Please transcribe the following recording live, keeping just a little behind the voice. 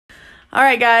All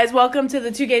right, guys, welcome to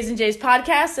the Two Gays and Jays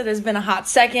podcast. It has been a hot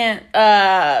second.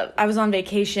 I was on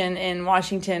vacation in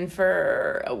Washington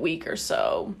for a week or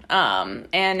so,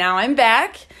 and now I'm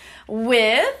back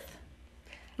with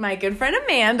my good friend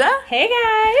Amanda. Hey,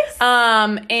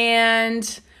 guys.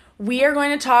 And we are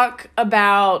going to talk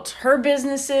about her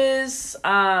businesses.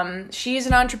 She's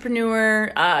an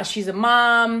entrepreneur. She's a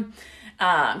mom.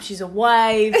 She's a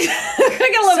wife.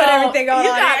 I got a little bit of everything going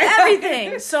on here.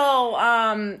 Everything.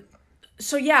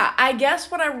 So yeah, I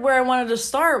guess where I wanted to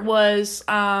start was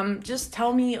just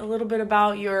tell me a little bit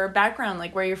about your background,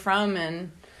 like where you're from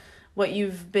and what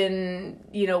you've been,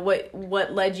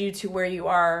 what led you to where you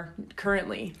are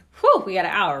currently. Whew, we got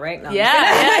an hour, right? No,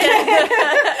 Yeah.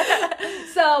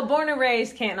 So, born and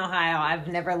raised Canton, Ohio. I've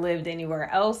never lived anywhere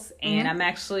else, and I'm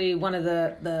actually one of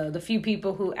the few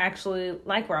people who actually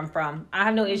like where I'm from. I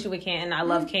have no issue with Canton. I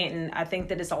love Canton. I think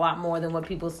that it's a lot more than what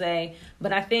people say,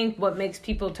 but I think what makes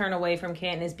people turn away from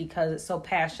Canton is because it's so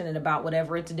passionate about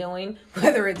whatever it's doing,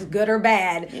 whether it's good or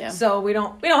bad. Yeah. So we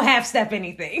don't half step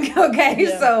anything. Okay,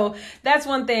 Yeah. So that's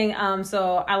one thing.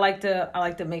 So I like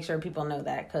to make sure people know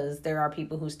that, because there are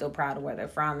people who still proud of where they're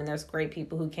from, and there's great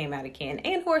people who came out of Canton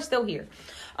and who are still here.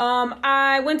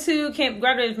 I went to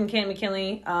graduated from Canton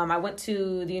McKinley. I went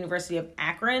to the University of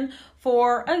Akron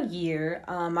for a year.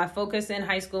 My focus in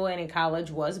high school and in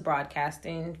college was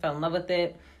broadcasting. Fell in love with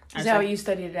it. Is that what you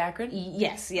studied at Akron?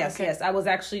 Yes. Okay. Yes. I was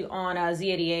actually on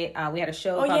Z88. We had a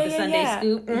show called The yeah, Sunday yeah.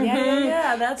 Scoop. Mm-hmm.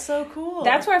 Yeah. That's so cool.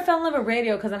 That's where I fell in love with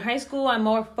radio, because in high school I'm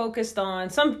more focused on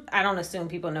I don't assume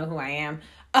people know who I am.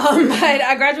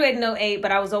 I graduated in 2008,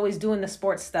 but I was always doing the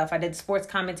sports stuff. I did sports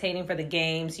commentating for the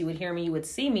games. You would hear me, you would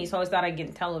see me, so I always thought I'd get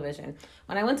in television.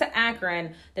 When I went to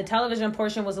Akron, the television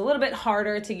portion was a little bit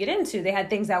harder to get into. They had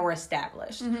things that were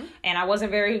established, and I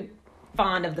wasn't very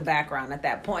fond of the background at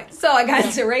that point. So I got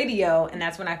into radio, and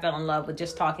that's when I fell in love with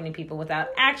just talking to people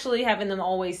without actually having them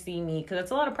always see me, because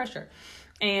it's a lot of pressure.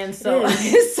 And so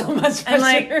it's so much pressure.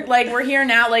 And like we're here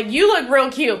now. Like, you look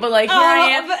real cute, but like here I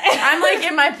am. I'm like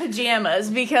in my pajamas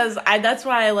because that's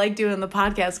why I like doing the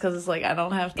podcast, because it's like I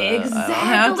don't have to.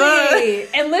 Exactly.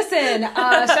 And listen,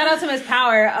 shout out to Miss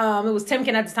Power. It was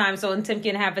Timken at the time, so in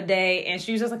Timken half a day, and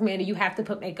she was just like, "Amanda, you have to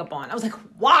put makeup on." I was like,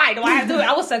 "Why do I have to?"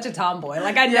 I was such a tomboy.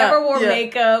 Like, I never wore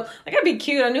makeup. Like, I'd be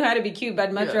cute. I knew how to be cute, but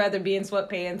I'd much rather be in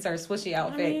sweatpants or a swishy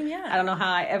outfit. I don't know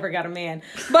how I ever got a man,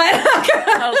 but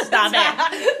oh, stop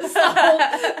it. So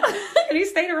he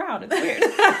stayed around. It's weird.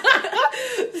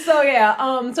 So yeah,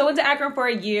 so I went to Akron for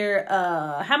a year.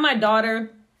 Had my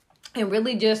daughter, and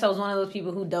really I was one of those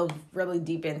people who dove really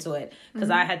deep into it, because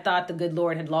I had thought the good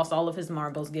Lord had lost all of his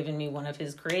marbles, giving me one of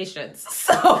his creations.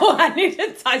 So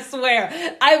I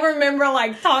swear, I remember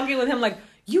like talking with him like,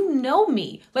 "You know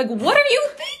me. Like, what are you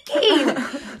thinking?"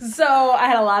 So I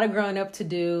had a lot of growing up to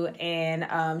do,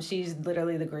 and she's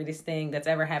literally the greatest thing that's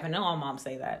ever happened. No, all moms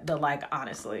say that, but like,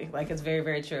 honestly, like, it's very,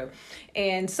 very true.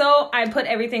 And so I put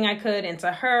everything I could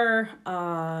into her.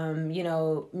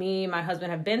 Me and my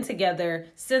husband have been together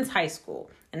since high school.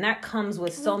 And that comes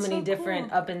with so many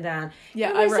different up and down.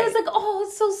 Yeah, it says like, "Oh,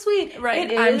 it's so sweet."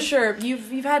 Right. I'm sure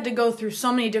you've had to go through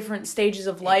so many different stages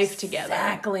of life together.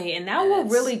 Exactly. And that will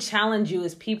really challenge you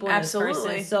as people in this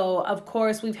person. So, of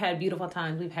course, we've had beautiful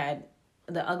times. We've had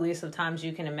the ugliest of times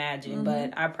you can imagine.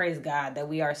 But I praise God that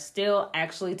we are still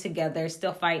actually together,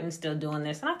 still fighting, still doing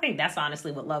this. And I think that's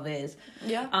honestly what love is.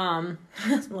 Yeah.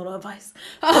 That's a little advice.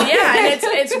 Yeah, and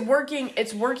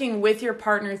it's working with your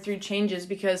partner through changes,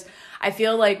 because I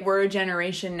feel like we're a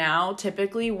generation now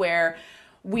typically where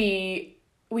we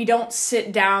don't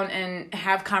sit down and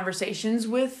have conversations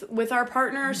with our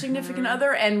partner or significant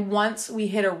other, and once we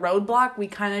hit a roadblock, we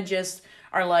kind of just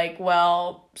are like,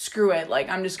 well, screw it. Like,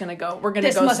 I'm just going to go. We're going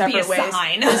to go separate ways.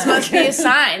 This must be a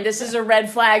sign. This is a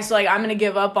red flag. So, like, I'm going to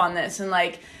give up on this. And,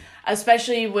 like,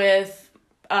 especially with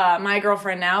my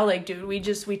girlfriend now, like, dude, we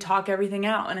talk everything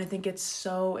out. And I think it's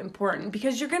so important,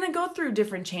 because you're going to go through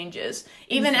different changes,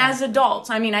 even as adults.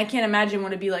 I mean, I can't imagine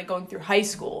what it'd be like going through high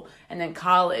school and then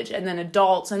college and then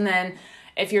adults, and then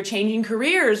if you're changing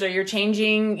careers or you're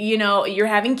changing, you're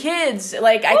having kids.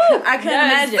 Like, I couldn't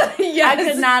imagine. I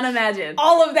could not imagine.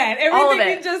 All of that.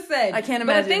 Everything you just said. I can't imagine.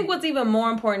 But I think what's even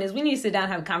more important is we need to sit down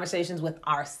and have conversations with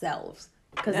ourselves.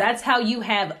 Because that's how you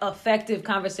have effective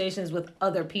conversations with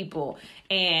other people.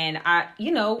 And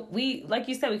we, like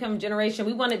you said, we come from a generation,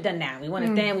 we want it done now. We want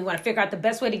it done. We want to figure out the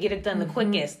best way to get it done the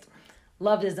quickest.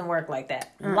 Love doesn't work like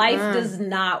that. Life does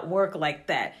not work like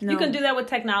that. No. You can do that with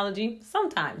technology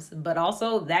sometimes, but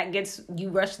also you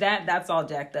rush that's all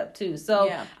jacked up too.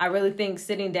 So I really think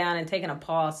sitting down and taking a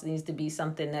pause needs to be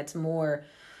something that's more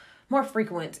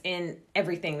frequent in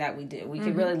everything that we do. We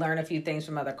can really learn a few things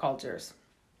from other cultures.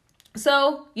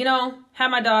 So, had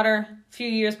my daughter, a few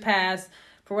years passed.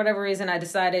 For whatever reason, I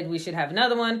decided we should have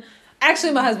another one.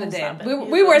 Actually, my husband did.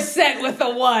 We were set with the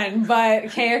one, but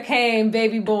here came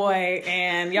baby boy,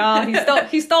 and y'all,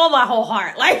 he stole my whole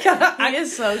heart. Like, he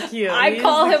is so cute. I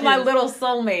call him my little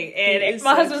soulmate, and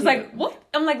my husband's cute. like, "What?"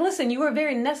 I'm like, "Listen, you were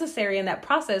very necessary in that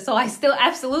process, so I still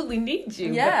absolutely need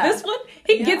you. Yeah. But this one,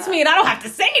 he gets me, and I don't have to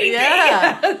say anything."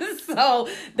 Yeah. So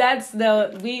that's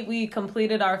we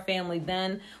completed our family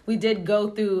then. We did go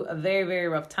through a very, very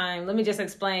rough time. Let me just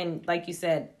explain, like you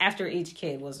said, after each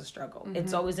kid was a struggle. Mm-hmm.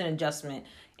 It's always an adjustment,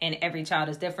 and every child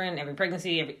is different, every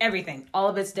pregnancy, everything. All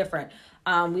of it's different.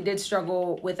 We did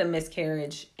struggle with a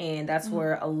miscarriage, and that's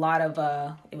where a lot of,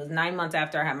 it was 9 months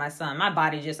after I had my son. My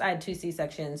body I had 2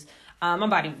 C-sections. My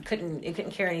body couldn't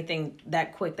carry anything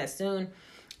that quick, that soon.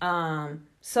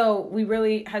 So we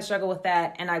really had struggled with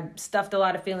that, and I stuffed a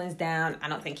lot of feelings down. I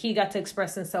don't think he got to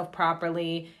express himself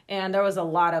properly, and there was a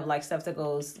lot of stuff that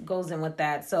goes in with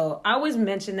that. So I always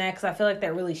mention that because I feel like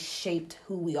that really shaped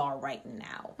who we are right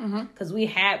now. Because we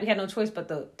had no choice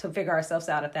but to figure ourselves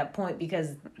out at that point,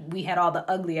 because we had all the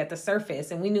ugly at the surface,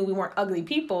 and we knew we weren't ugly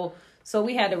people. So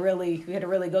we had to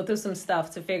really go through some stuff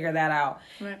to figure that out.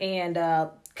 Right. And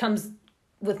comes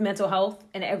with mental health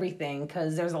and everything,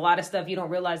 because there's a lot of stuff you don't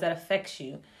realize that affects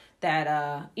you,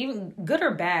 that even good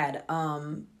or bad,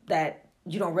 that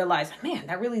you don't realize, man,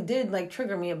 that really did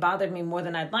trigger me. It bothered me more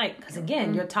than I'd like, because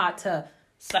again, you're taught to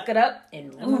suck it up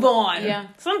and move on. Yeah.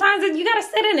 Sometimes you gotta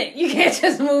sit in it. You can't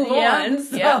just move on.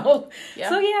 So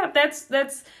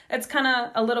that's kind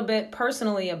of a little bit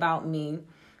personally about me.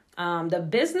 The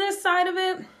business side of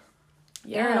it.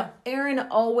 Yeah. Aaron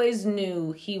always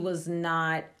knew he was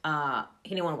not,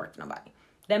 he didn't want to work for nobody.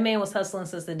 That man was hustling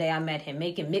since the day I met him,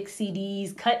 making mix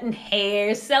CDs, cutting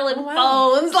hair, selling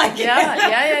phones.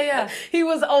 Yeah. He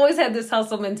always had this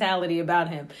hustle mentality about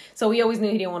him. So we always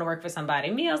knew he didn't want to work for somebody.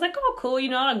 Me, I was like, oh, cool.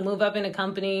 I'd move up in a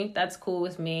company. That's cool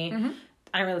with me. Mm-hmm.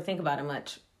 I didn't really think about it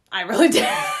much. I really did.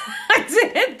 I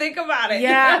didn't think about it.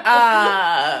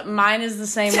 Yeah, mine is the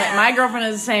same way. My girlfriend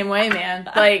is the same way, man.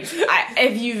 I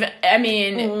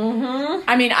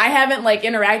haven't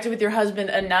interacted with your husband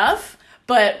enough,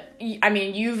 but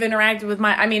you've interacted with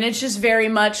it's just very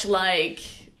much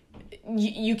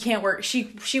you can't work.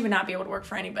 She would not be able to work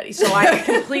for anybody. So I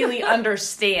completely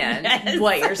understand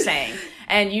what you're saying,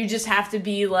 and you just have to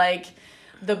be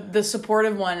the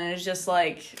supportive one, and it's just all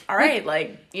right,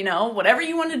 whatever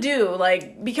you want to do,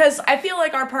 because I feel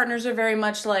like our partners are very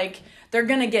much they're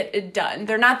gonna get it done.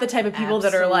 They're not the type of people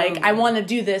that are I want to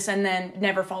do this and then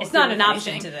never follow through. It's not an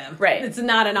option to them, right? It's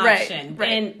not an option, right.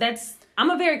 And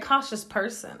I'm a very cautious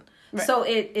person, right. So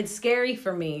it's scary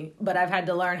for me, but I've had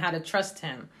to learn how to trust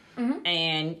him,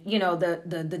 and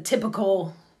the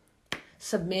typical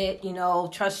submit,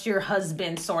 trust your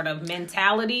husband sort of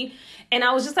mentality, and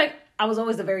I was just I was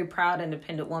always a very proud,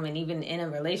 independent woman, even in a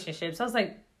relationship. So I was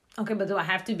like, okay, but do I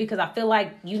have to? Because I feel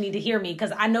like you need to hear me,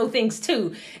 because I know things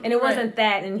too. And it wasn't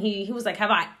that. And he was like, have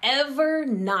I ever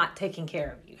not taken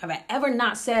care of you? Have I ever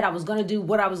not said I was going to do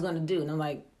what I was going to do? And I'm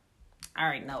like, all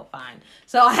right, no, fine.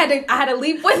 So I had to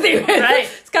leap with him. Right.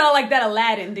 It's kind of like that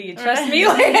Aladdin. Do you trust me?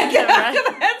 That's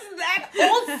that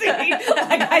whole scene.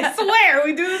 I swear,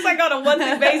 we do this on a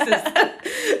monthly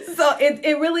basis. So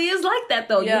it really is like that,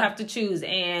 though. Yeah. You have to choose,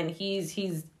 and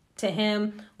he's to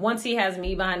him, once he has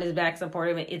me behind his back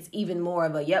supporting him, it's even more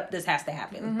of a yep, this has to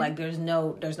happen. There's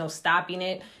no stopping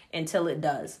it until it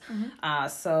does.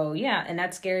 So yeah, and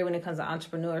that's scary when it comes to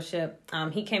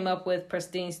entrepreneurship. He came up with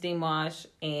Pristine Steam Wash,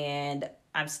 and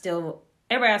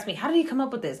everybody asks me, how did he come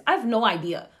up with this? I have no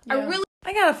idea. Yeah.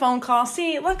 I got a phone call.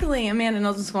 See, luckily Amanda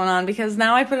knows what's going on, because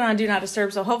now I put it on Do Not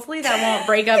Disturb, so hopefully that won't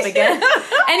break up again.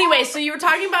 Anyway, so you were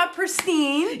talking about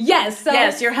Pristine. Yes.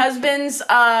 Yes, your husband's,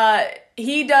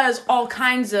 he does all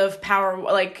kinds of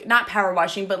not power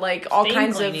washing, but all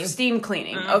kinds of steam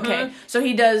cleaning. Okay. So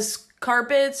he does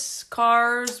carpets,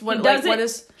 cars,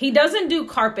 he doesn't do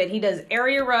carpet. He does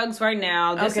area rugs right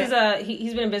now. This is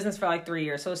he's been in business for 3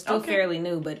 years, so it's still fairly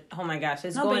new, but oh my gosh,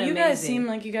 it's going amazing. But you guys seem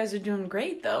like you guys are doing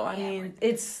great though. I mean,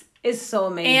 it's so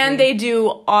amazing. And they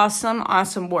do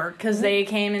awesome work, because they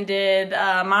came and did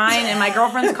mine and my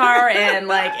girlfriend's car, and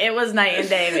it was night and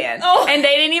day, man. Oh. And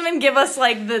they didn't even give us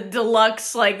the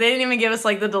deluxe, they didn't even give us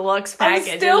the deluxe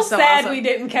package. I'm still sad we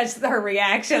didn't catch her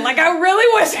reaction. I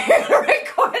really wish we had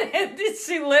recorded it.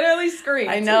 She literally screamed.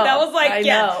 I know. That was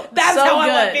that's so how I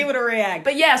want people to react.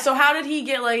 But yeah, so how did he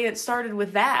get it started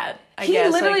with that? He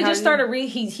literally just started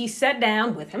he sat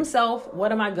down with himself.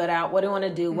 What am I good at? What do I want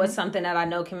to do? What's something that I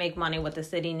know can make money, what the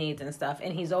city needs and stuff.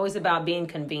 And he's always about being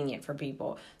convenient for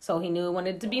people. So he knew he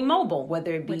wanted to be mobile,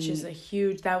 whether it be... Which is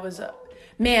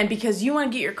man, because you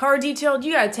want to get your car detailed,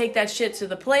 you got to take that shit to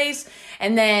the place.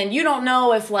 And then you don't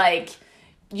know if, like,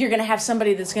 you're going to have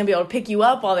somebody that's going to be able to pick you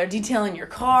up while they're detailing your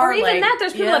car. Or even that,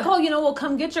 there's people like, oh, well,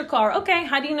 come get your car. Okay,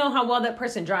 how do you know how well that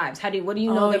person drives? What do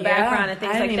you know their background and things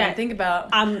like that? I didn't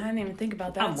even think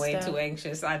about that. I'm way too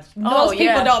anxious. Most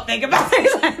people don't think about things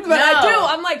like that, but I do.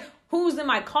 I'm like, who's in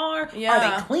my car? Yeah. Are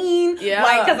they clean? Yeah.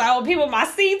 Like, because I want people in my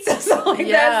seats and stuff like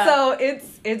that. So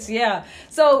it's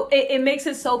So it makes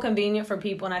it so convenient for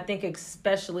people. And I think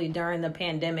especially during the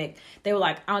pandemic, they were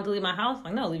like, I don't have to leave my house.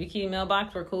 Like, no, leave your key in the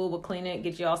mailbox. We're cool. We'll clean it,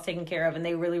 get you all taken care of. And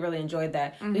they really, really enjoyed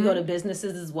that. Mm-hmm. We go to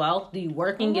businesses as well. Do you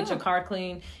working, get your car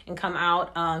clean and come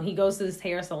out. He goes to this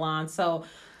hair salon. So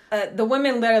the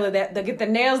women literally, they get their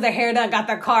nails, their hair done, got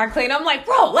their car clean. I'm like,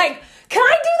 bro, like, can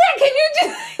I do that?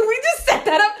 Can we just set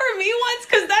that up for me once?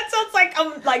 Because that sounds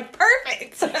like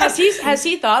perfect. Has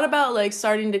he thought about like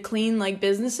starting to clean like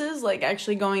businesses, like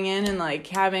actually going in and like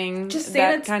having just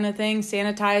that kind of thing,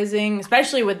 sanitizing,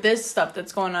 especially with this stuff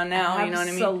that's going on now. Absolutely. You know what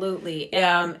I mean? Absolutely.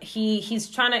 Yeah. He's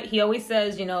trying to. He always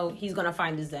says, he's gonna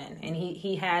find his zen, and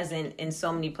he has in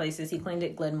so many places. He cleaned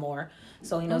at Glenmore,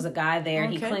 so he knows a guy there.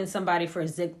 Okay. He cleaned somebody for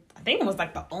Zig. I think it was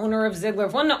like the owner of Ziegler.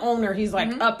 If wasn't the owner, he's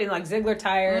like up in like Ziegler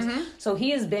tires. Mm-hmm. So he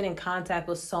has been in contact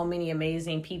with so many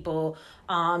amazing people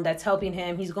that's helping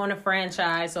him. He's going to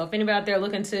franchise. So if anybody out there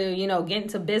looking to, get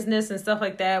into business and stuff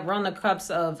like that, we're on the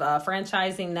cups of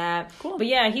franchising that. Cool. But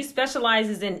yeah, he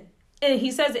specializes in,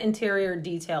 he says interior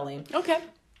detailing. Okay.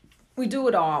 We do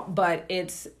it all, but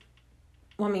you've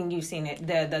seen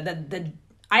it.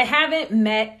 I haven't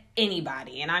met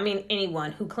anybody, and I mean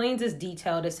anyone, who cleans as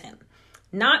detailed as him.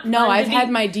 I've had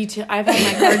my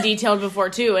car detailed before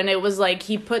too, and it was like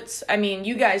you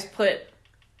guys put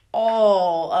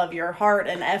all of your heart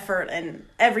and effort and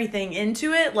everything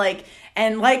into it,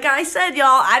 and like I said, y'all,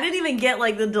 I didn't even get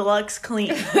like the deluxe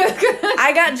clean.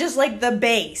 I got just like the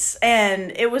base,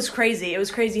 and it was crazy. It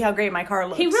was crazy how great my car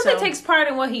looked. He really takes pride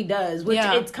in what he does, which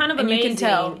it's kind of amazing. You can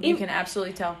tell. You can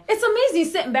absolutely tell. It's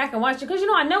amazing sitting back and watching, because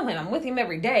I know him. I'm with him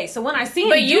every day. So when I see him,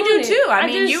 but you do too. I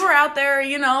mean, you were out there.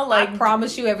 I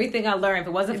promise you, everything I learned. If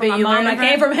it wasn't from my mom, I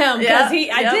came from him, because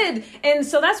I did. And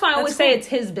so that's why I always say it's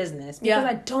his business, because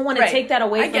I don't want to take that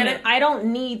away from him. I don't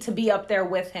need to be up there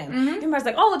with him. Mm-hmm. Everybody's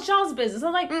like, oh, it's y'all's business.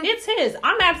 I'm like, it's his.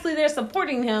 I'm absolutely there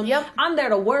supporting him. Yep. I'm there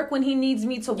to work when he needs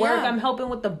me to work. I'm helping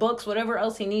with the books, whatever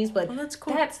else he needs. But that's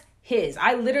cool. That's his.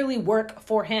 I literally work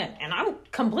for him. And I'm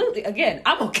completely,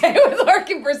 I'm okay with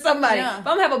working for somebody. Yeah. If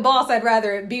I'm gonna have a boss, I'd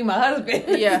rather it be my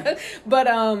husband. Yeah. But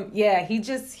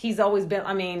he's always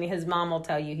been, his mom will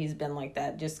tell you he's been like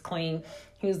that. Just clean.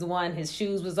 He was the one. His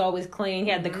shoes was always clean.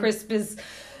 He had the crispest.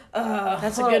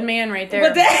 That's a good man right there.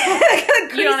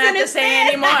 You don't have to say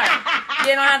anymore.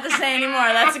 You don't have to say anymore.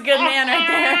 That's a good man right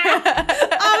there.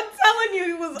 I'm telling you,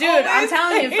 he was. Dude, I'm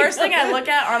telling you, first thing I look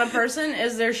at on a person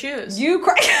is their shoes. You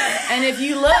cry. And if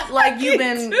you look like you've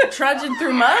been trudging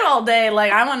through mud all day,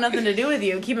 like, I want nothing to do with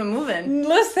you. Keep it moving.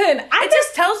 Listen, it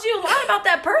just tells you a lot about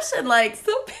that person. Like,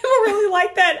 some people really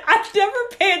like that. I never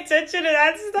pay attention to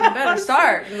that stuff. You better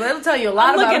start. It'll tell you a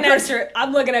lot about a person.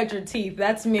 I'm looking at your teeth.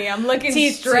 That's me. I'm looking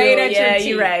straight at your teeth. Yeah,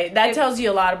 you're right. That tells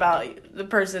you a lot about the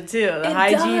person too, the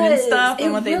hygiene and stuff,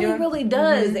 and what they do. It really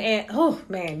does. Mm-hmm. And oh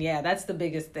man, that's the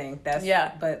biggest thing.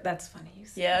 But that's funny.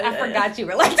 I forgot you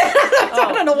were like that.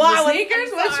 I don't know why.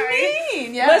 Sneakers? What you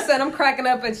mean? Yeah. Listen, I'm cracking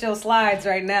up at your slides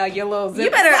right now. Your little zip.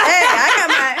 You better. Hey,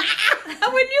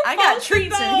 I got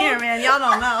treats in here, man. Y'all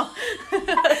don't know. When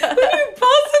you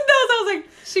posted those, I was like,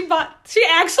 she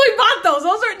actually bought those.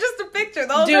 Those aren't just a picture.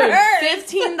 Those are hers.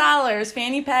 $15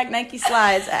 fanny pack Nike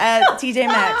slides at TJ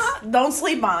Maxx. Don't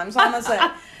sleep on them. So I'm gonna say.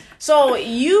 So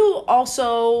you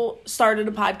also started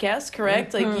a podcast,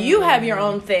 correct? Mm-hmm. Like, you have your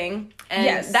own thing,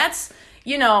 and that's,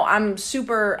 I'm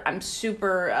super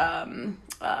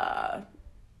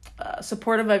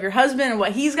supportive of your husband and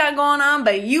what he's got going on,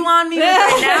 but you on me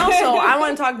right now, so I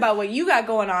want to talk about what you got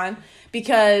going on.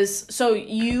 Because, so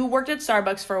you worked at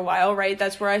Starbucks for a while, right?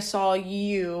 That's where I saw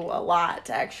you a lot,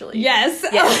 actually. Yes.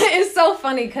 It's so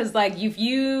funny because, like, if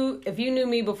you knew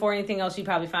me before anything else, you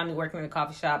probably found me working in a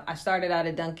coffee shop. I started out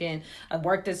at Dunkin'. I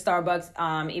worked at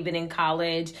Starbucks, even in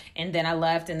college. And then I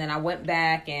left, and then I went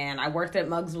back, and I worked at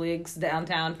Mugs Wigs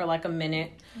downtown for, like, a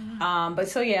minute. Mm-hmm. But,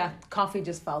 so, yeah, coffee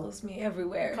just follows me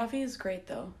everywhere. Coffee is great,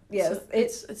 though. Yes. So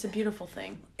it's a beautiful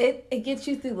thing. It gets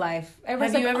you through life. Have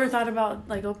you ever thought about,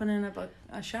 like, opening up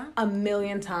a shop? A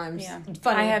million times. Yeah.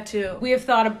 Funny. I have too. We have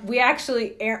thought of, we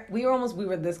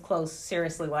were this close,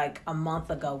 seriously, like a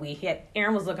month ago.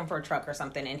 Aaron was looking for a truck or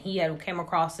something, and he came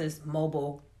across this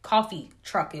mobile coffee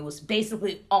truck. It was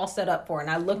basically all set up for it.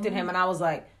 And I looked at him and I was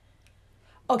like,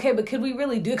 okay, but could we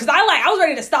really do? Because I was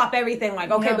ready to stop everything.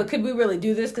 Like, okay, Yeah. but could we really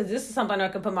do this? Because this is something I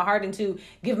could put my heart into.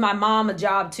 Give my mom a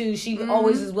job too. She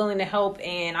always is willing to help,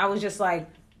 and I was just like,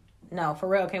 no, for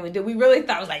real, can we do? We really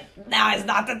thought, I was like, now is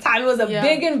not the time. It was a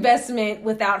big investment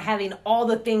without having all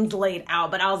the things laid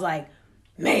out. But I was like,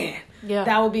 man,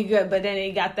 that would be good. But then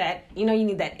it got that, you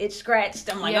need that itch scratched.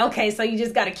 I'm like, okay, so you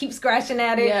just got to keep scratching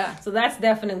at it. Yeah. So that's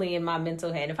definitely in my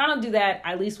mental head. If I don't do that,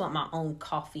 I at least want my own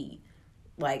coffee.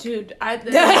 Like, dude,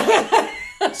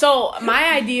 so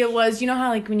my idea was, how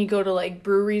like when you go to like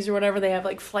breweries or whatever, they have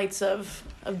like flights of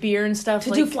beer and stuff.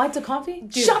 To do flights of coffee?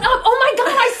 Dude. Shut up! Oh my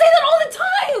god, I say that all the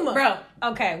time,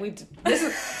 bro. Okay,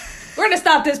 we're gonna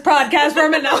stop this podcast for a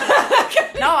minute.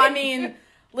 No, I mean,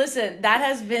 listen, that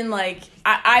has been like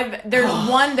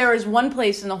there is one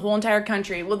place in the whole entire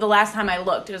country. Well, the last time I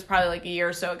looked, it was probably like a year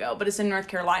or so ago, but it's in North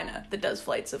Carolina that does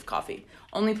flights of coffee.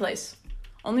 Only place.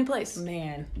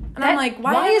 Man. And I'm like,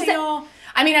 why is that? Y'all?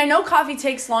 I mean, I know coffee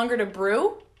takes longer to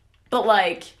brew, but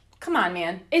like, come on,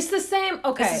 man. It's the same.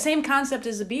 Okay. It's the same concept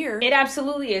as a beer. It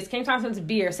absolutely is. Same concept as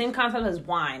beer. Same concept as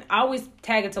wine. I always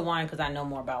tag it to wine because I know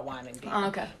more about wine than beer. Oh,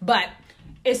 okay. But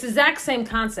it's the exact same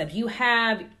concept. You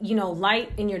have,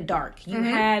 light and your dark. You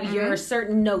have your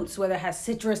certain notes, whether it has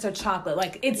citrus or chocolate.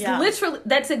 Like, it's literally,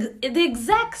 that's the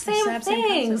exact same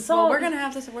thing. So well, we're gonna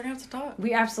have to talk.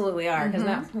 We absolutely are, because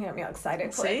now you got me all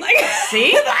excited. See? Like,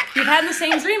 See? You've had the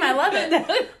same dream. I love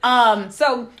it.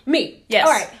 So me. Yes.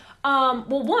 All right.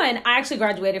 Well, one, I actually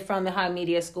graduated from the High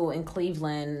Media School in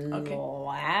Cleveland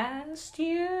last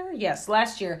year. Yes,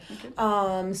 last year.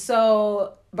 Okay.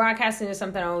 So broadcasting is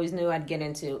something I always knew I'd get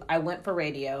into. I went for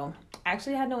radio. I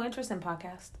actually had no interest in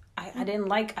podcast. I didn't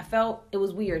I felt it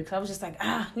was weird because I was just like,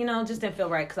 just didn't feel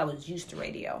right because I was used to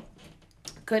radio.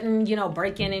 Couldn't,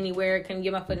 break in anywhere, couldn't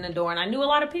get my foot in the door. And I knew a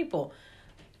lot of people.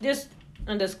 Just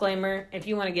a disclaimer, if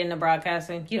you want to get into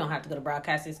broadcasting, you don't have to go to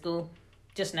broadcasting school.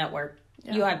 Just network.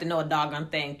 Yeah. You don't have to know a doggone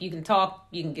thing. You can talk,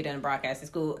 you can get into broadcasting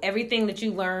school. Everything that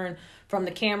you learn, from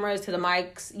the cameras to the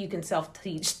mics, you can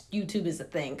self-teach. YouTube is a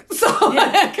thing. So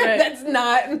that's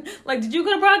not, like, did you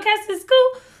go to broadcasting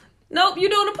school? Nope, you're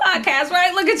doing a podcast,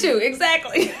 right? Look at you.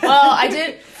 Exactly. Well, I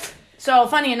did. So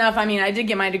funny enough, I mean, I did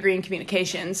get my degree in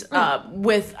communications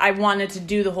I wanted to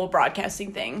do the whole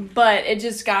broadcasting thing, but it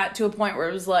just got to a point where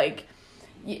it was like,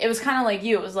 it was kind of like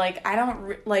you. It was like, I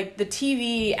don't, like, the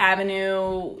TV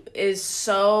avenue is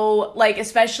so, like,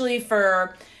 especially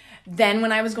for then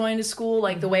when I was going to school,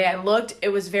 like, the way I looked, it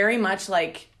was very much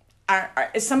like,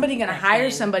 is somebody going to hire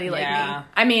somebody like me?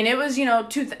 I mean, it was,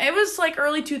 it was like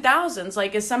early 2000s.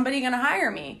 Like, is somebody going to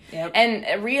hire me? Yep.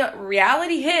 And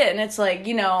reality hit, and it's like,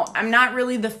 I'm not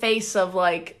really the face of,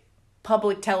 like,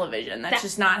 public television. That's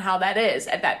just not how that is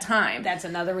at that time. That's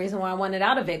another reason why I wanted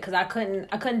out of it, because I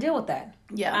couldn't deal with that.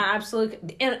 Yeah. I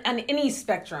absolutely, on any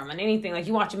spectrum and anything, like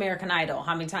you watch American Idol,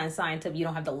 how many times scientific you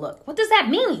don't have to look. What does that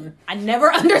mean? I never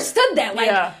understood that.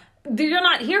 Like, they're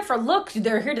not here for looks.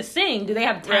 They're here to sing. Do they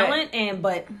have talent? Right.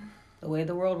 But the way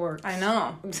the world works. I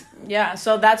know. Yeah.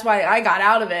 So that's why I got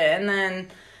out of it. And then,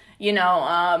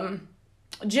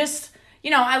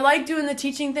 I like doing the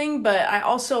teaching thing, but I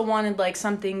also wanted, like,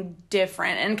 something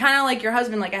different. And kind of like your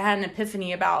husband, like, I had an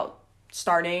epiphany about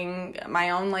starting my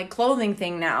own, like, clothing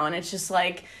thing now. And it's just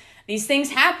like, these things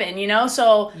happen,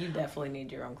 so... You definitely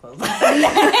need your own clothes.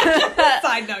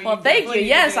 Side note. Well, thank you.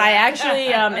 Yes, I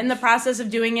actually, in the process of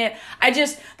doing it,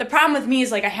 the problem with me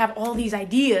is, like, I have all these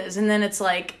ideas, and then it's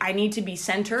like, I need to be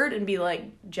centered and be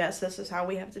like, Jess, this is how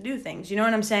we have to do things. You know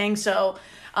what I'm saying? So...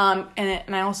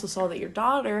 and I also saw that your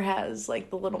daughter has, like,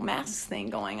 the little mask thing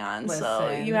going on. Listen.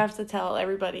 So you have to tell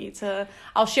everybody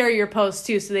I'll share your post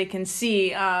too so they can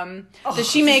see. Does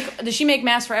she make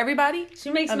masks for everybody?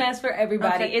 She makes masks for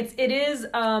everybody. Okay.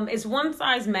 It's one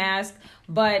size mask,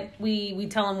 but we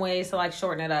tell them ways to, like,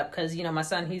 shorten it up because, my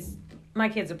son, my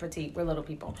kids are petite. We're little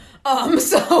people.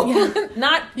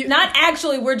 Not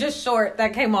actually. We're just short.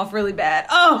 That came off really bad.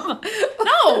 No,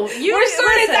 we're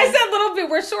short. I said little bit.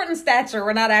 We're short in stature.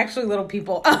 We're not actually little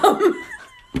people. Oh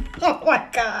my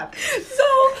god.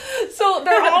 So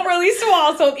they're all really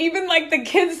small. So even, like, the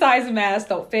kid size masks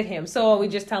don't fit him. So we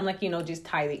just tell him, like, just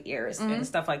tie the ears and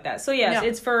stuff like that. So yes,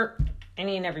 it's for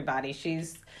any and everybody.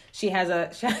 She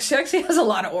actually has a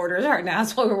lot of orders right now.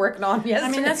 That's what we're working on yesterday.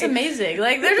 I mean, that's amazing.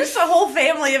 Like, they're just a whole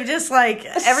family of just, like,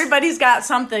 everybody's got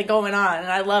something going on, and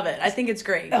I love it. I think it's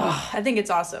great. I think it's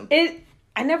awesome.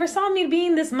 I I never saw me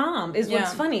being this mom is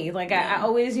what's Yeah. funny. Like I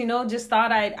always, just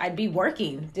thought I'd be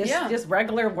working, just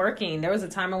regular working. There was a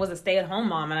time I was a stay-at-home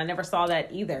mom and I never saw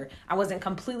that either. I wasn't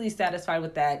completely satisfied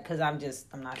with that because I'm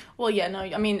not. Well, yeah, no,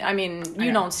 I mean,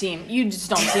 you just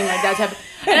don't seem like that type of,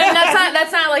 and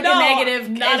that's not like No, a negative.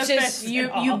 not It's just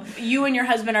offensive you and your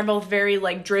husband are both very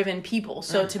like driven people.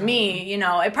 So to me,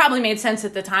 it probably made sense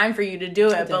at the time for you to do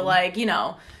it, but like,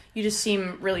 you just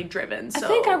seem really driven. So I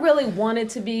think I really wanted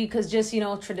to be because just,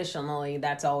 traditionally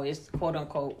that's always quote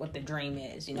unquote what the dream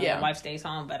is. The wife stays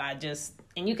home, but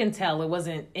and you can tell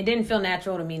it didn't feel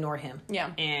natural to me nor him.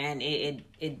 Yeah. And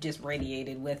it just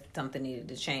radiated with something needed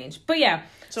to change. But yeah.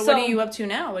 So what are you up to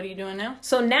now? What are you doing now?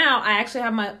 So now I actually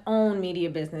have my own media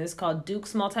business called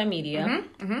Duke's Multimedia,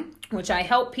 which I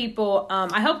help people.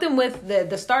 I help them with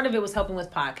the start of it was helping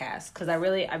with podcasts because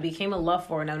I became a love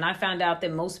for it. And I found out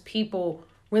that most people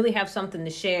really have something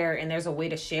to share and there's a way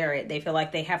to share it. They feel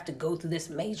like they have to go through this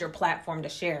major platform to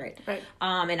share it. Right.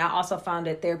 And I also found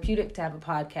it therapeutic to have a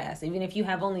podcast. Even if you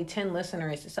have only 10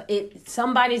 listeners,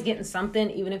 somebody's getting something,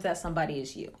 even if that somebody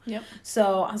is you. Yep.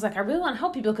 So I was like, I really want to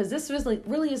help people because this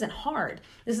really isn't hard.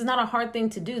 This is not a hard thing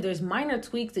to do. There's minor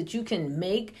tweaks that you can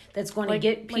make that's going to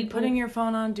get people. Like putting your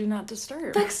phone on Do Not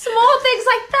Disturb. Like small things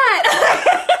like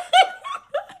that.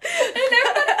 And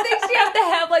everybody thinks you have to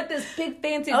have like this big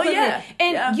fancy equipment. Yeah.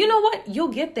 And you know what? You'll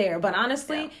get there. But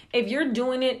honestly, if you're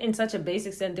doing it in such a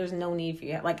basic sense, there's no need for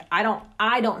you. Like I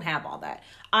don't have all that.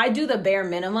 I do the bare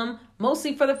minimum,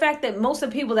 mostly for the fact that most of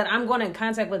the people that I'm going to in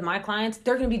contact with, my clients,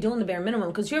 they're going to be doing the bare minimum.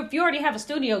 Because if you already have a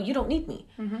studio, you don't need me.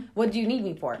 Mm-hmm. What do you need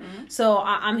me for? Mm-hmm. So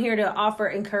I'm here to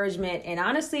offer encouragement and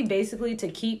honestly, basically to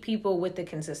keep people with the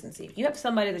consistency. If you have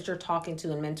somebody that you're talking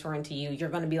to and mentoring to you, you're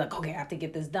going to be like, okay, I have to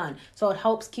get this done. So it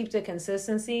helps keep the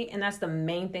consistency. And that's the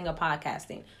main thing of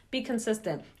podcasting. Be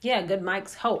consistent. Yeah, good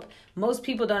mics help. Most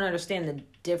people don't understand the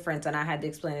difference. And I had to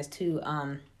explain this to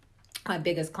my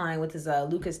biggest client, with his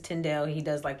Lucas Tyndale. He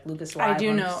does like Lucas Live. I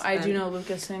do know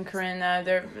Lucas and Corinne.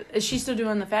 Is she still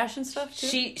doing the fashion stuff too?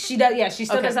 She does. Yeah, she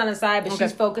still does on the side, but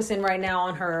she's focusing right now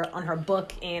on her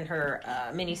book and her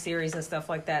mini series and stuff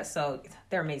like that. So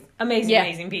they're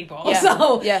amazing people. Yeah.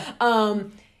 So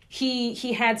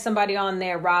he had somebody on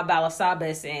there, Rob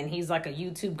Balasabas, and he's like a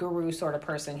YouTube guru sort of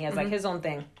person. He has like his own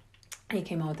thing. He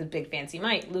came on with this big fancy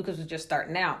mic. Lucas was just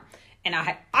starting out. And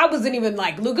I wasn't even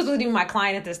like, Lucas wasn't even my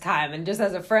client at this time. And just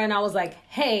as a friend, I was like,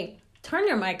 hey, turn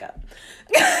your mic up.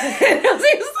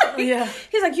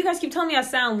 He's like, you guys keep telling me I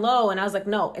sound low. And I was like,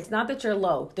 no, it's not that you're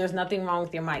low. There's nothing wrong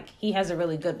with your mic. He has a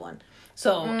really good one.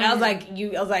 So I was like,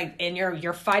 and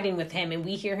you're fighting with him and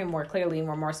we hear him more clearly and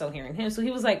we're more so hearing him. So he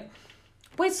was like,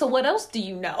 wait, so what else do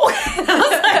you know? And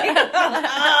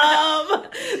I was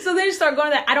like, So then you start going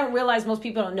to that. I don't realize most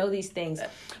people don't know these things.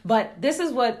 But this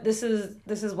is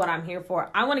what I'm here for.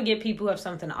 I want to get people who have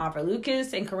something to offer.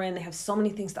 Lucas and Corinne, they have so many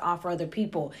things to offer other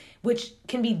people, which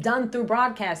can be done through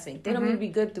broadcasting. They don't need to be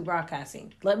good through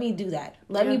broadcasting. Let me do that.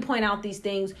 Let me point out these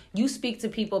things. You speak to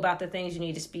people about the things you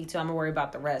need to speak to. I'm going to worry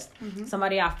about the rest.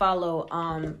 Somebody I follow,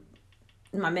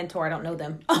 my mentor, I don't know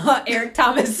them, Eric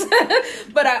Thomas,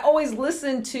 but I always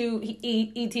listen to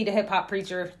E.T. the Hip Hop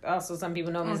Preacher. Also, some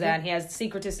people know him as that. He has the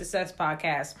Secret to Success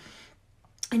podcast.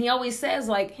 And he always says,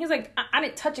 like, he's like, I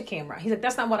didn't touch a camera. He's like,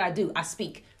 that's not what I do. I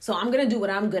speak. So I'm going to do what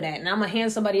I'm good at. And I'm going to hand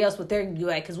somebody else what they're good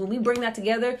at. Because when we bring that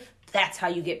together, that's how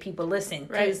you get people listening.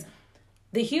 Because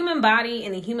the human body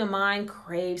and the human mind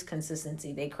craves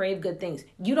consistency. They crave good things.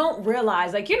 You don't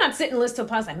realize, like, you're not sitting and listening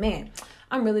to a podcast like, man,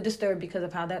 I'm really disturbed because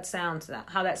of how that sounds.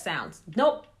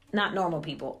 Nope. Not normal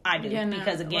people. I do.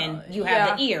 Because again, you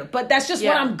have the ear. But that's just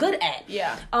what I'm good at.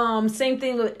 Yeah. Same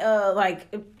thing with like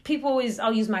people always,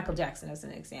 I'll use Michael Jackson as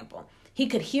an example. He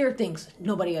could hear things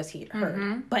nobody else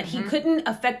heard. But he couldn't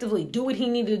effectively do what he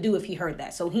needed to do if he heard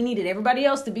that. So he needed everybody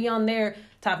else to be on their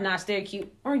top-notch, they're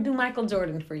cute, or do Michael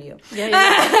Jordan for you. Yeah.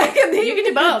 You can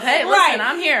do both. Hey, listen,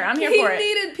 I'm here for it.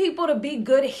 He needed people to be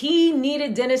good. He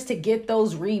needed Dennis to get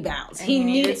those rebounds. And he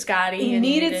needed Scotty. He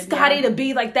needed Scotty to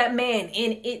be like that man.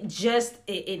 And it just,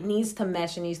 it needs to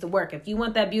mesh. It needs to work. If you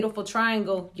want that beautiful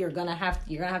triangle, you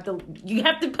have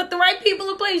to put the right people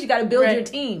in place. You got to build your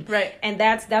team. Right. And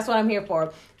that's what I'm here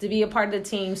for, to be a part of the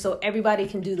team so everybody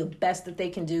can do the best that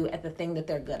they can do at the thing that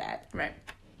they're good at. Right.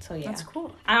 So yeah, that's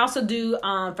cool. I also do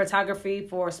photography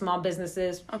for small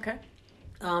businesses. Okay.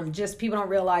 Just people don't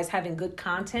realize having good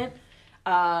content,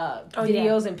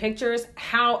 videos and pictures,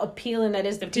 how appealing that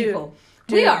is to people.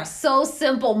 Dude. We are so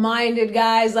simple-minded,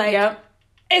 guys. Like,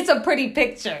 It's a pretty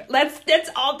picture. That's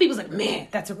all people's like, man,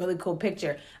 that's a really cool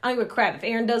picture. I don't give a crap. If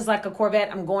Aaron does like a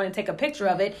Corvette, I'm going to take a picture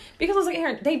of it because I was like,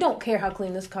 Aaron, they don't care how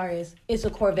clean this car is. It's a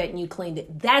Corvette and you cleaned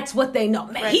it. That's what they know.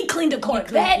 Man, he cleaned a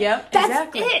Corvette. Yep, that's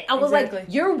exactly. it. I was like,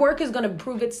 your work is going to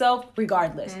prove itself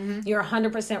regardless. You're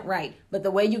 100% right. But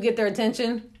the way you get their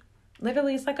attention,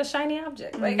 literally, it's like a shiny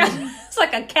object. Like it's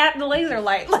like a cat in a laser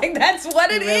light. Like that's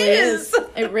what it really is.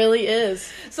 It really is.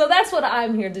 So that's what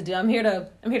I'm here to do. I'm here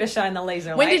to shine the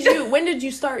laser light. When did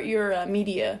you start your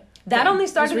media? That only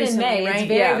started in May. Right? It's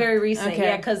very, very recent. Okay.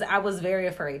 Yeah, because I was very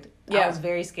afraid. Yeah. I was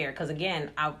very scared because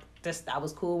again, I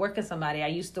was cool working somebody. I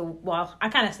used to, I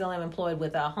kind of still am employed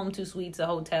with Home 2 Suites, a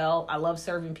hotel. I love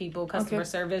serving people, customer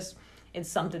service. It's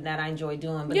something that I enjoy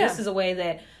doing. But this is a way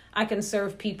that I can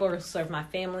serve people, serve my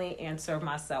family, and serve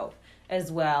myself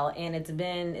as well. And it's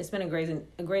been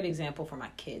a great example for my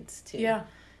kids too. Yeah.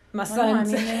 My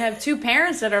sons. I mean, they have two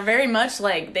parents that are very much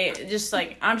like they just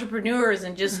like entrepreneurs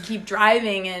and just keep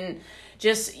driving and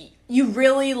just you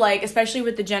really like, especially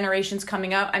with the generations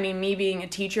coming up. I mean, me being a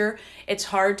teacher, it's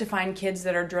hard to find kids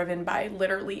that are driven by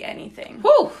literally anything.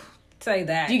 Whew. Say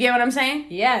that. Do you get what I'm saying?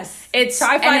 Yes. It's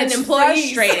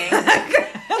frustrating.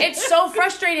 It's so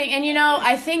frustrating. And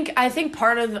I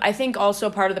think also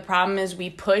part of the problem is we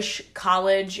push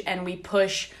college and we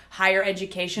push higher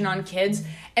education on kids.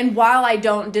 And while I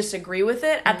don't disagree with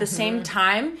it, at the same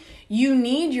time, you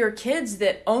need your kids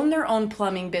that own their own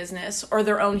plumbing business or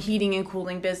their own heating and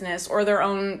cooling business or their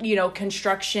own,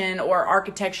 construction or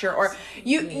architecture or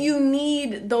you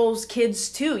need those kids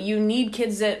too. You need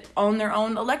kids that own their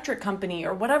own electric company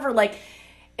or whatever. Like,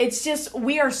 it's just,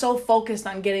 we are so focused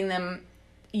on getting them,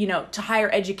 to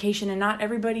higher education and not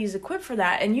everybody is equipped for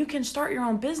that. And you can start your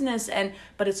own business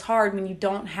but it's hard when you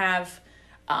don't have,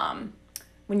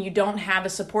 a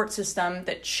support system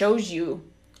that shows you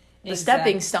the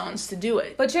stepping stones to do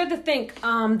it. But you have to think,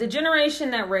 the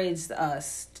generation that raised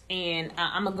us, and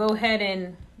I'm going to go ahead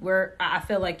and I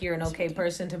feel like you're an okay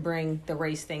person to bring the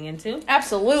race thing into.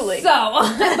 Absolutely. So,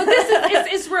 but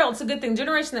it's real. It's a good thing.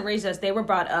 Generation that raised us, they were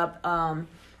brought up,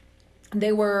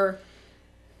 they were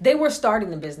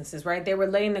starting the businesses, right? They were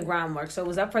laying the groundwork. So it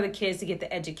was up for the kids to get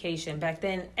the education. Back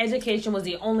then, education was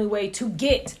the only way to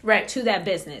get to that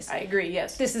business. I agree,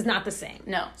 yes. This is not the same.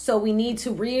 No. So we need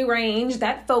to rearrange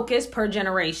that focus per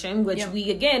generation, which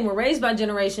we, again, were raised by a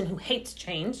generation who hates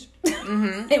change.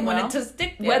 They wanted to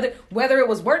stick, whether it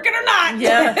was working or not.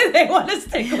 Yeah. They want to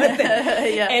stick with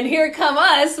it. Yeah. And here come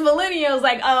us, millennials,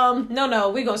 like, no,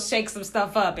 we gonna shake some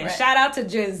stuff up. And shout out to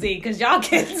Gen Z, because y'all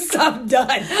getting stuff done.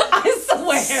 I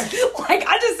swear. Like,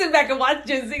 I just sit back and watch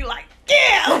Gen Z like,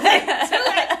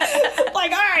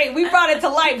 like, all right, we brought it to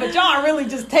light, but y'all are really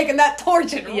just taking that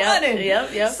torch and running.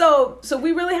 Yep. So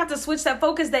we really have to switch that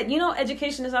focus that,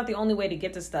 education is not the only way to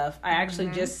get to stuff. I actually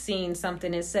just seen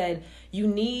something that said you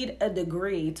need a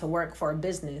degree to work for a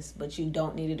business, but you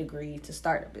don't need a degree to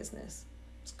start a business.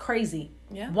 It's crazy.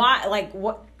 Yeah. Why? Like,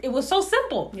 what? It was so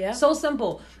simple. Yeah. So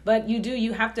simple. But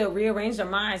you have to rearrange their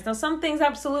minds. Now, some things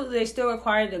absolutely they still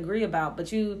require a degree about,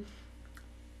 but you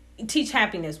teach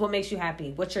happiness. What makes you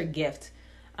happy? What's your gift?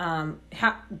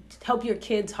 Help your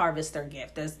kids harvest their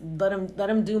gift. Let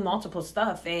them do multiple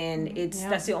stuff, and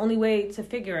that's the only way to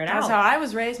figure it out. That's how I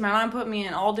was raised. My mom put me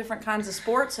in all different kinds of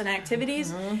sports and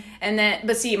activities,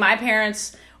 but see, my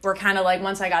parents were kind of like,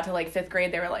 once I got to like 5th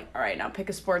grade, they were like, all right, now pick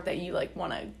a sport that you like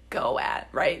want to go at,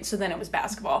 right? So then it was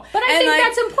basketball. But I think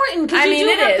that's important because you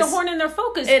do have to horn in their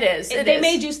focus. It is. They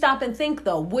made you stop and think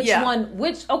though,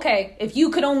 okay, if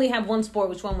you could only have one sport,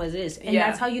 which one was this? And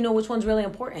that's how you know which one's really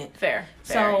important. Fair.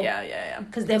 So, yeah.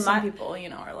 Because then some people,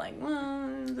 are like,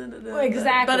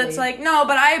 exactly. But it's like, no,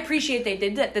 but I appreciate they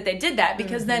did that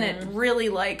because then it really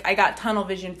like, I got tunnel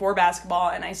vision for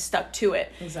basketball and I stuck to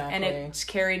it. Exactly. And it's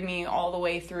carried me all the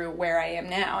way through where I am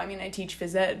now. I mean, I teach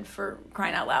phys ed, for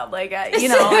crying out loud. Like,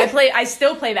 I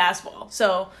still play basketball.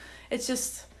 So it's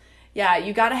just,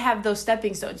 you got to have those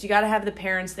stepping stones. You got to have the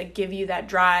parents that give you that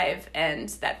drive and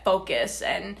that focus,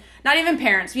 and not even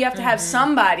parents. You have to have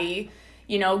somebody,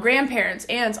 grandparents,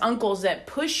 aunts, uncles that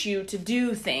push you to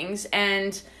do things.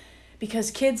 And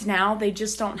because kids now, they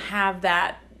just don't have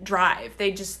that drive.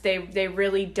 They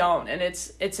really don't. And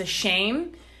it's a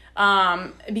shame.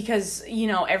 Because,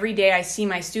 every day I see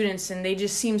my students and they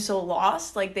just seem so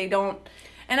lost. Like they don't,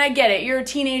 and I get it. You're a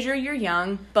teenager, you're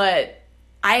young, but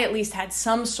I at least had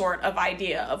some sort of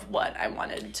idea of what I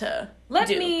wanted to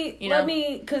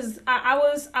do. Because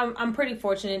I'm pretty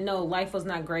fortunate. No, life was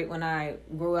not great when I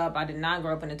grew up. I did not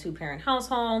grow up in a 2-parent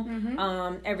household.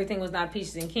 Everything was not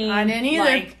peaches and cream. I didn't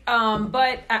either.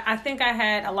 But I think I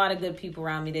had a lot of good people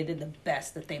around me. They did the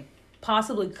best that they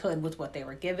possibly could with what they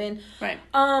were given. Right.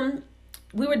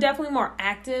 we were definitely more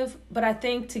active, but I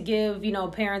think to give,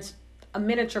 parents a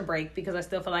miniature break, because I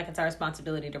still feel like it's our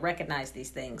responsibility to recognize these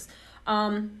things.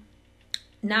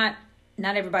 Not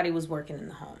everybody was working in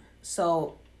the home.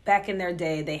 So back in their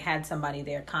day, they had somebody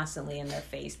there constantly in their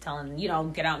face telling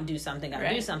them, get out and do something,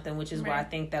 gotta do something, which is why I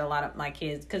think that a lot of my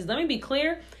kids, because let me be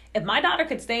clear, if my daughter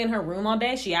could stay in her room all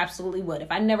day, she absolutely would. If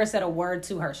I never said a word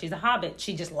to her, she's a hobbit.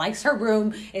 She just likes her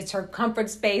room. It's her comfort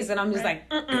space. And I'm just like,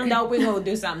 no, we're going to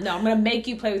do something. No, I'm going to make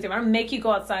you play with your. I'm going to make you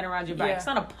go outside and ride your bike. Yeah. It's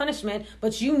not a punishment,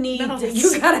 but you need to,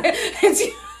 you got to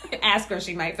ask her.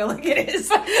 She might feel like it is.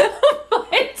 but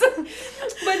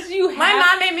you have. My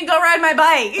mom made me go ride my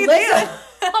bike. Listen.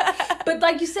 But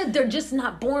like you said, they're just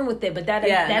not born with it. But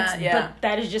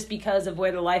that is just because of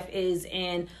where the life is.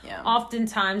 And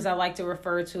oftentimes I like to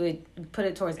refer to it, put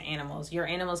it towards animals. Your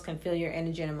animals can feel your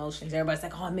energy and emotions. Everybody's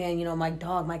like, oh man, my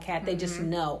dog, my cat, they just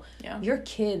know. Yeah. Your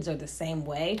kids are the same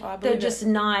way. Oh, they're just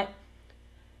not.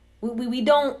 We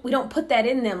don't put that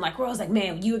in them. Like we're always like,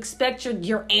 man, you expect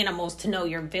your animals to know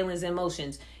your feelings and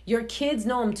emotions. Your kids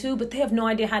know them too, but they have no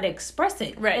idea how to express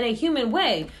it in a human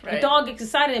way. Right. Your dog gets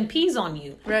excited and pees on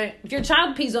you. Right. If your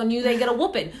child pees on you, they get a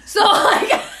whooping. So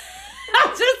like, I'm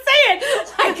just saying.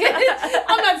 Like,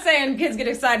 I'm not saying kids get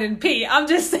excited and pee. I'm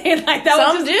just saying like that.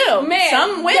 Some do.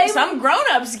 Man, some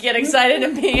grown-ups get excited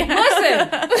and pee. Listen.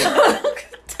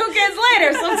 2 kids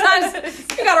later, sometimes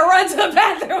you gotta run to the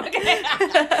bathroom. Okay?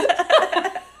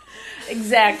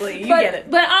 Exactly. You get it.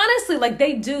 But honestly, like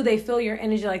they feel your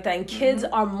energy like that. And kids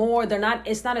are more,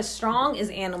 it's not as strong as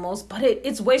animals, but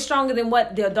it's way stronger than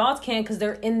what the adults can, because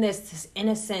they're in this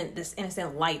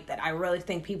innocent light that I really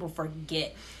think people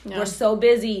forget. Yeah. We're so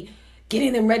busy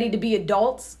getting them ready to be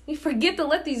adults, we forget to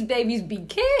let these babies be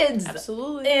kids.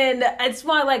 Absolutely. And it's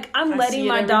why, like, I'm letting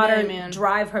my daughter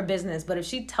drive her business. But if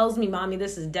she tells me, Mommy,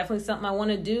 this is definitely something I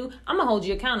want to do, I'm going to hold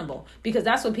you accountable. Because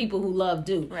that's what people who love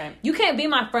do. Right. You can't be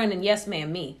my friend and yes,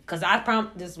 ma'am, me. Because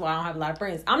this is why I don't have a lot of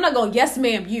friends. I'm not going to yes,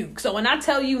 ma'am, you. So when I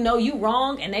tell you, no, you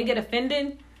wrong, and they get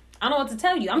offended, I don't know what to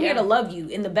tell you. I'm here to love you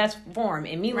in the best form.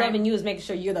 And me loving you is making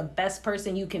sure you're the best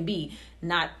person you can be,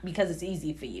 not because it's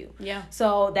easy for you. Yeah.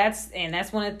 So that's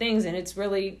one of the things, and it's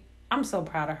really, I'm so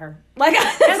proud of her. Like,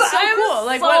 that's so cool.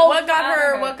 Like, what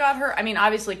got her? I mean,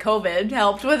 obviously COVID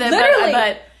helped with it.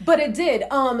 Literally. But it did.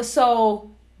 So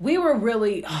we were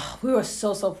really, we were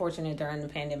so fortunate during the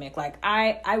pandemic. Like,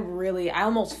 I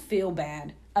almost feel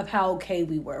bad of how okay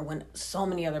we were when so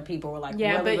many other people were like,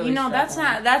 really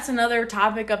that's another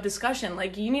topic of discussion.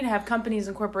 Like, you need to have companies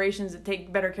and corporations that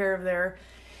take better care of their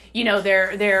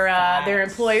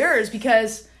employers,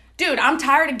 because dude, I'm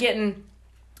tired of getting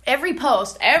every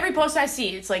post I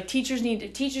see, it's like teachers need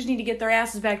to get their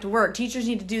asses back to work, teachers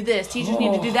need to do this, teachers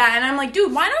need to do that, and I'm like,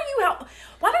 dude, why don't you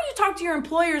talk to your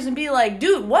employers and be like,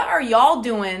 dude, what are y'all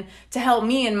doing to help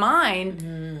me and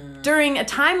mine during a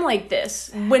time like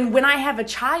this, when I have a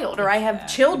child or I have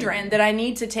children that I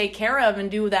need to take care of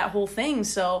and do that whole thing.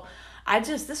 So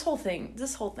this whole thing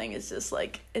is just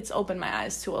like, it's opened my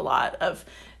eyes to a lot of,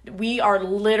 we are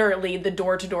literally the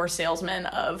door-to-door salesmen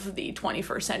of the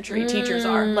 21st century. Teachers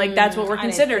are like, that's what we're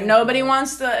considered. Nobody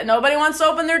wants to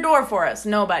open their door for us.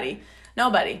 Nobody.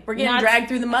 We're getting dragged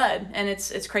through the mud, and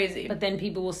it's crazy. But then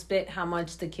people will spit how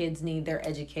much the kids need their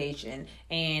education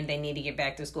and they need to get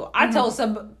back to school. I told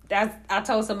somebody,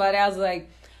 I was like,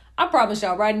 I promise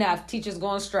y'all right now, if teachers go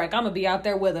on strike, I'm gonna be out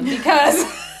there with them, because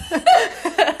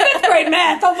fifth grade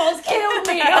math almost killed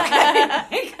me. Okay? I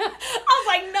was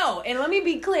like, no. And let me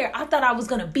be clear, I thought I was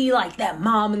gonna be like that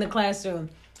mom in the classroom.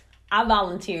 I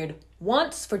volunteered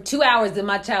once for 2 hours in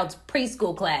my child's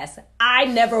preschool class. I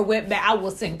never went back. I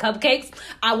will send cupcakes.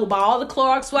 I will buy all the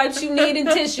Clorox wipes you need and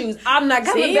tissues. I'm not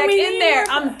coming back in there.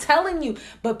 I'm telling you.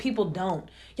 But people don't.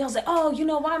 Y'all say, oh,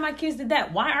 why my kids did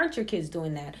that? Why aren't your kids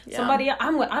doing that? Yeah.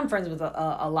 I'm friends with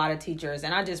a lot of teachers,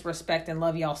 and I just respect and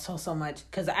love y'all so much,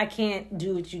 because I can't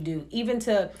do what you do. Even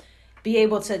to be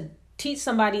able to teach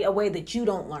somebody a way that you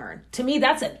don't learn. To me,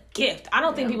 that's a gift. I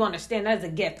don't think people understand that as a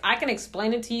gift. I can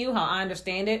explain it to you how I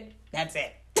understand it. That's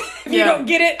it. If you don't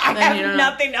get it, I have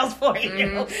nothing else for you.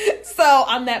 Mm-hmm. So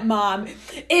I'm that mom.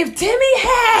 If Timmy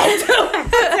had,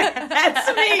 that's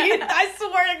me. I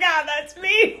swear to God, that's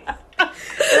me.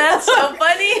 That's so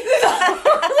funny.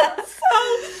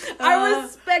 So I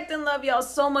respect and love y'all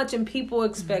so much, and people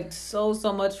expect so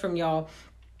much from y'all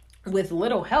with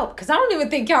little help, because I don't even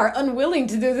think y'all are unwilling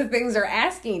to do the things they're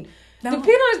asking. No. The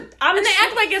parents, and they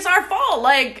act like it's our fault.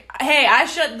 Like, hey, I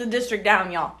shut the district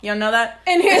down, y'all. You don't know that?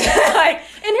 And here's like,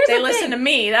 here's they the listen thing. to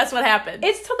me. That's what happened.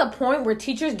 It's to the point where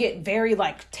teachers get very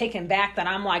like taken back that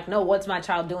I'm like, no, what's my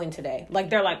child doing today? Like,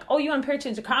 they're like, oh, you on parent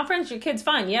teacher conference? Your kid's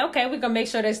fine. Yeah, okay, we're gonna make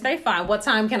sure they stay fine. What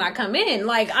time can I come in?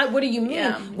 Like, what do you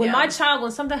mean? When my child,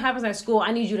 when something happens at school,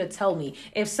 I need you to tell me.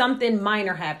 If something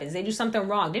minor happens, they do something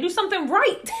wrong, they do something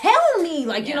right, tell me.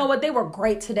 Like, you know what? They were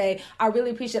great today. I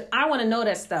really appreciate it. I want to know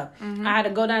that stuff. I had to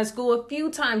go down to school a few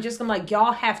times just I'm like,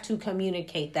 y'all have to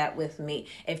communicate that with me.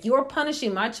 If you're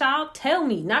punishing my child, tell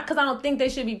me. Not because I don't think they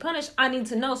should be punished. I need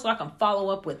to know so I can follow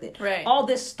up with it. Right. All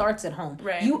this starts at home.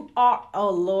 Right. You are, oh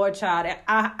Lord, child.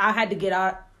 I had to get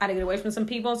out. I had to get away from some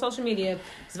people on social media.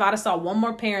 Because I saw one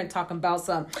more parent talking about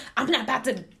I'm not about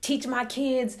to teach my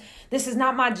kids. This is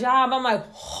not my job. I'm like,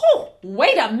 oh,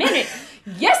 wait a minute.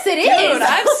 Yes, it is. Dude,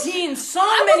 I've seen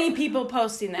so many people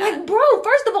posting that. Like, bro,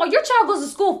 first of all, your child goes to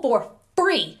school for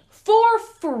free. For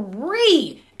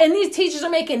free. And these teachers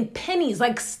are making pennies.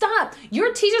 Like, stop.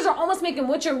 Your teachers are almost making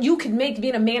what you could make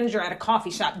being a manager at a coffee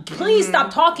shop. Please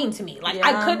stop talking to me. Like,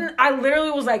 I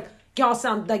literally was like, y'all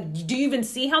sound like, do you even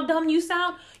see how dumb you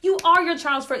sound? You are your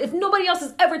child's first. If nobody else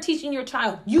is ever teaching your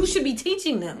child, you should be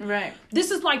teaching them. Right.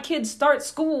 This is why kids start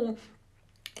school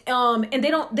and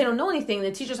they don't know anything.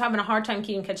 The teacher's having a hard time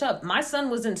keeping catch up. My son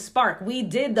was in Spark. We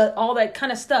did all that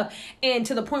kind of stuff, and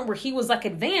to the point where he was like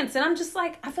advanced. And I'm just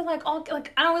like, I feel like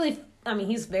I don't really. I mean,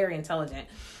 he's very intelligent,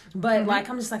 but like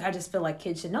I'm just like, I just feel like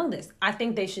kids should know this. I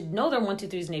think they should know their 1, 2,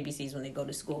 3s and ABCs when they go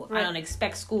to school. Right. I don't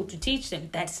expect school to teach them.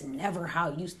 That's never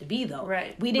how it used to be, though.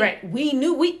 Right. We didn't. Right. We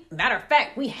knew. Matter of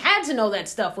fact, we had to know that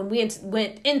stuff when we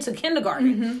went into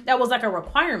kindergarten. That was like a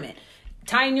requirement.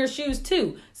 Tying your shoes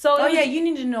too. So you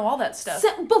need to know all that stuff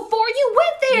before you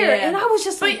went there. And I was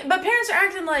just like, but parents are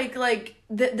acting like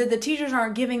the teachers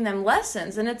aren't giving them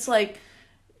lessons, and it's like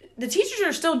the teachers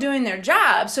are still doing their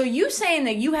job. So you saying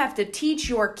that you have to teach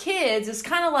your kids is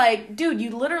kind of like, dude,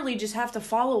 you literally just have to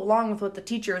follow along with what the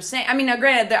teacher is saying. I mean, now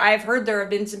granted, I've heard there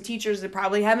have been some teachers that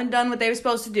probably haven't done what they were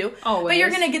supposed to do. Always. But you're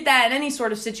going to get that in any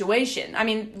sort of situation. I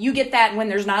mean, you get that when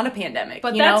there's not a pandemic.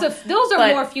 But those are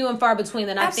more few and far between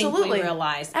than I think we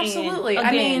realize. Absolutely. And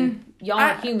again, I mean, y'all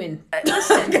are human.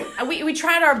 Listen, we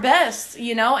tried our best,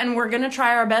 and we're going to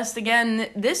try our best again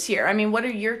this year. I mean, what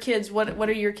are your kids, what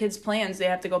are your kids' plans? They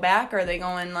have to go back, or are they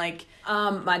going like...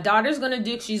 my daughter's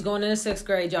she's going into 6th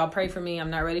grade. Y'all pray for me. I'm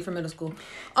not ready for middle school.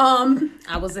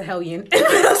 I was a hellion in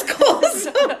middle school.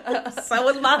 So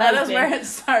was my husband. That is where it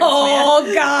starts, Oh,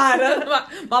 man. God.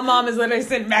 My mom is literally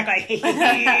sitting back like, like,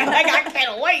 I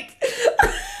can't wait.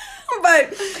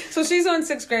 But so she's on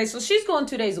 6th grade, so she's going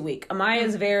 2 days a week. Amaya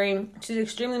is she's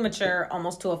extremely mature,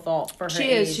 almost to a fault for her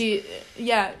age.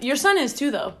 Your son is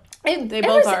too, though. They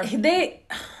both are.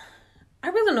 I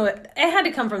really know it had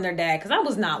to come from their dad, because I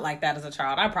was not like that as a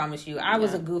child. I promise you. I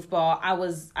was a goofball.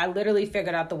 I literally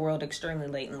figured out the world extremely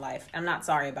late in life. I'm not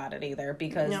sorry about it either,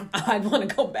 because I want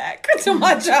to go back to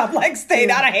my job like state.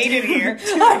 I hate it here.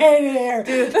 I hate it here.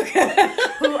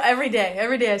 Dude. Every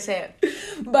day I say it.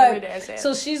 But every day I say it.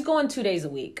 So she's going 2 days a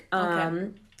week.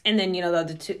 Okay. And then, the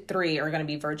other 3 are going to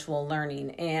be virtual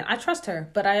learning. And I trust her.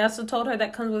 But I also told her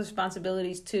that comes with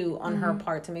responsibilities, too, on her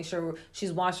part, to make sure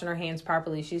she's washing her hands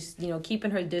properly. She's, keeping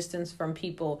her distance from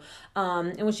people.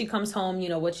 And when she comes home,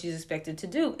 what she's expected to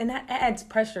do. And that adds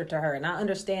pressure to her. And I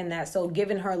understand that. So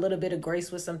giving her a little bit of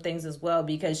grace with some things as well,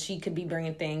 because she could be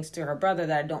bringing things to her brother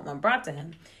that I don't want brought to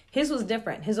him. His was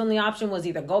different. His only option was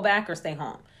either go back or stay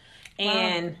home.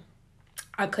 And...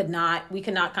 we could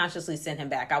not consciously send him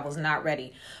back. I was not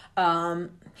ready.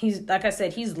 He's, like I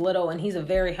said, he's little and he's a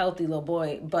very healthy little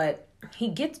boy, but he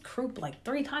gets croup like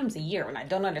 3 times a year and I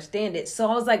don't understand it. So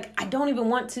I was like, I don't even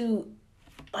want to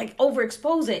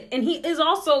overexpose it. And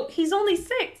he's only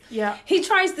 6. Yeah. He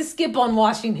tries to skip on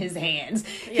washing his hands.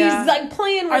 Yeah. He's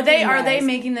playing with Are they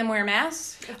making them wear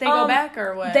masks if they go back,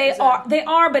 or what? They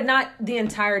are, but not the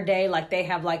entire day. They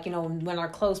have when our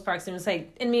close proximity,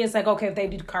 it's okay, if they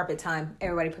do carpet time,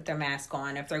 everybody put their mask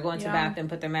on. If they're going to the bathroom,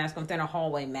 put their mask on. If they're in a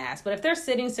hallway, mask. But if they're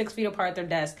sitting 6 feet apart at their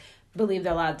desk, believe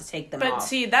they're allowed to take them off. But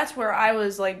see, that's where I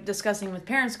was discussing with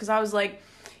parents, because I was like,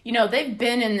 they've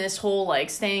been in this whole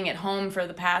staying at home for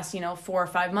the past 4 or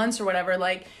 5 months or whatever.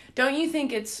 Don't you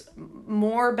think it's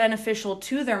more beneficial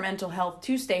to their mental health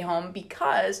to stay home?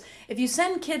 Because if you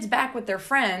send kids back with their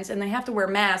friends and they have to wear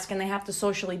masks and they have to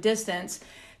socially distance,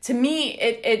 to me,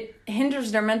 it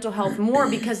hinders their mental health more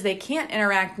because they can't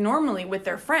interact normally with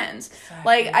their friends. Exactly.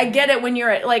 Like, I get it when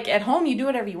you're at home, you do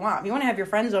whatever you want. If you want to have your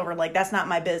friends over, like, that's not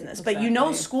my business. Exactly.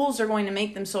 But schools are going to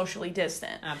make them socially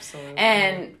distant. Absolutely.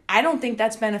 And I don't think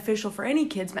that's beneficial for any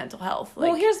kid's mental health.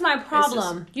 Like, well, here's my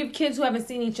problem. You have kids who haven't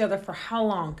seen each other for how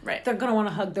long? Right. They're going to want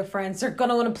to hug their friends. They're going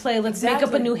to want to play. Let's make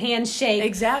up a new handshake.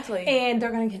 Exactly. And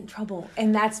they're going to get in trouble.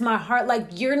 And that's my heart.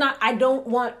 Like, I don't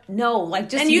want,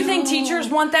 just. And you think teachers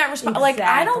want that response? Exactly. Like,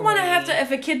 I don't want to have to,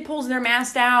 if a kid pulls their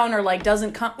mask down or, like,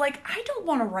 doesn't come, like, I don't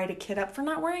want to write a kid up for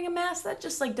not wearing a mask. That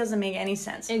just, like, doesn't make any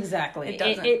sense. Exactly. It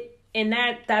doesn't. And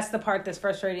that's the part that's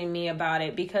frustrating me about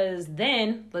it, because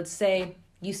then, let's say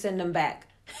you send them back.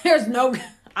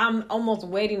 I'm almost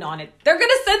waiting on it. They're going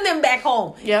to send them back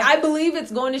home. Yeah. I believe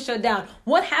it's going to shut down.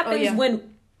 What happens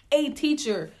when a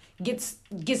teacher gets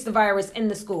the virus in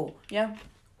the school? Yeah.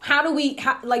 How do we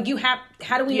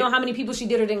know how many people she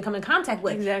did or didn't come in contact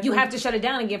with? Exactly. You have to shut it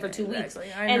down again for 2 weeks.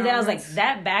 And then I was like,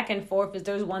 that back and forth, if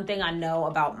there's one thing I know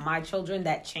about my children,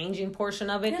 that changing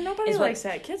portion of it. Yeah, nobody likes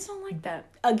that. Kids don't like that.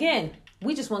 Again,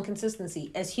 we just want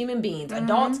consistency as human beings,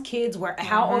 adults, kids,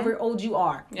 however old you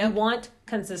are. Yep. You want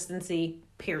consistency,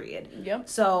 period. Yep.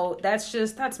 So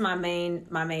that's my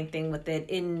main thing with it.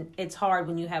 And it's hard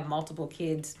when you have multiple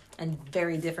kids and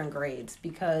very different grades,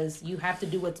 because you have to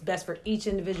do what's best for each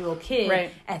individual kid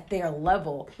at their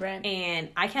level. Right. And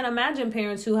I can't imagine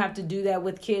parents who have to do that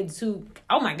with kids who,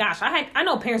 oh my gosh, I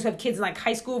know parents who have kids in like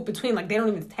high school between, like, they don't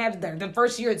even have the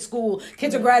first year at school.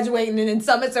 Kids are graduating, and in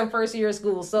some it's their first year of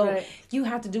school. So you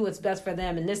have to do what's best for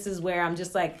them. And this is where I'm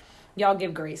just like, y'all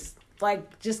give grace.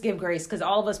 Like, just give grace, because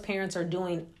all of us parents are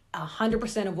doing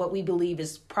 100% of what we believe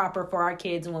is proper for our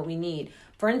kids and what we need.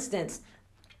 For instance,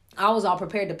 I was all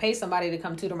prepared to pay somebody to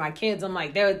come tutor my kids. I'm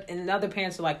like, and other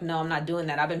parents are like, no, I'm not doing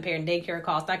that. I've been paying daycare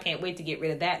costs. I can't wait to get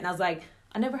rid of that. And I was like,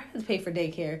 I never had to pay for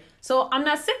daycare, so I'm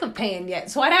not sick of paying yet.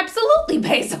 So I'd absolutely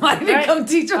pay somebody to come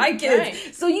teach my kids.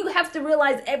 Right. So you have to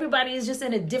realize everybody is just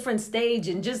in a different stage,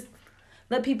 and just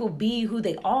let people be who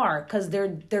they are, because they're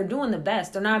doing the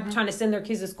best. They're not trying to send their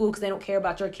kids to school because they don't care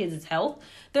about your kids' health.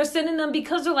 They're sending them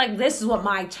because they're like, this is what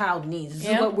my child needs. This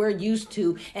is what we're used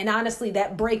to. And honestly,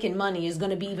 that break in money is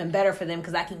going to be even better for them,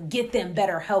 because I can get them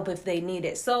better help if they need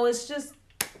it. So it's just...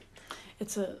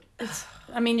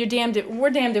 I mean, we're damned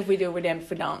if we do, we're damned if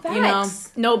we don't.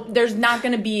 Facts. You know? No, there's not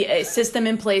going to be a system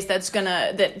in place that's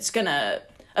gonna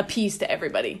appease to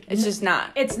everybody. It's just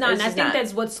not. It's not. And I think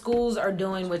that's what schools are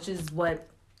doing, which is what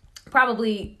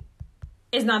probably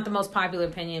is not the most popular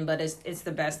opinion, but it's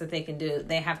the best that they can do.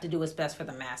 They have to do what's best for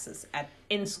the masses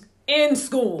in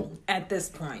school at this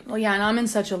point. Well, yeah, and I'm in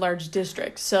such a large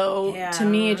district, so to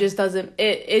me it just doesn't.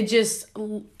 It just,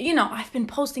 I've been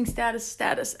posting status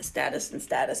after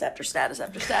status after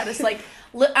status. Like,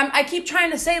 I keep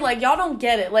trying to say, like, y'all don't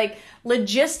get it. Like,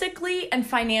 logistically and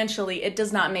financially, it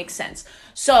does not make sense.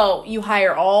 So you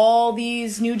hire all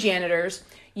these new janitors.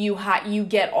 You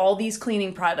get all these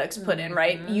cleaning products put in,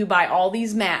 right? You buy all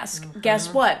these masks.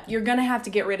 Guess what? You're going to have to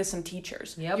get rid of some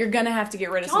teachers. Yep. You're going to have to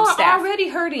get rid of some staff. Already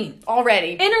hurting.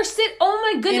 Already. Oh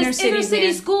my goodness. Inner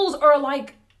city schools are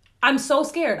like, I'm so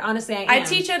scared. Honestly, I am. I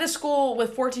teach at a school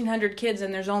with 1,400 kids,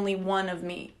 and there's only one of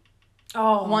me.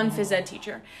 Oh. One phys ed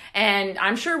teacher. And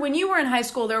I'm sure when you were in high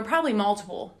school, there were probably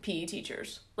multiple PE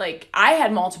teachers. Like, I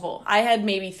had multiple. I had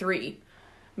maybe 3.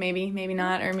 Maybe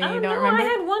not, or maybe you don't remember. I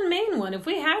had one main one. If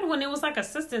we had one, it was like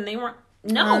assistant. They weren't.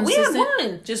 No, we had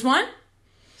one. Just one?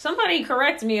 Somebody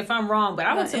correct me if I'm wrong, but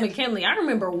I went to McKinley. I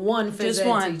remember one phys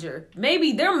ed teacher.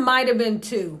 Maybe there might have been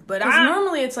 2, but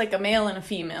normally it's like a male and a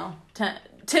female.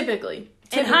 Typically.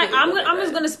 I'm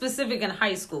just going to specific in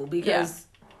high school, because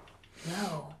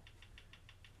no,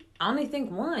 I only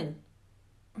think 1.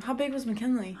 How big was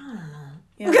McKinley? I don't know.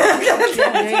 Yeah.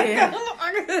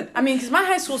 I mean, because my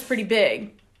high school's pretty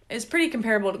big. It's pretty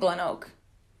comparable to Glen Oak.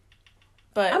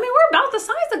 But I mean, we're about the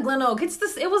size of Glen Oak.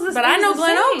 But I know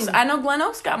Glen Oaks. I know Glen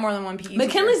Oaks got more than one PE.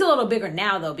 McKinley's a little bigger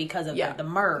now, though, because of the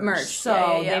merge.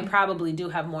 So they probably do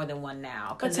have more than one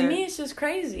now. But to me, it's just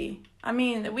crazy. I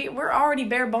mean, we're already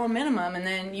bare bone minimum, and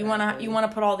then you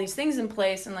wanna put all these things in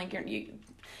place, and like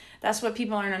that's what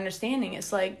people aren't understanding.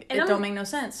 It's like, it don't make no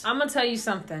sense. I'm going to tell you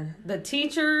something. The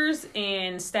teachers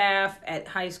and staff at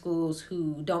high schools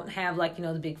who don't have, like,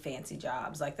 the big fancy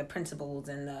jobs, like the principals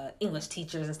and the English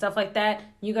teachers and stuff like that,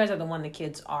 you guys are the one the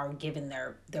kids are giving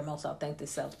their most authentic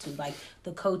self to. Like,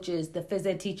 the coaches, the phys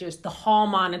ed teachers, the hall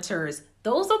monitors,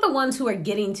 those are the ones who are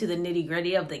getting to the nitty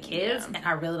gritty of the kids. Yeah. And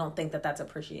I really don't think that that's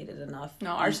appreciated enough.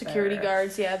 No, our security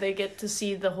guards, they get to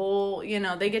see the whole,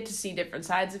 they get to see different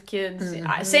sides of kids.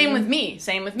 Same with me.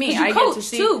 You coach get to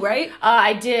see too, right?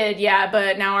 I did, yeah.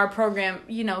 But now our program,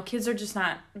 kids are just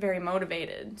not very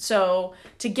motivated. So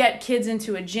to get kids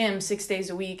into a gym 6 days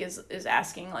a week is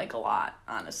asking like a lot,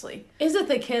 honestly. Is it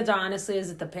the kids or honestly is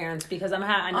it the parents? Because I know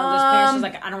there's parents who's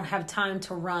like, I don't have time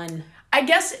to run. I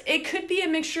guess it could be a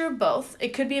mixture of both.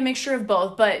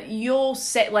 But you'll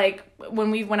say, like,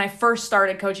 when I first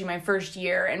started coaching my first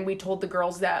year, and we told the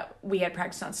girls that we had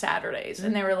practice on Saturdays,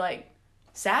 and they were like,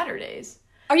 Saturdays?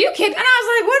 Are you kidding? And I was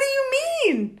like, what do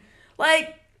you mean?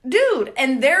 Like, dude,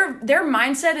 and their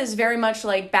mindset is very much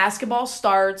like basketball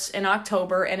starts in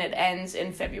October and it ends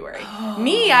in February.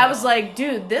 Me, I was like,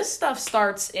 dude, this stuff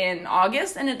starts in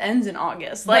August and it ends in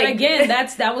August. Like, but again,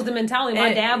 that was the mentality.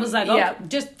 My dad was like,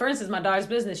 just for instance, my daughter's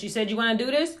business. You said you want to do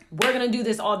this? We're gonna do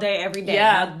this all day, every day.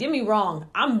 Yeah. Now, get me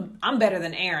wrong. I'm better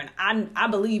than Aaron. I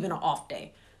believe in an off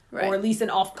day. Right. Or at least an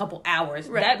off couple hours.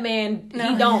 Right. That man,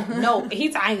 he don't know.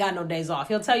 I ain't got no days off.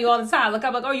 He'll tell you all the time. Look,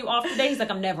 I'm like, are you off today? He's like,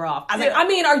 I'm never off. I was like, I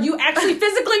mean, are you actually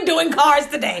physically doing cars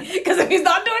today? Because if he's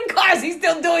not doing cars, he's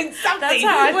still doing something. That's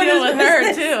how I feel with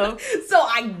her, too. So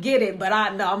I get it, but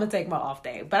I'm going to take my off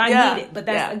day. But I need it. But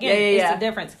that's, it's the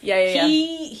difference.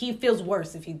 He feels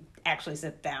worse if he actually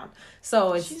sits down.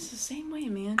 So she's the same way,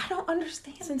 man. I don't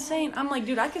understand. It's insane. I'm like,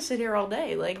 dude, I could sit here all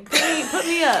day. Like, put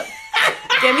me up.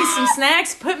 Give me some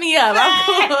snacks. Put me up. I'm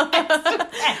cool.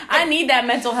 I need that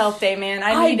mental health day, man.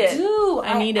 I need it.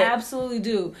 I need it. Absolutely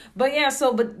do. But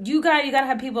but you got to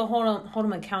have people hold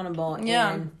them accountable.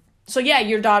 Yeah. So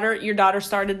your daughter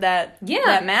started that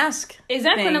mask.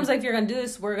 Exactly. And I was like, if you're gonna do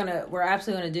this, we're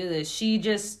absolutely gonna do this. She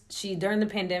during the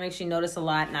pandemic, she noticed a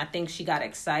lot, and I think she got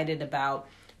excited about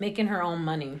making her own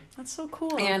money. That's so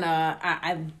cool. And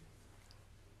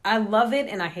I love it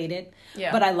and I hate it.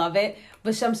 Yeah. But I love it.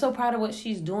 But I'm so proud of what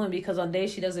she's doing because on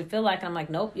days she doesn't feel like it, I'm like,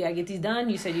 nope, you gotta get these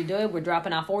done. You said you do it. We're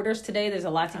dropping off orders today. There's a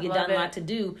lot to get done, a lot to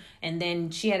do. And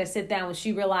then she had to sit down when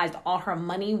she realized all her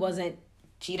money wasn't,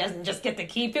 she doesn't just get to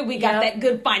keep it. We got that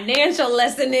good financial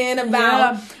lesson in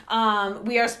about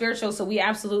we are spiritual, so we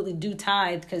absolutely do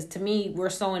tithe because to me,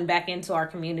 we're sowing back into our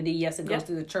community. Yes, it goes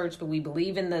through the church, but we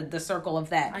believe in the circle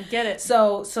of that. I get it.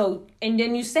 So and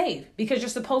then you save because you're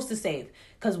supposed to save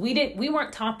because we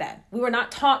weren't taught that. We were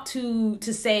not taught to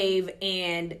save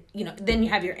and then you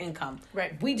have your income.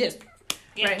 Right. We just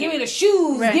give me the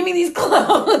shoes. Right. Give me these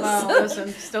clothes. Well,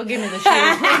 listen, still give me the shoes.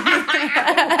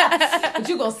 But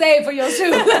you gonna save for your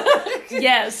shoes.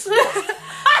 Yes. Let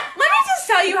me just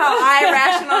tell you how I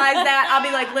rationalize that. I'll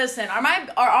be like, listen,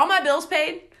 are all my bills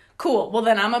paid? Cool. Well,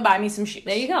 then I'm gonna buy me some shoes.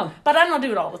 There you go. But I don't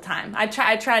do it all the time. I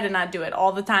try to not do it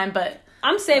all the time, but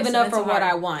I'm saving up for what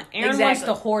I want. Aaron wants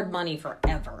to hoard money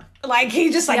forever. Like,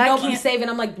 he's just like, nope, I'm saving.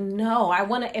 I'm like, no,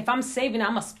 if I'm saving, I'm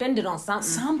going to spend it on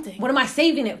something. What am I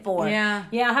saving it for? Yeah.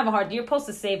 Yeah, I have a hard, you're supposed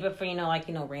to save it for,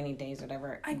 rainy days or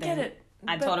whatever. I get it.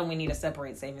 I told him we need to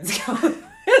separate savings accounts.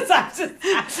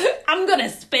 I'm going to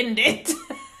spend it. That's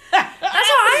how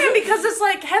I am because it's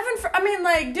like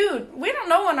dude, we don't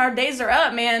know when our days are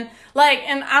up, man. Like,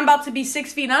 and I'm about to be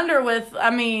 6 feet under with,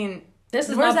 where's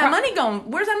that money going?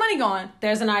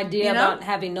 There's an idea about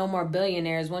having no more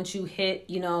billionaires once you hit,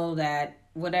 that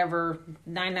whatever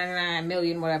 999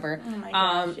 million, whatever. Oh my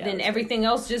gosh, then everything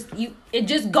else it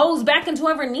just goes back into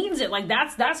whoever needs it. Like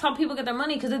that's how people get their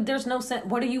money because there's no sense.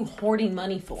 What are you hoarding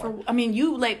money for?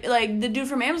 You like the dude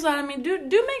from Amazon.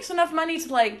 Dude makes enough money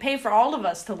to like pay for all of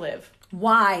us to live.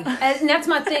 Why? And that's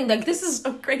my thing. Like, this is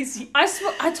so crazy. I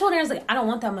told her, I was like, I don't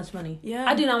want that much money. Yeah.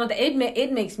 I do not want that.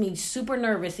 It makes me super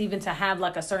nervous even to have,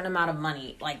 like, a certain amount of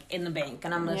money, like, in the bank.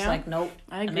 And I'm just like, nope.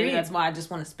 I agree. And maybe that's why I just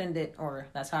want to spend it, or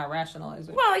that's how I rationalize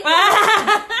it. Well,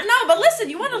 no, but listen,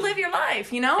 you want to live your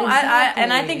life, Exactly.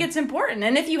 I think it's important.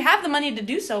 And if you have the money to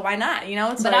do so, why not?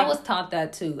 But I was taught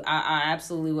that, too. I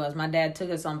absolutely was. My dad took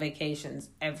us on vacations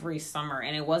every summer.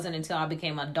 And it wasn't until I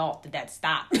became an adult that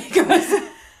stopped. Because...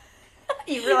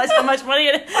 You realize how much money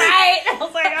it is. Right. I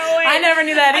was like, oh, wait. I never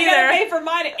knew that either. I gotta pay for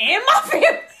mine and my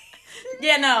family.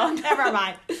 Yeah, no. Never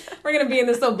mind. We're going to be in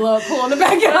this little blow-up pool in the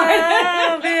backyard.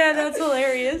 Oh, man, that's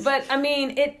hilarious. But,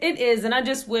 it is. And I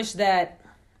just wish that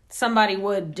somebody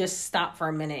would just stop for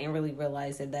a minute and really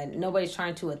realize that nobody's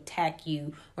trying to attack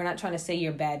you. We're not trying to say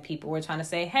you're bad people. We're trying to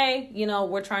say, hey,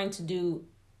 we're trying to do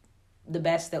the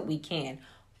best that we can.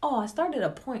 Oh, I started a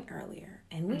point earlier.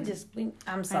 And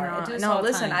I'm sorry. I do this all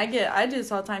the time. I do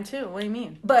this all the time too. What do you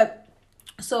mean? But,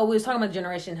 so we was talking about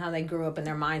generation, how they grew up in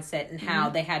their mindset and how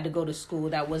they had to go to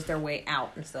school. That was their way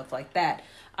out and stuff like that.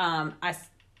 I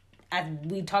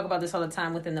we talk about this all the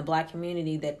time within the Black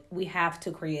community, that we have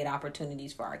to create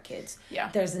opportunities for our kids. Yeah.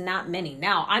 There's not many.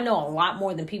 Now, I know a lot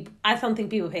more than people. I don't think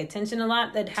people pay attention a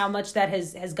lot, that how much that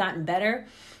has gotten better.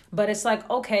 But it's like,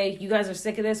 okay, you guys are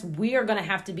sick of this. We are going to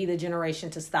have to be the generation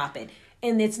to stop it.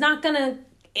 And it's not going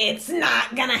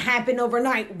to happen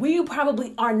overnight. We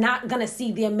probably are not going to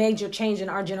see the major change in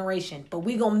our generation, but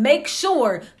we're going to make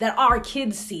sure that our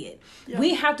kids see it. Yeah.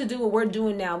 We have to do what we're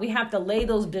doing now. We have to lay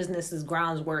those businesses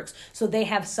groundworks so they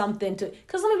have something to,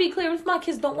 because let me be clear, if my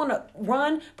kids don't want to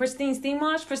run Pristine Steam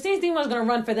Wash is going to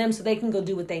run for them so they can go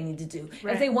do what they need to do.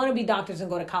 Right. If they want to be doctors and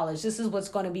go to college, this is what's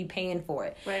going to be paying for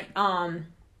it. Right.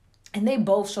 And they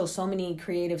both show so many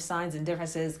creative signs and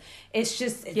differences. It's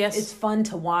just, it's fun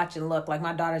to watch and look. Like,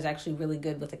 my daughter's actually really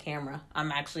good with the camera. I'm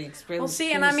actually extremely Well,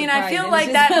 see, and I mean, I feel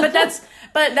like that,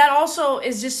 but that also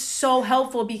is just so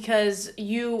helpful because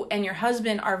you and your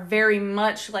husband are very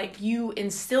much like, you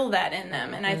instill that in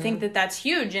them. And I think that that's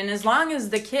huge. And as long as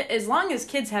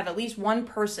kids have at least one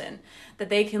person that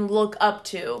they can look up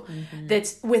to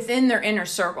that's within their inner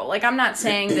circle. Like, I'm not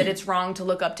saying that it's wrong to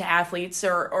look up to athletes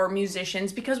or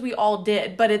musicians, because we all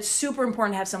did, but it's super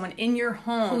important to have someone in your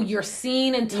home who you're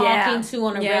seeing and talking to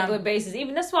on a regular basis.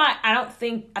 Even that's why I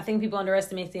think people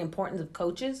underestimate the importance of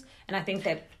coaches. And I think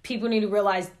that people need to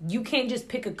realize you can't just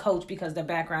pick a coach because their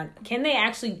background. Can they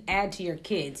actually add to your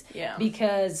kids? Yeah.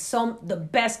 Because the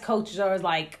best coaches are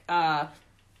like, I'm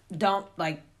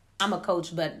a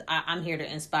coach, but I'm here to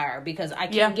inspire, because I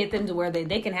can't get them to where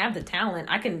they can have the talent.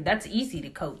 That's easy to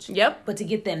coach. Yep. But to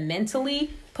get them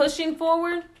mentally pushing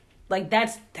forward, like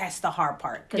that's the hard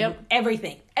part. Because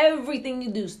everything you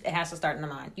do, it has to start in the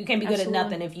mind. You can't be good at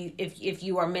nothing if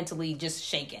you are mentally just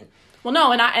shaken. Well,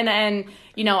 no, and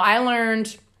you know, I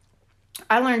learned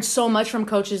so much from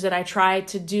coaches that I try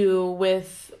to do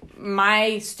with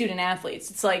my student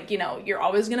athletes. It's like, you know, you're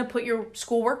always going to put your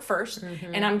schoolwork first,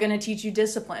 and I'm going to teach you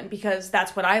discipline, because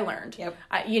that's what I learned. Yep.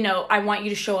 I want you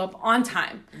to show up on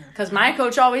time, because my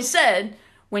coach always said,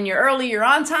 when you're early, you're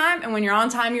on time, and when you're on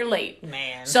time, you're late.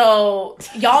 Man. So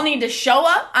y'all need to show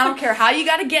up. I don't care how you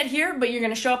got to get here, but you're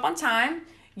going to show up on time.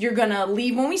 You're going to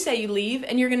leave when we say you leave,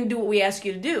 and you're going to do what we ask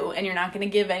you to do, and you're not going to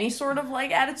give any sort of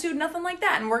like attitude, nothing like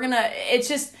that. And it's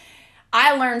just,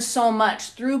 I learned so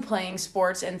much through playing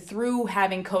sports and through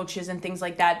having coaches and things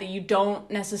like that you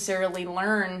don't necessarily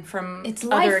learn from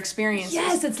other experiences.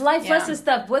 Yes, it's life lesson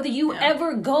stuff. Whether you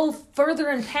ever go further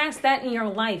and past that in your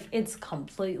life, it's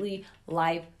completely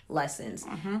life lessons.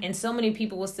 And so many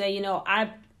people will say, you know,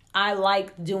 I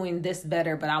like doing this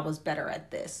better, but I was better at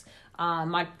this.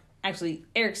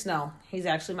 Eric Snow, he's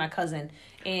actually my cousin.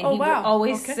 And he would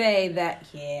always say that,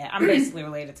 I'm basically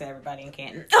related to everybody in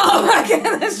Canton. Oh my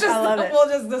goodness. I love it.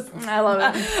 I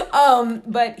love it.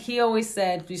 But he always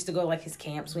said, we used to go to like his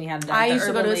camps when he had I used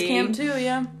to go to his camp too,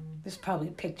 yeah. There's probably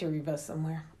a picture of us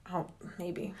somewhere. Oh,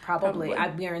 maybe. Probably. I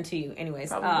guarantee you. Anyways.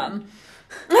 No,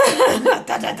 it's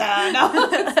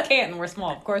Canton. We're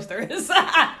small. Of course there is.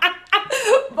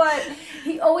 But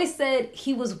he always said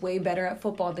he was way better at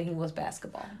football than he was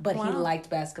basketball. But he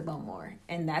liked basketball more.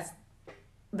 And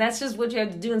that's just what you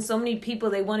have to do. And so many people,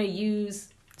 they want to use...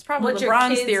 It's probably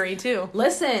LeBron's theory, too.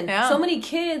 Listen, so many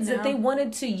kids that they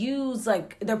wanted to use,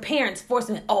 like, their parents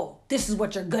forcing them, this is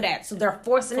what you're good at. So they're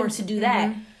forcing them to do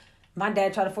that. My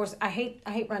dad tried to force... I hate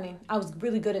running. I was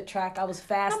really good at track. I was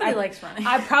fast. Nobody likes running.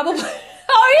 I probably...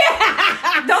 Oh,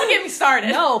 yeah! Don't get me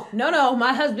started. No.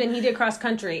 My husband, he did cross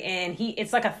country, and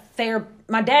it's like a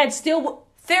my dad still...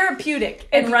 Therapeutic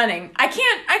in running. I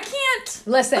can't.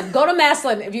 Listen, go to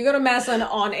Maslin. If you go to Maslin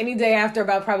on any day after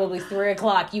about probably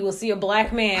 3:00, you will see a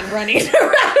black man running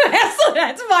around Maslin.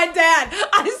 That's my dad.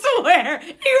 I swear.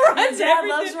 He runs everything.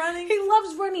 Loves running? He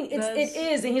loves running. It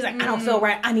is. And he's like, I don't feel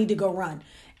right. I need to go run.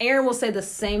 Aaron will say the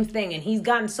same thing, and he's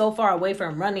gotten so far away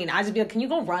from running. I just be like, can you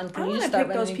go run? Can you just start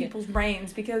running? I pick those people's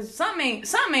brains, because something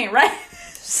ain't right.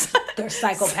 They're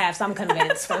psychopaths. I'm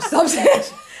convinced. For some reason.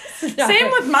 Same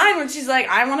with mine when she's like,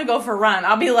 I want to go for a run.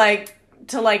 I'll be like,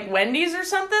 to like Wendy's or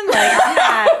something. Like, I'm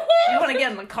not, you want to get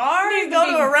in the car and go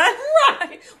to a run?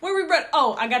 Right. Where we run?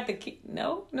 Oh, I got the key.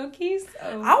 No keys?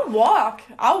 Oh.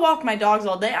 I'll walk my dogs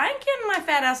all day. I ain't getting my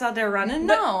fat ass out there running.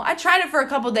 No. I tried it for a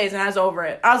couple days and I was over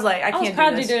it. I was like, I can't do this. I was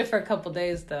proud you did it for a couple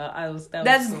days though.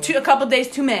 That's a couple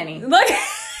days too many. Look.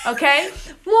 Okay.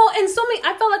 Well, and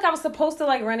I felt like I was supposed to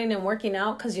like running and working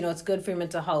out because, it's good for your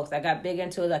mental health. I got big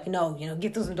into it. Like, no,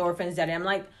 get those endorphins that I'm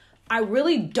like, I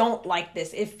really don't like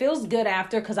this. It feels good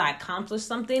after because I accomplished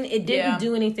something. It didn't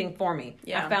do anything for me.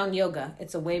 Yeah. I found yoga.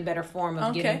 It's a way better form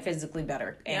of getting physically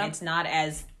better. And it's not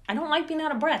as... I don't like being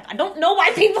out of breath. I don't know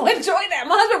why people enjoy that.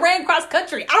 My husband ran cross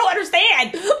country. I don't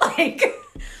understand. Like,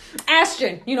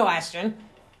 Ashton. You know Ashton.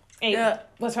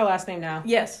 What's her last name now?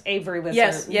 Yes. Avery was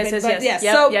yes. her. Yes. But, Yep.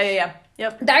 So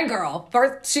Yep. that girl,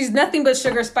 first, she's nothing but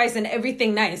sugar, spice, and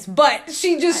everything nice. But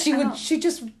she runs.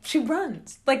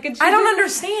 Like, I don't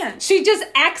understand. She just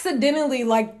accidentally,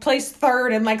 like, placed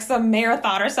third in, like, some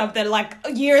marathon or something, like,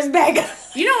 years back.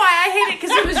 You know why I hate it? Because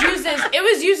it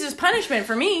was used as punishment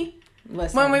for me.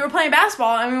 Listen. When we were playing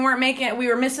basketball and we were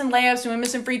missing layups and we were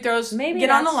missing free throws,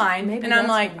 get on the line. And I'm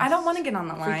like, I don't want to get on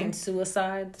the line.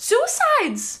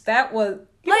 Suicides. That was...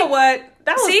 You know what?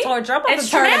 That was torture. I'm about to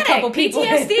turn a couple people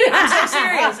PTSD. I'm so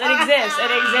serious. It exists.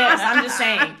 I'm just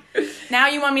saying. Now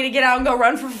you want me to get out and go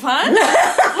run for fun? No. We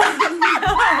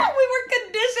were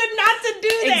conditioned not to do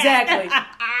that. Exactly.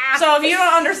 So if you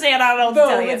don't understand, I don't know what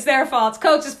to tell you. It's their fault. It's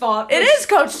Coach's fault. It is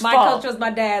Coach's fault. My coach was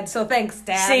my dad, so thanks,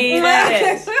 Dad. See, that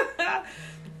is.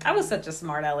 I was such a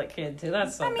smart aleck kid, too.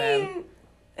 That's so bad.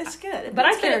 It's good. But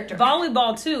I did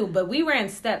volleyball too, but we ran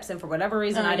steps, and for whatever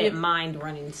reason, I didn't mind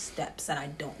running steps, and I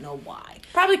don't know why.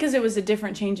 Probably because it was a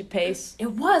different change of pace.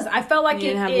 It was. I felt like you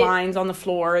didn't have lines on the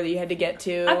floor that you had to get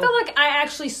to. I felt like I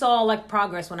actually saw like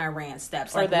progress when I ran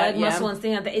steps, like leg muscle and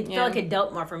things like that. It felt like it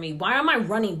dealt more for me. Why am I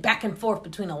running back and forth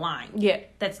between a line? Yeah,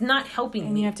 that's not helping me.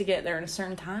 And you have to get there at a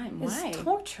certain time. Why? It's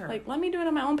torture. Like, let me do it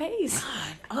at my own pace.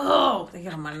 God. Oh, they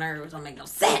get on my nerves. Don't make no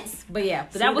sense. But yeah,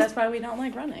 but that's why we don't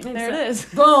like running. There it is.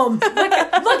 Boom. Look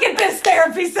at this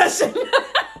therapy session.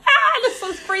 This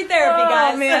was free therapy,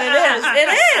 guys. Oh, man, it is. It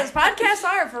is. Podcasts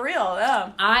are, for real.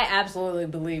 Yeah. I absolutely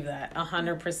believe that.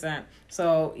 100%.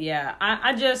 So, yeah.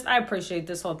 I appreciate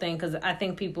this whole thing because I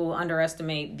think people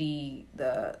underestimate the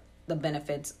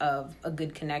benefits of a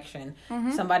good connection.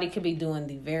 Mm-hmm. Somebody could be doing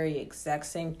the very exact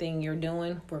same thing you're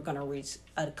doing. We're going to reach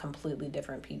a completely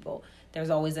different people. There's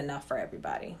always enough for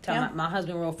everybody. My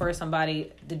husband will refer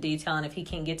somebody the detail, and if he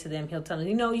can't get to them, he'll tell them,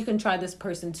 you can try this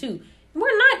person too.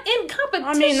 We're not in competition.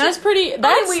 I mean, that's pretty...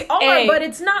 we are, but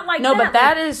it's not like that. No, but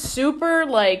that is super,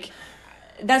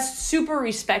 that's super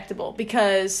respectable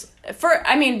because,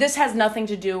 this has nothing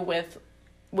to do with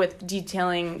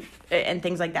detailing and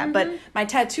things like that. Mm-hmm. But my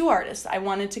tattoo artist, I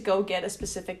wanted to go get a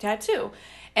specific tattoo.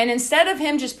 And instead of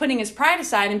him just putting his pride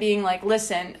aside and being like,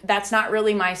 listen, that's not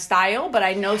really my style, but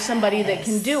I know somebody that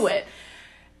can do it.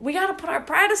 We got to put our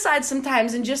pride aside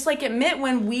sometimes and just admit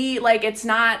when it's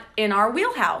not in our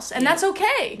wheelhouse. And that's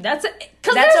okay. That's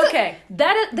okay.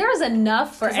 There's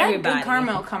enough for everybody. That good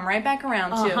karma will come right back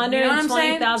around too.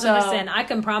 120,000%. I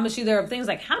can promise you there are things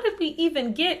like, how did we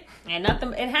even get, and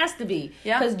nothing, it has to be.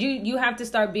 Yeah. Because you have to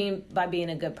start being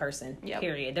a good person,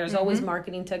 period. There's always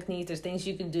marketing techniques. There's things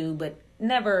you can do, but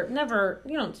never,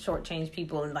 you don't shortchange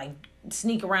people and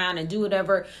sneak around and do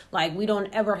whatever. We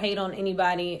don't ever hate on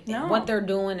anybody and what they're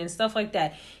doing and stuff like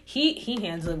that. He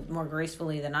handles it more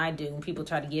gracefully than I do when people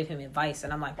try to give him advice,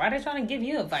 and I'm like, why are they trying to give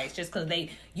you advice just because they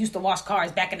used to wash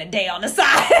cars back in the day on the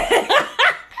side?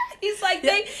 He's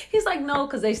like no,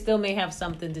 because they still may have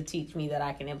something to teach me that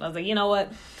I can. I was like, you know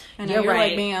what? You're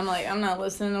right. Like me. I'm not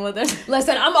listening to what they're...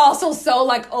 Listen, I'm also so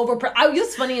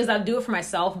what's funny is I do it for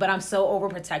myself, but I'm so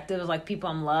overprotective of people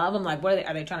I'm love. I'm like,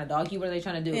 are they trying to dog you? What are they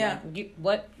trying to do? Yeah.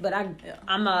 What? But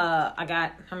I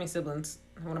got how many siblings?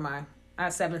 What am I? I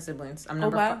have 7 siblings. I'm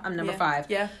number 5.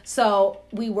 Yeah. So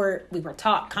we were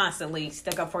taught constantly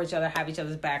stick up for each other, have each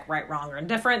other's back, right, wrong, or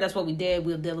indifferent. That's what we did.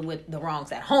 We were dealing with the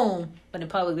wrongs at home, but in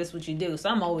public, this is what you do. So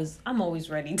I'm always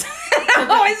ready.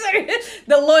 I'm always ready.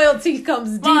 The loyalty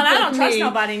comes deep. Well, and I don't trust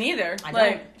nobody neither.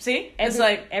 See, it's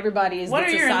everybody is. What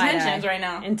are your intentions right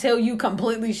now? Until you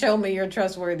completely show me you're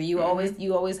trustworthy, you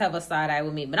always have a side eye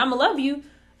with me. But I'm gonna love you.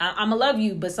 I'm gonna love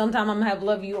you, but sometimes I'm gonna have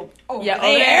love you over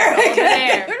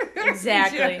there.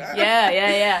 Exactly.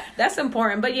 Yeah. That's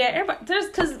important. But yeah, everybody,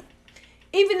 because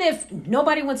even if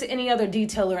nobody went to any other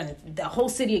detailer in the whole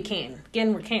city of Canton,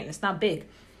 again, we're Canton, it's not big.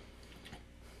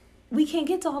 We can't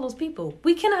get to all those people.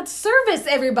 We cannot service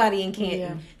everybody in Canton.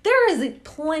 Yeah. There is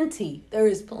plenty. There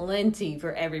is plenty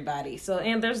for everybody. So,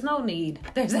 and there's no need.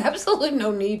 There's absolutely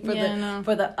no need for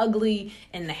for the ugly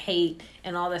and the hate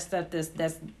and all that stuff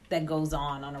that goes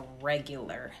on a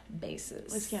regular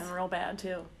basis. It's getting real bad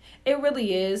too. It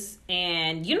really is.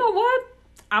 And you know what?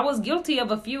 I was guilty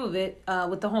of a few of it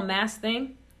with the whole mask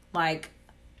thing.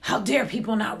 How dare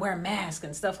people not wear masks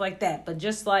and stuff like that. But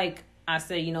just I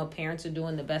say, parents are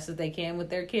doing the best that they can with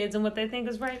their kids and what they think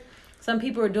is right. Some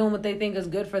people are doing what they think is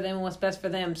good for them and what's best for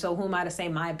them. So who am I to say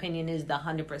my opinion is the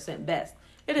 100% best?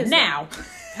 It is now.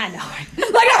 I know. I'm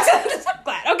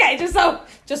glad. Okay, just so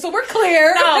we're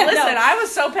clear. No, listen, I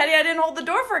was so petty I didn't hold the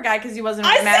door for a guy because he wasn't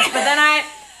wearing a mask.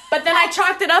 But then I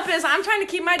chalked it up as I'm trying to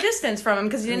keep my distance from him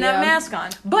because he didn't have a mask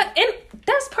on. But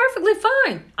that's perfectly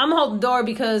fine. I'm holding the door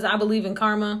because I believe in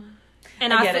karma.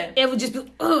 And I get it would just be,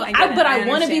 I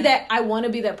want to be that. I want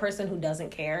to be that person who doesn't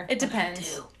care. It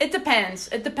depends. It depends.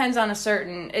 It depends on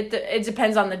it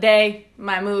depends on the day,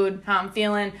 my mood, how I'm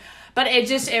feeling. But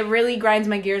it really grinds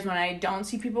my gears when I don't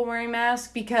see people wearing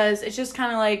masks, because it's just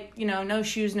kind of like, no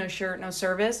shoes, no shirt, no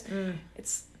service.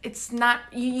 It's not,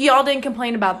 y'all didn't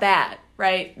complain about that,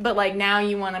 right? But like now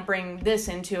you want to bring this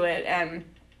into it,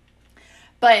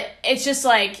 but it's just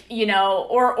like,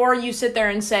 or you sit there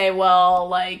and say, well,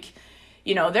 like,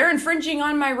 they're infringing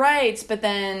on my rights, but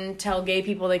then tell gay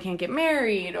people they can't get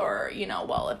married, or,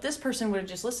 well, if this person would have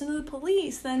just listened to the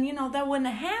police, then, that wouldn't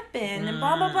have happened, and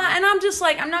blah, blah, blah. And I'm just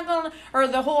like, I'm not going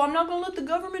to let the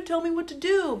government tell me what to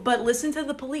do, but listen to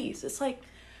the police. It's like,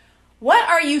 what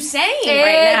are you saying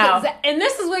right now? And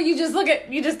this is where you just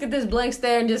get this blank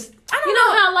stare and just,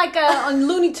 how like on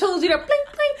Looney Tunes, blink,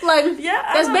 blink, like,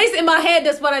 yeah, that's basically in my head.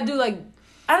 That's what I do. Like,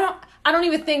 I don't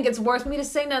even think it's worth me to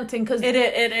say nothing, because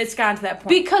it's gotten to that point.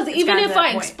 Because even if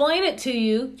I explain it to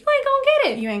you, you ain't gonna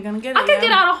get it. You ain't gonna get it. I can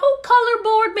get out a whole color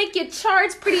board, make you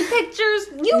charts, pretty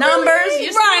pictures, numbers.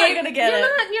 You're not gonna get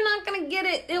it. You're not gonna get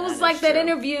it. It was like that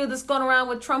interview that's going around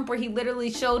with Trump, where he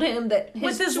literally showed him that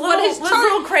with his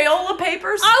little Crayola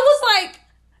papers. I was like,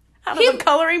 out of a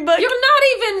coloring book. You're not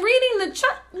even reading the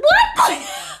chart.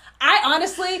 What?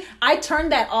 I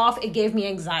turned that off. It gave me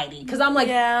anxiety, because I'm like,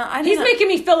 he's making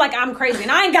me feel like I'm crazy,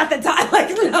 and I ain't got the time. Like,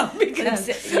 no, because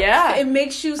it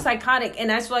makes you psychotic, and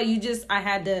that's why I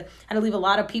had to leave a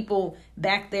lot of people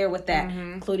back there with that,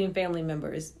 including family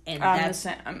members, and that's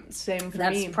same for me.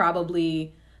 That's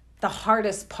probably the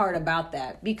hardest part about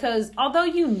that, because although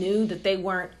you knew that they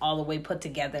weren't all the way put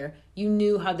together, you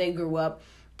knew how they grew up,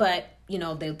 but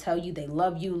they'll tell you they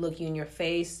love you, look you in your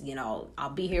face, I'll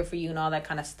be here for you and all that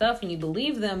kind of stuff. And you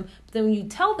believe them. But then when you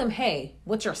tell them, hey,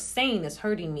 what you're saying is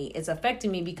hurting me, it's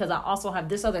affecting me, because I also have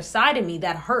this other side of me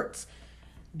that hurts,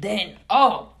 then,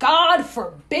 oh, God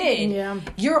forbid,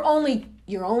 you're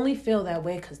only feel that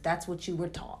way because that's what you were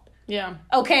taught. Yeah.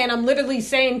 Okay, and I'm literally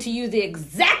saying to you the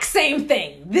exact same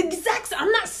thing.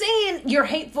 I'm not saying you're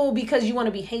hateful because you want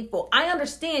to be hateful. I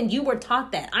understand you were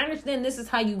taught that. I understand this is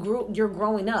how you're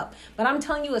growing up. But I'm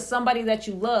telling you, as somebody that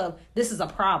you love, this is a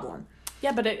problem.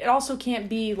 Yeah, but it also can't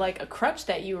be like a crutch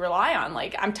that you rely on.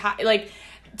 Like,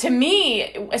 to me,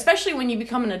 especially when you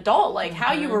become an adult, like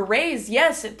how you were raised,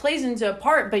 yes, it plays into a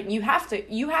part, but you have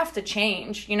to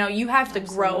change. You have to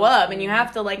grow up, and you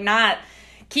have to not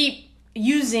keep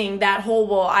using that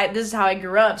whole, this is how I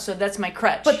grew up, so that's my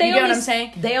crutch. But you know what I'm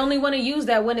saying? They only want to use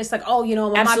that when it's like,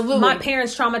 my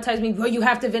parents traumatized me. Well, you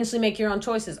have to eventually make your own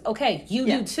choices. Okay, you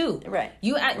do too. Right.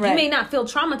 You may not feel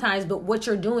traumatized, but what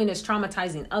you're doing is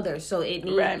traumatizing others. So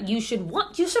you should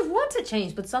want to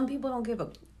change, but some people don't give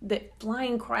a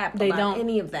flying crap about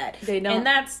any of that. They don't.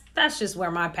 And that's just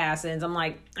where my past ends. I'm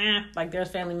like, there's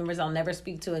family members I'll never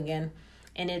speak to again,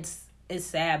 and it's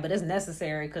sad, but it's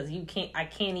necessary, because I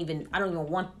don't even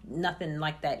want nothing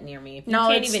like that near me.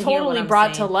 It's totally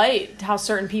brought to light how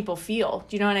certain people feel.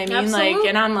 Do you know what I mean? Absolutely. Like,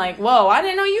 and I'm like, whoa, I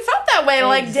didn't know you felt that way.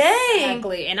 Like, dang.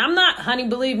 Exactly. And I'm not, honey,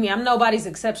 believe me, I'm nobody's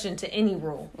exception to any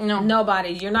rule. No.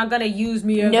 Nobody. You're not going to use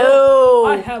me as,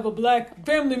 I have a black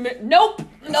family member. Nope.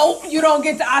 You don't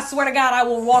get to, I swear to God, I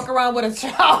will walk around with a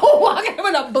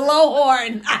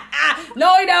blowhorn.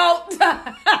 No, you don't.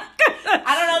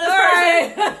 I don't know this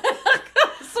person.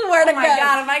 Swear to God. Oh my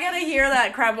God, if I gotta hear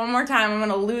that crap one more time, I'm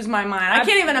gonna lose my mind. I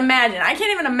can't even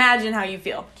imagine how you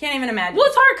feel. Can't even imagine. Well,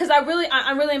 it's hard, because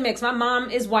I really mix. My mom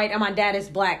is white and my dad is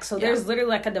black, so there's literally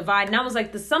like a divide. And I was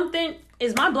like,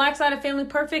 is my black side of family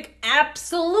perfect?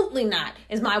 Absolutely not.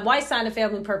 Is my white side of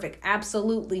family perfect?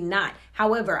 Absolutely not.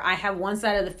 However, I have one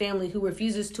side of the family who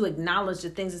refuses to acknowledge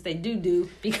the things that they do,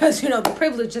 because, the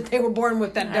privilege that they were born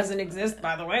with that doesn't exist,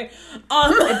 by the way.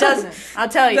 It doesn't. I'll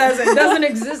tell you. It doesn't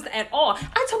exist at all.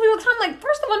 I tell people all the time, like,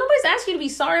 first of all, nobody's asked you to be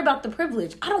sorry about the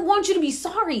privilege. I don't want you to be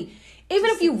sorry. Even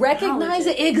if you recognize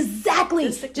it, exactly.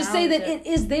 Just say that it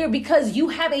is there, because you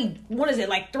have a,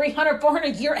 300,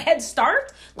 400 year head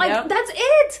start? That's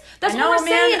it. That's what we're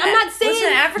saying. I'm not saying...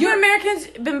 Listen, African Americans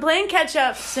been playing catch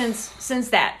up since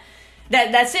that.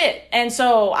 That's it. And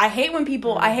so I hate when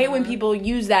people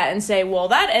use that and say, well,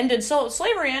 that ended, so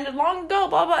slavery ended long ago,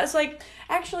 blah, blah. It's like,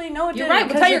 actually, no, it didn't. You're right,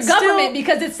 but tell your government,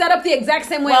 because it's set up the exact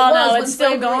same way it was.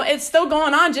 No, it's still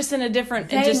going on, just in a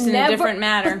different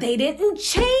matter. But they didn't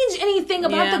change anything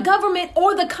about the government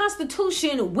or the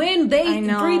Constitution when they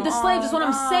freed the slaves. Is what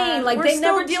I'm saying. Like, we're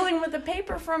still dealing with the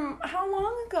paper from how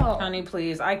long ago? Honey,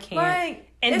 please, I can't.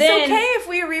 It's okay if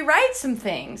we rewrite some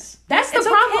things. That's the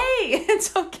problem.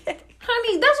 It's okay.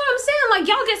 Honey, that's what I'm saying. Like,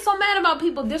 y'all get so mad about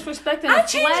people disrespecting a flag.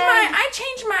 I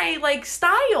changed my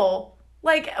style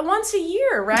like once a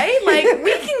year, right? Like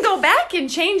we can go back and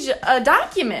change a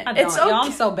document. I don't. It's okay. Yo,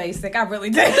 I'm so basic. I really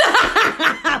didn't.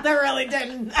 I really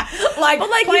didn't. Like, but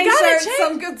like plain you gotta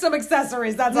shirt, change some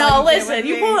accessories. That's all No, you get listen, with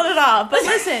you me. pulling it off. But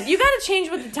listen, you gotta change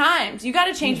with the times. You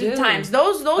gotta change with the do. times.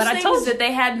 Those But I told things you- that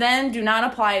they had then do not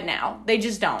apply now. They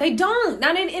just don't. They don't.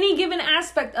 Not in any given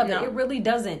aspect of No. it. It really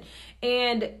doesn't.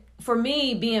 And for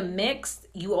me, being mixed,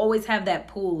 you always have that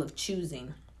pool of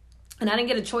choosing. And I didn't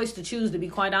get a choice to choose, to be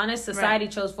quite honest. Society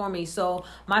chose for me. So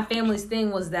my family's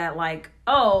thing was that, like,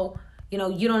 oh, you know,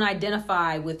 you don't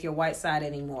identify with your white side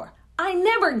anymore. I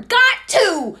never got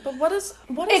to. But what is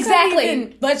Exactly. that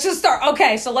even? Let's just start.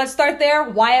 Okay, so let's start there.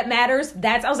 Why it matters.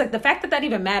 I was like, the fact that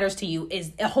even matters to you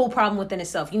is a whole problem within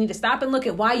itself. You need to stop and look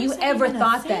at why you Is that ever even a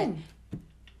thought that. thing?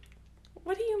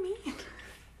 What do you mean?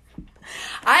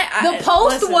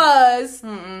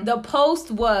 The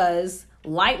post was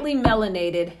lightly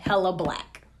melanated, hella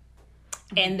black.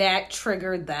 And that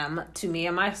triggered them to me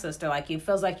and my sister. Like, it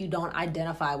feels like you don't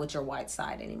identify with your white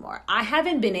side anymore. I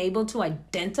haven't been able to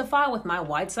identify with my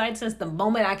white side since the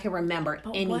moment I can remember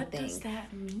anything. What does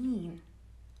that mean?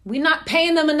 We're not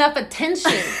paying them enough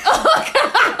attention.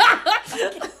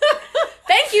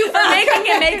 Thank you for making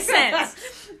it make sense.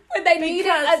 They need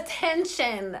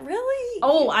attention. Really?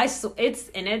 Oh, it's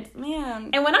in it. Man.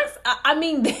 And when I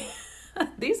mean,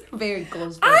 these are very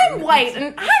close. I'm white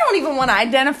and I don't even want to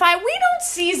identify. We don't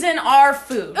season our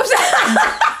food.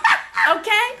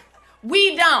 Okay?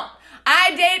 We don't.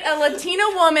 I date a Latina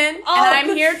woman, and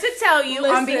I'm here to tell you,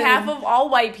 on behalf of all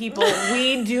white people,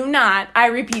 we do not, I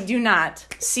repeat, do not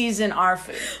season our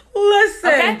food. Listen,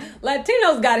 Okay?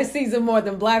 Latinos got to season more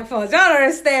than black folks. Y'all don't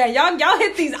understand. Y'all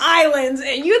hit these islands,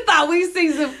 and you thought we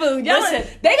season food. Listen.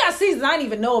 They got seasons I didn't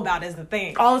even know about is the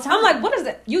thing. All the time. I'm like, what is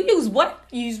it? You use what?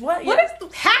 Use what? What Yeah.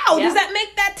 is? How Yeah. does that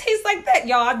make that taste like that?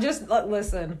 Y'all, I just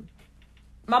listen.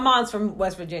 My mom's from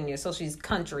West Virginia, so she's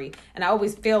country. And I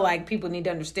always feel like people need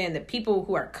to understand that people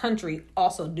who are country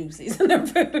also do season their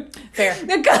food. Fair.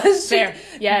 Because Fair.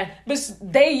 Yeah. But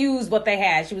they used what they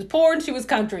had. She was poor and she was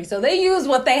country. So they used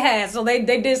what they had. So they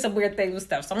did some weird things with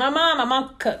stuff. So my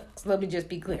mom cooks. Let me just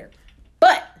be clear.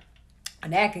 But my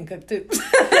dad can cook too. So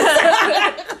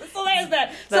there's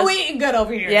that. So we eating good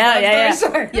over here. Yeah, Long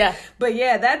story short. Yeah. But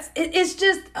yeah, it's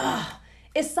just...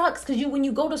 it sucks because when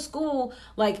you go to school,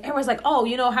 like, everybody's like, oh,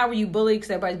 you know, how were you bullied?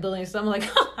 Because everybody's bullying. So I'm like,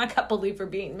 I got bullied for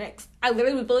being mixed. I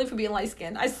literally was bullied for being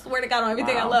light-skinned. I swear to God on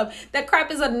everything I love. That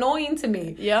crap is annoying to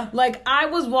me. Yeah. Like, I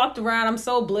was walked around. I'm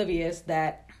so oblivious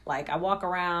that, like, I walk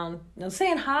around, you know,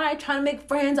 saying hi, trying to make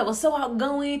friends. I was so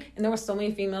outgoing. And there were so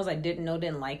many females I didn't know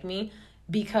didn't like me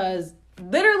because...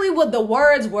 literally what the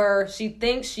words were, she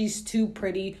thinks she's too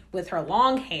pretty with her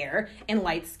long hair and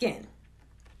light skin.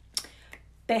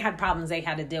 They had problems they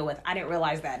had to deal with. I didn't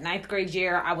realize that. 9th grade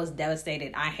year, I was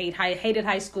devastated. I hated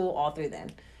high school all through then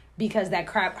because that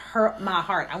crap hurt my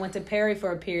heart. I went to Perry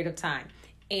for a period of time.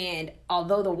 And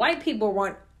although the white people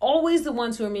weren't always the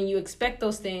ones who, I mean, you expect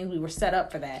those things. We were set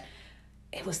up for that.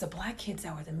 It was the black kids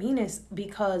that were the meanest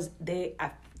because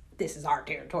this is our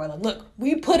territory. Like, look,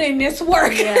 we put in this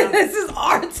work. Yeah. This is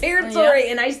our territory.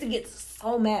 Yeah. And I used to get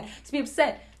so mad, to be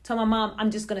upset. Tell my mom,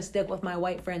 I'm just going to stick with my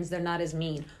white friends. They're not as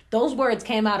mean. Those words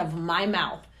came out of my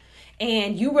mouth.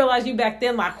 And you realize you back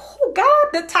then, like, oh, God,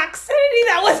 the toxicity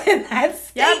that was in that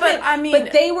statement. Yeah, but I mean...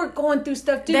 but they were going through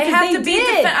stuff, too. They have to be...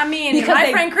 Because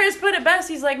my friend Chris put it best.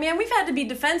 He's like, man, we've had to be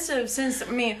defensive since...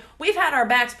 we've had our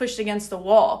backs pushed against the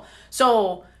wall.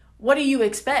 So... what do you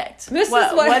expect?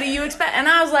 What do you expect? And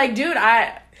I was like, dude,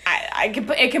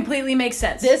 it completely makes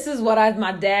sense. This is what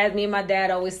me and my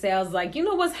dad always say. I was like, you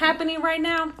know what's happening right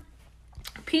now?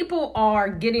 People are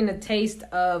getting a taste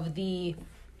of the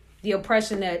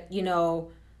oppression that, you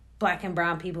know, black and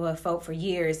brown people have felt for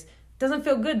years. Doesn't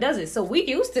feel good, does it? So we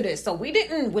used to this. So we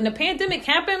didn't, when the pandemic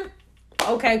happened,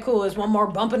 okay, cool. It's one more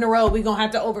bump in the road we're going to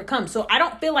have to overcome. So I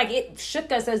don't feel like it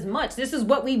shook us as much. This is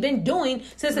what we've been doing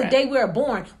since the day we were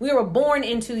born. We were born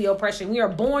into the oppression. We were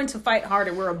born to fight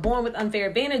harder. We were born with unfair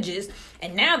advantages.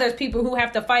 And now there's people who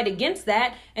have to fight against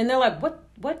that. And they're like, what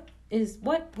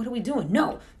are we doing?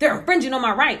 No, they're infringing on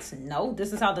my rights. No,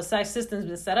 this is how the system's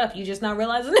been set up. You just not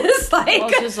realizing it's like... well,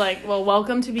 it's just like, well,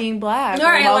 welcome to being black. All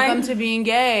right, or welcome to being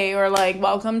gay. Or like,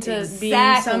 welcome to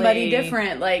being somebody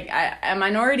different. Like, a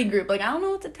minority group. Like, I don't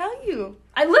know what to tell you.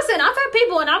 Listen, I've had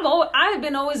people, and I have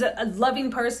been always a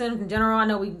loving person in general. I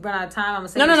know we run out of time. I'm gonna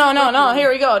say No. Here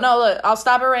we go. No, look, I'll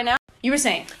stop it right now. You were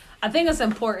saying. I think it's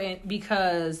important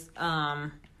because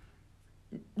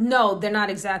No, they're not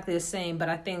exactly the same, but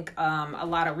I think a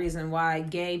lot of reason why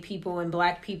gay people and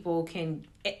black people can...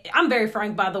 I'm very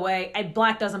frank, by the way.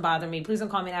 Black doesn't bother me. Please don't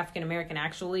call me an African American,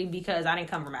 actually, because I didn't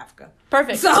come from Africa.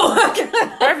 Perfect. So, perfect.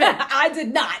 I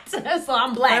did not. So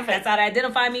I'm black. Perfect. That's how they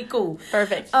identify me. Cool.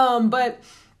 Perfect. But...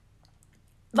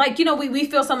 like, you know, we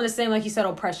feel some of the same, like you said,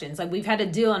 oppressions. Like, we've had to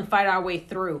deal and fight our way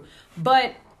through.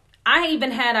 But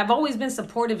I've always been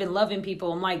supportive and loving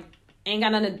people. I'm like, ain't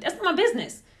got nothing, that's not my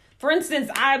business. For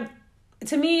instance,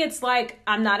 to me, it's like,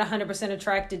 I'm not 100%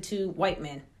 attracted to white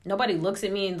men. Nobody looks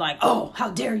at me and like, oh, how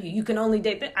dare you? You can only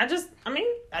date them. I just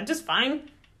find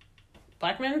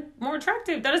black men more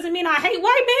attractive. That doesn't mean I hate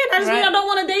white men. I just mean I don't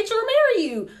want to date you or marry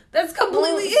you. That's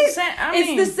completely it.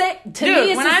 It's the same. To dude,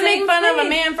 me, it's when the I same make fun thing. of a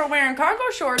man for wearing cargo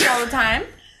shorts all the time,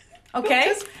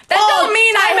 okay, that don't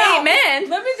mean I hate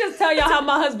men. Let me just tell y'all how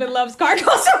my husband loves cargo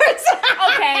shorts.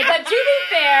 Okay, but to be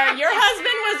fair, your husband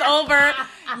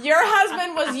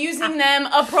was using them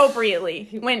appropriately.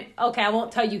 Okay, I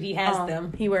won't tell you he has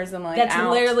them. He wears them like That's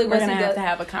out. literally We're what gonna he have does. to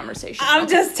have a conversation.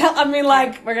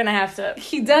 We're gonna have to.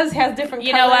 He does have different.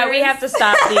 You colors. know what? We have to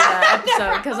stop the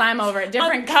episode because I'm over it.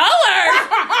 Different colors.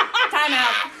 Time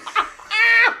out.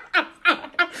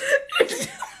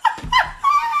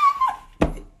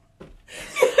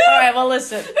 All right. Well,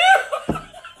 listen.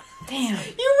 Damn.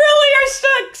 You really are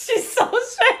shook. She's so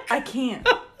shook. I can't.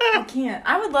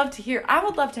 I would love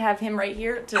to have him right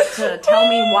here to tell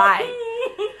me why.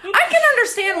 I can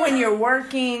understand when you're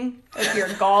working, if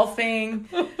you're golfing,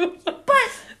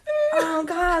 but oh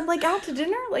god, like out to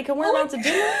dinner, like when we're out to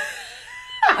dinner,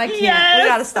 I can't. Yes. We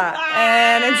gotta stop,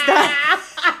 and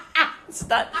it's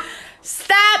done.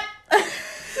 Stop.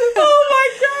 Oh my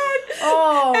god.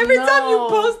 Oh, Every time you no.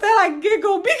 post that, I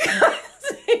giggle because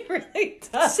it really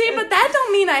does. See, but that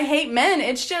don't mean I hate men.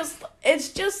 It's just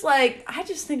like I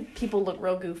just think people look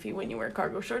real goofy when you wear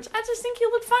cargo shorts. I just think you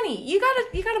look funny. You gotta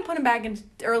put them back in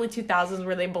the early 2000s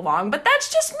where they belong. But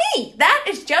that's just me. That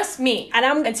is just me.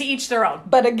 And to each their own.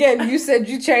 But again, you said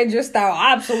you changed your style.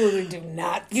 I absolutely do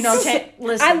not. You know,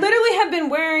 listen. I literally have been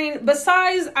wearing.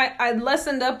 Besides, I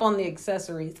lessened up on the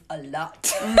accessories a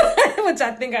lot, which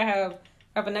I think I have.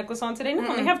 I have a necklace on today. No, I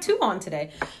only have 2 on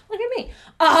today. Look at me.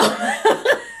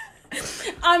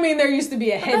 I mean, there used to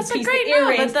be a headpiece,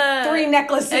 earrings, 3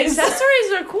 necklaces.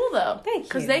 Accessories are cool though. Thank you.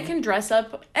 Because they can dress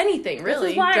up anything,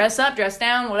 really. why- Dress up, dress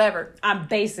down, whatever. I'm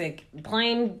basic.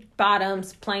 Plain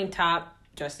bottoms, plain top,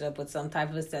 dressed it up with some type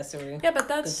of accessory. Yeah, but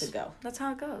that's good to go. That's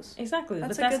how it goes. Exactly.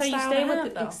 That's but that's a good how you style stay to with have,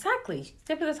 it. though. Exactly.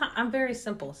 Stay with the time. I'm very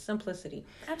simple. Simplicity.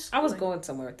 Absolutely. I was going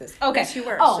somewhere with this. Okay. Yes, you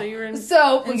were. Oh, So you were in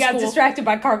we got school. distracted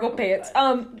by cargo pants.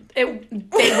 They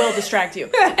will distract you.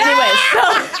 Anyways,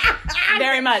 so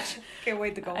very much. Can't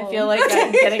wait to go home. I feel like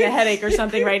I'm getting a headache or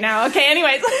something right now. Okay,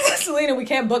 anyways. Selena, we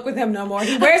can't book with him no more.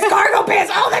 He wears cargo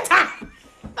pants all the time.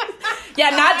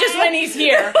 Yeah, not just when he's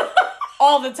here.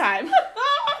 All the time.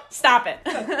 Stop it.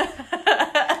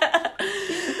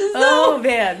 Oh,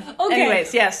 man. Okay.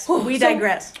 Anyways, yes, we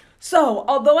digress. So,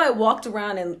 although I walked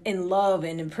around in love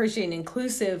and appreciate and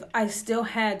inclusive, I still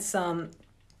had some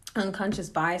unconscious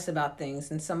bias about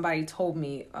things. And somebody told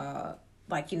me,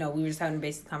 like, you know, we were just having a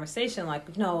basic conversation, like,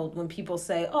 you know, when people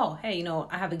say, oh, hey, you know,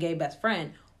 I have a gay best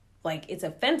friend, like, it's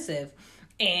offensive.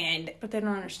 But they don't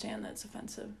understand that it's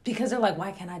offensive. Because they're like,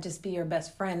 why can't I just be your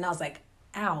best friend? And I was like,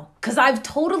 ow. Because I've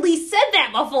totally said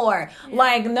that before. Yeah.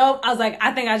 Like, nope. I was like,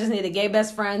 I think I just need a gay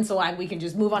best friend so like we can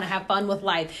just move on and have fun with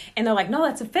life. And they're like, no,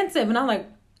 that's offensive. And I'm like,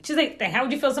 she's like, how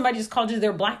would you feel if somebody just called you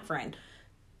their black friend?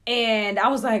 And I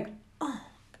was like, oh,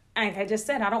 like I just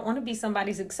said, I don't want to be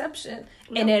somebody's exception.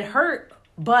 No. And it hurt.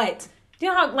 But you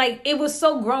know how, like, it was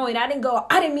so growing. I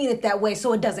didn't mean it that way,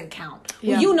 so it doesn't count.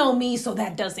 Yeah. Well, you know me, so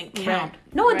that doesn't count.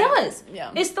 Right. No, it does.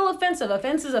 Yeah. It's still offensive.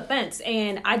 Offense is offense.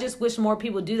 And I just wish more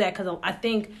people do that because I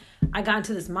think I got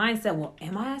into this mindset, well,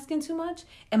 am I asking too much?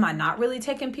 Am I not really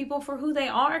taking people for who they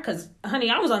are? Because,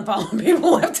 honey, I was unfollowing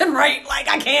people left and right. Like,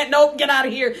 I can't, nope, get out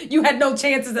of here. You had no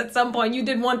chances at some point. You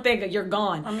did one thing, you're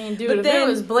gone. I mean, dude, if it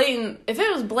was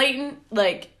blatant,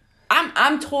 like, I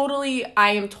am totally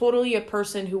a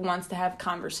person who wants to have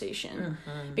conversation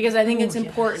because I think it's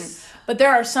important. Yes. But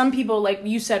there are some people, like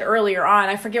you said earlier on,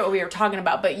 I forget what we were talking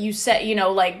about, but you said, you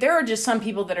know, like there are just some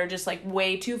people that are just like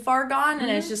way too far gone and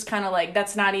it's just kind of like,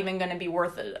 that's not even going to be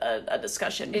worth a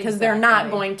discussion because they're not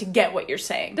going to get what you're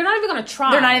saying. They're not even going to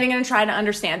try. They're not even going to try to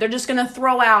understand. They're just going to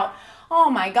throw out, oh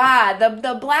my God,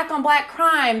 the black on black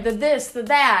crime, the this, the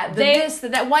that, the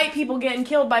that, white people getting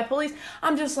killed by police.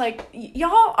 I'm just like,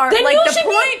 y'all are, like,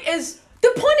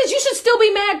 the point is you should still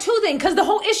be mad too then, because the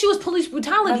whole issue is police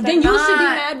brutality. Then you should be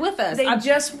mad with us. They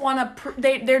just want to,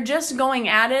 they're just going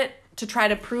at it to try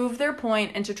to prove their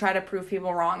point and to try to prove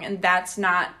people wrong. And that's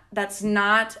not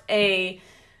a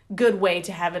good way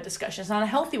to have a discussion. It's not a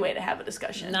healthy way to have a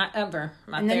discussion. Not ever.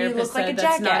 My and then you therapist look like said a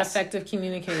that's jackass. not effective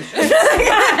communication.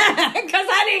 Because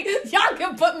y'all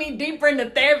can put me deeper into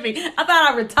therapy. I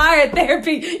thought I retired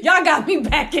therapy. Y'all got me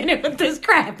back in it with this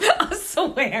crap. I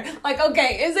swear. Like,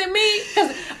 okay, is it me?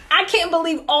 Because I can't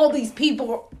believe all these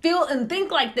people feel and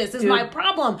think like this is my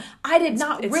problem. I did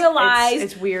not realize.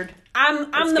 It's weird.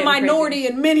 I'm the minority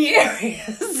in many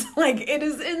areas. Like, it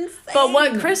is insane. But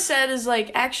what Chris said is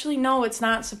like, actually, no, it's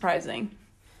not surprising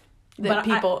that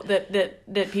people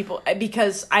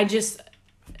because I just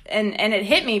and it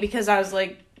hit me because I was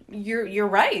like, you're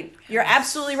right. You're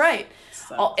absolutely right.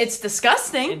 It's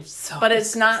disgusting, but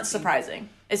it's not surprising.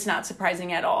 It's not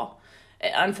surprising at all,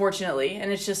 unfortunately.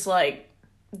 And it's just like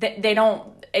they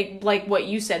don't, like what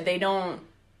you said, they don't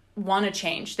want to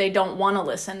change. They don't want to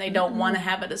listen. They don't want to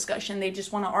have a discussion. They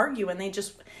just want to argue,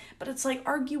 but it's like,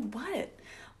 argue what?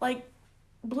 Like,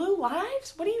 blue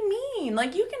lives? What do you mean?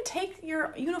 Like, you can take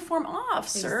your uniform off,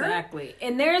 sir. Exactly.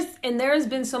 And there's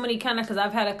been so many because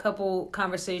I've had a couple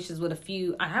conversations with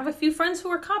I have a few friends who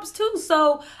are cops too.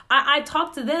 So I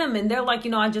talk to them and they're like,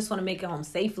 I just want to make it home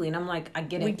safely. And I'm like, I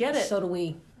get it. We get it. So do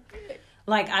we.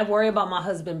 Like, I worry about my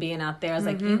husband being out there. I was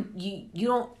like, you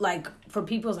don't, like, for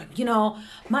people, it's like,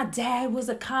 my dad was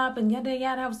a cop and yada,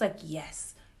 yada. I was like,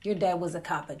 yes, your dad was a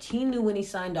cop, but he knew when he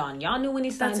signed on. Y'all knew when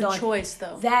he signed on. That's a choice,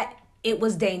 though. That it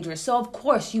was dangerous. So, of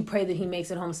course, you pray that he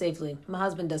makes it home safely. My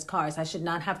husband does cars. I should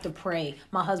not have to pray.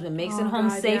 My husband makes it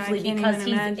home safely because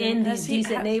he's in these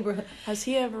decent neighborhoods. Has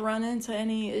he ever run into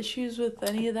any issues with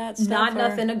any of that stuff? Not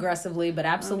nothing aggressively, but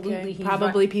absolutely. Okay.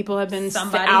 Probably people have been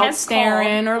out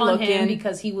staring or looking. Him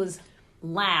because he was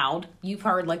loud. You've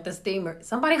heard like the steamer.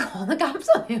 Somebody called the cops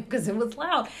on him because it was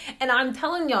loud. And I'm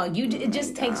telling y'all, it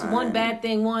just takes one bad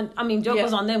thing. Joke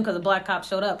was on them because a black cop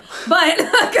showed up. But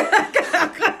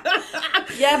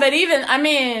yeah, but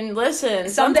even, listen,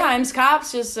 sometimes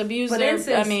cops just abuse their,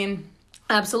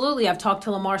 Absolutely. I've talked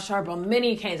to Lamar Sharp on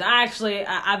many occasions.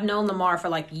 I've known Lamar for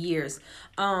like years.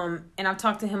 And I've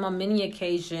talked to him on many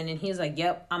occasions and he's like,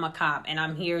 yep, I'm a cop and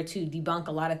I'm here to debunk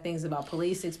a lot of things about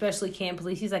police, especially camp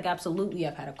police. He's like, absolutely.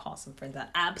 I've had to call some friends out.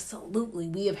 Absolutely.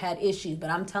 We have had issues, but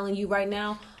I'm telling you right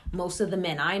now, most of the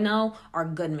men I know are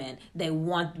good men. They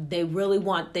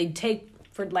take,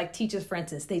 for like teachers, for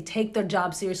instance, they take their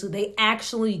job seriously. They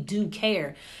actually do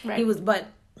care. Right. But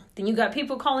then you got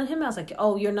people calling him out. I was like,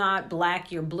 oh, you're not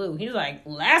black, you're blue. He was like,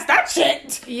 last that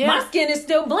shit. Yeah. My skin is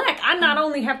still black. I not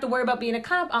only have to worry about being a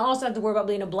cop, I also have to worry about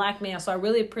being a black man. So I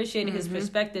really appreciated his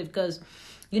perspective because,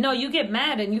 you get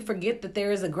mad and you forget that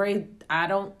there is a gray. I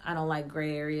don't like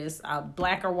gray areas,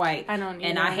 black or white. I don't.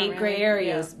 And I hate gray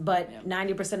areas. Yeah. But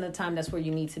 90% of the time, that's where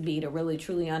you need to be to really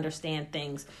truly understand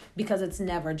things because it's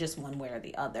never just one way or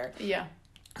the other. Yeah.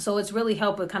 So it's really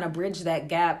helped to kind of bridge that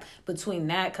gap between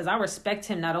that because I respect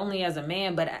him not only as a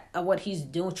man, but what he's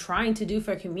trying to do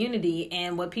for community.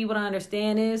 And what people don't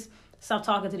understand is stop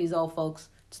talking to these old folks.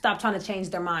 Stop trying to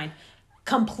change their mind.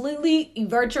 Completely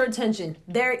avert your attention.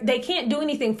 They can't do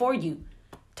anything for you.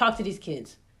 Talk to these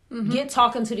kids. Mm-hmm. Get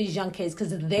talking to these young kids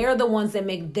because they're the ones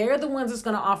that's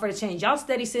going to offer the change. Y'all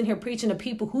steady sitting here preaching to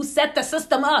people who set the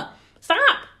system up. Stop.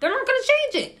 They're not going to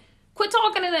change it. Quit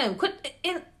talking to them.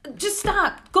 Just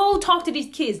stop. Go talk to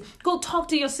these kids. Go talk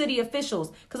to your city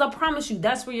officials. Because I promise you,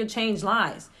 that's where your change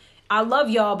lies. I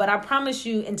love y'all, but I promise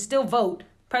you, and still vote.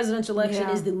 Presidential election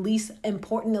is the least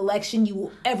important election you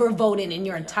will ever vote in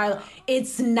your entire life.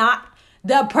 It's not.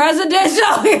 The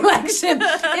presidential election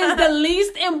is the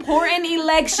least important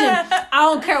election. I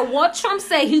don't care what Trump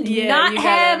say. He do not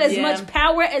have as much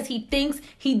power as he thinks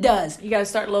he does. You got to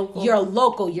start local. Your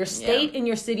local, your state and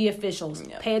your city officials.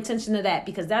 Yep. Pay attention to that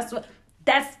because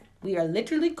we are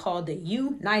literally called the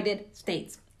United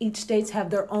States. Each states have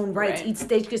their own rights. Right. Each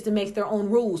state gets to make their own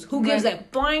rules. Who gives a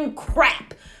flying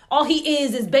crap? All he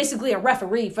is basically a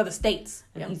referee for the states.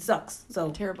 And he sucks.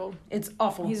 So terrible. It's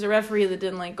awful. He's a referee that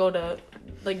didn't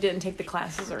didn't take the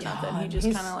classes or nothing. He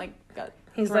just kind of got.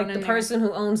 He's like the person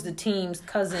who owns the team's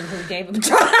cousin who gave him a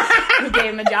job.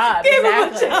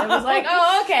 Exactly. It was like,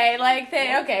 oh, okay.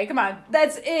 Okay, come on.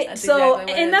 That's it.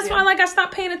 That's why I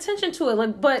stopped paying attention to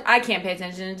it. But I can't pay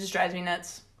attention. It just drives me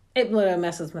nuts. It literally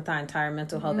messes with my entire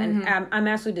mental health. Mm-hmm. And I'm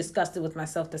actually disgusted with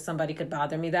myself that somebody could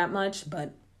bother me that much.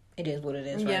 But it is what it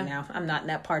is right now. I'm not in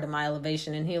that part of my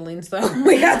elevation and healing. So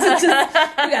we got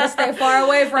to stay far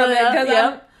away from it.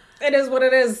 Because it is what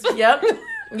it is. Yep.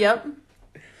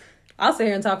 I'll sit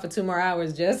here and talk for 2 more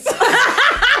hours, Jess.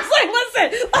 I was like,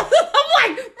 listen.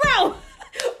 I'm like, bro,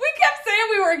 we kept saying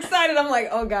we were super excited. I'm like,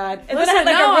 oh God. And Listen, then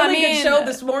I had like a really good show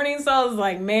this morning, so I was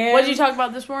like, man. What did you talk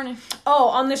about this morning? Oh,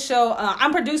 on the show,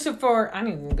 I'm producer for, I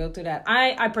didn't even go through that.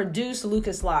 I produce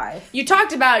Lucas Live. You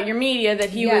talked about your media, that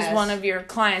he was one of your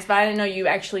clients, but I didn't know you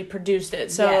actually produced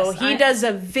it. So he does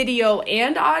a video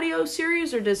and audio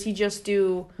series, or does he just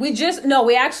do...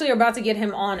 We actually are about to get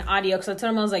him on audio, because I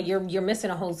told him, I was like, you're missing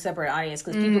a whole separate audience,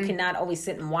 because people cannot always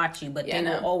sit and watch you, but they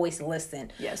will always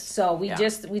listen. Yes. So we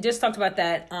just talked about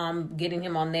that, getting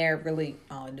him on there. Really,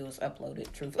 all I do is upload it,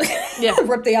 truthfully. Yeah.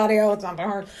 Rip the audio, it's not that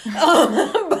hard.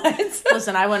 But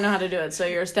listen, I wouldn't know how to do it, so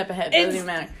you're a step ahead. It doesn't even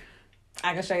matter.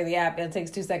 I can show you the app. It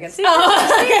takes 2 seconds. See?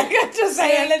 Just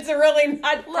saying, it's really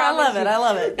not. I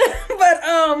love it.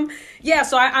 But yeah.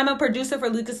 So I'm a producer for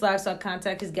Lucas Live. So I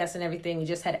contact his guests and everything. We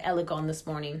just had Alec on this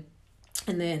morning,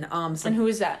 and then and who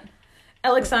is that?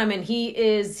 Alec Simon. He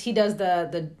does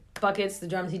the buckets, the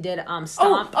drums. He did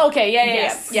Stomp. Oh, okay,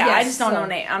 yeah. I just don't know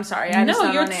name. I'm sorry. I just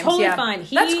don't know names. Totally fine.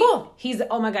 That's cool. He's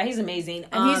oh my God, he's amazing.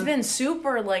 And he's been a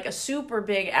super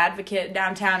big advocate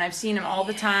downtown. I've seen him all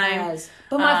the time. Yes.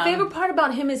 But my favorite part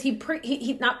about him is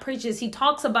he not preaches. He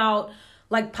talks about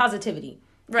like positivity.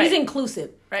 Right. He's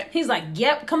inclusive. Right. He's like,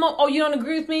 yep, come on. Oh, you don't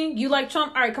agree with me? You like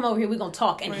Trump? All right, come over here. We're gonna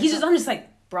talk. And I'm just like,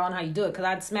 bro, on how you do it, because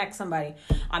I'd smack somebody.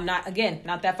 I'm not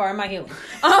that far in my healing.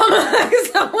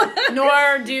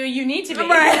 Nor do you need to be.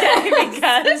 Right.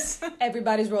 Because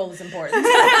everybody's role is important.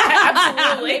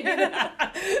 Absolutely.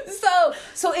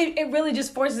 So it really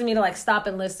just forces me to like stop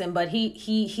and listen. But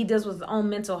he does with his own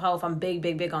mental health. I'm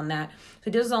big on that. So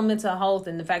he does his own mental health,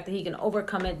 and the fact that he can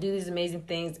overcome it, do these amazing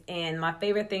things. And my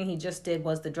favorite thing he just did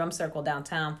was the drum circle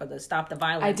downtown for the Stop the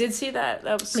Violence. I did see that.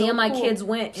 That was so Me and my cool. kids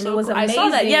went, and it was amazing. I saw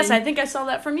that. Yes, I think I saw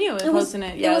that from you. It was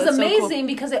amazing, so cool.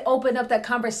 Because it opened up that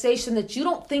conversation that you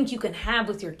don't think you can have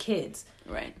with your kids.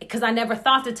 Right. Because I never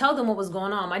thought to tell them what was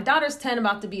going on. My daughter's 10,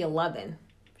 about to be 11.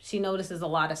 She notices a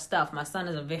lot of stuff. My son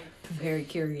is a very, very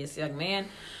curious young man.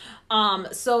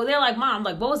 So they're like, Mom,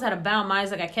 like, what was that about?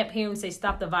 Maya's like, I kept hearing him say,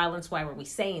 stop the violence. Why were we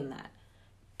saying that?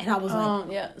 And I was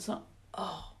like, yeah. So,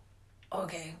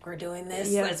 okay, we're doing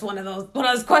this. Yeah. It's one of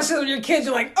those questions when your kids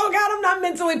are like, oh God, I'm not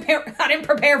mentally I didn't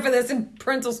prepare for this in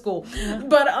parental school. Yeah.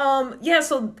 But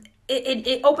so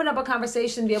it opened up a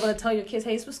conversation to be able to tell your kids,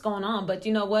 hey, this is what's going on. But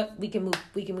you know what? We can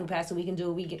move past it. We can do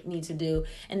what we need to do.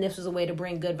 And this was a way to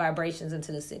bring good vibrations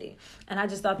into the city. And I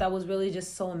just thought that was really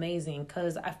just so amazing,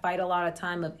 because I fight a lot of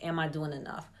time of, am I doing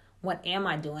enough? What am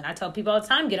I doing? I tell people all the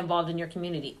time, get involved in your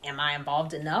community. Am I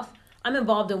involved enough? I'm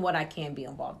involved in what I can be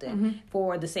involved in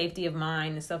for the safety of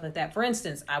mine and stuff like that. For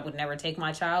instance, I would never take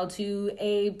my child to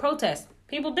a protest.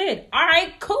 People did. All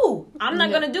right, cool. I'm not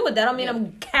going to do it. That don't mean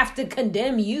I'm have to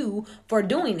condemn you for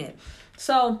doing it.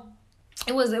 So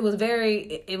it was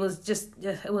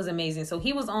amazing. So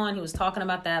he was on, he was talking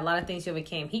about that. A lot of things he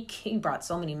overcame. He brought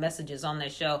so many messages on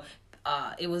that show.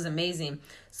 It was amazing.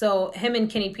 So him and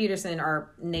Kenny Peterson are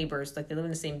neighbors, like they live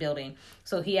in the same building.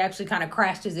 So he actually kind of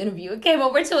crashed his interview and came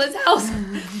over to his house.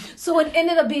 So it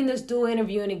ended up being this dual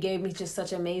interview, and it gave me just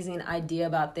such an amazing idea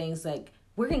about things. Like,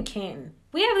 we're in Canton.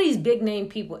 We have these big name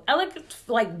people. Alec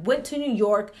went to New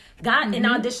York, got an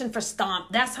audition for Stomp.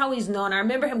 That's how he's known. I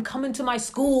remember him coming to my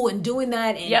school and doing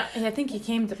that. And and I think he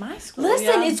came to my school.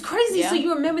 Listen, it's crazy. Yeah. So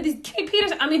you remember these Kenny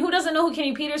Peterson? I mean, who doesn't know who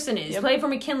Kenny Peterson is? Yep. Played for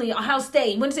McKinley, Ohio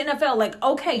State, went to the NFL. Like,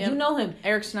 okay, you know him.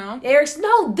 Eric Snow.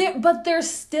 But they're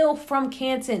still from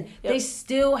Canton. Yep. They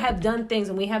still have done things,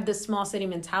 and we have this small city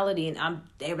mentality. And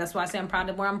that's why I say I'm proud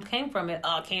of where I came from.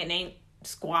 Canton ain't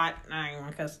squat,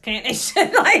 because can't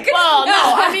shit like. Well, no,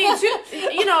 I mean,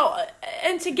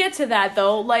 and to get to that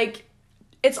though, like,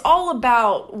 it's all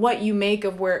about what you make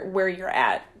of where you're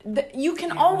at. You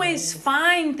can always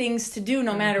find things to do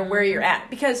no matter where you're at.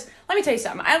 Because let me tell you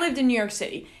something. I lived in New York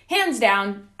City, hands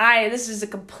down. This is a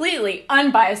completely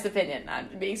unbiased opinion. I'm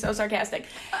being so sarcastic.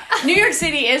 New York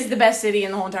City is the best city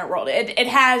in the whole entire world. It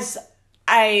has.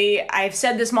 I've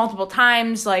said this multiple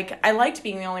times. Like, I liked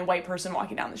being the only white person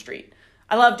walking down the street.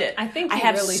 I loved it. I think you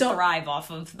really thrive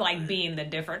off of like being the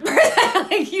different person.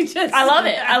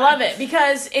 I love it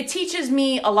because it teaches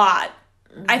me a lot.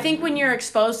 I think when you're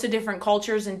exposed to different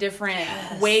cultures and different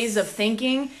ways of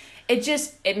thinking,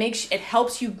 it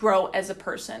helps you grow as a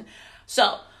person.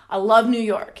 So I love New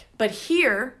York, but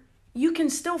here you can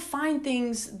still find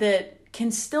things that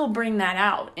can still bring that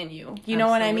out in you. You know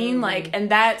what I mean? Like,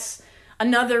 and that's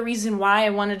another reason why I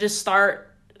wanted to start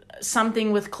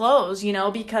something with clothes,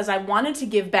 because I wanted to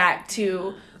give back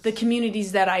to the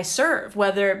communities that I serve,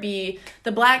 whether it be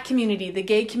the Black community, the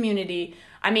gay community.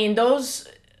 I mean, those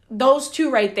two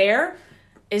right there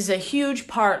is a huge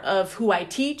part of who I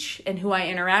teach and who I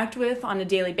interact with on a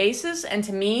daily basis. And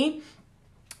to me,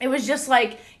 it was just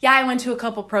like, yeah, I went to a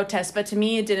couple protests, but to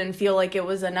me it didn't feel like it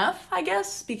was enough, I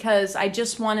guess, because I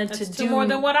just wanted to do more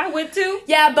than what I went to.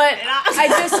 Yeah, but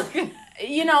I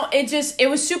just, it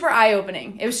was super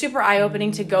eye-opening. It was super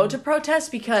eye-opening to go to protests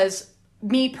because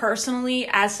me personally,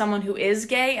 as someone who is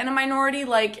gay and a minority,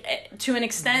 like, to an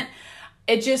extent,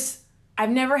 I've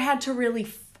never had to really,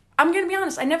 I'm going to be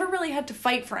honest, I never really had to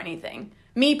fight for anything.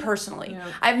 Me personally.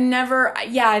 Yeah.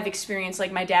 I've experienced,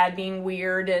 like, my dad being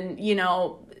weird and,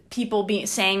 people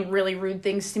saying really rude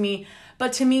things to me.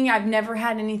 But to me, I've never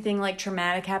had anything like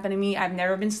traumatic happen to me. I've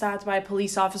never been stopped by a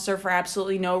police officer for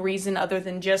absolutely no reason other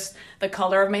than just the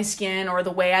color of my skin or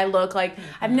the way I look. Like,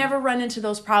 I've never run into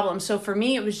those problems. So for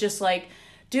me, it was just like,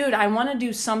 dude, I want to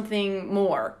do something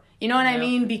more. You know what I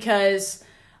mean? Because,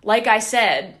 like I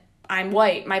said, I'm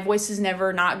white. My voice is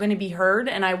never not going to be heard.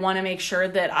 And I want to make sure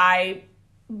that I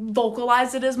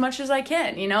vocalize it as much as I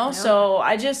can, Yep. So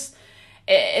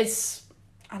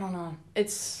I don't know.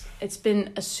 It's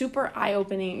been a super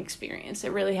eye-opening experience.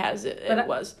 It really has. It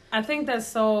was. I think it's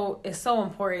so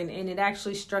important, and it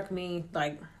actually struck me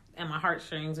like at my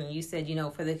heartstrings when you said,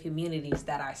 for the communities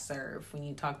that I serve. When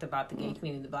you talked about the gay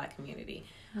community, the Black community,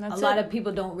 a lot of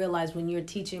people don't realize when you're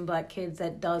teaching Black kids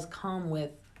that does come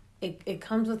with it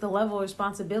comes with a level of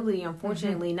responsibility.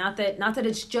 Unfortunately, not that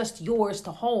it's just yours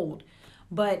to hold.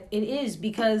 But it is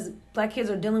because Black kids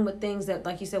are dealing with things that,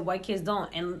 like you said, white kids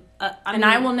don't. And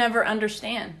I will never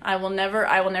understand. I will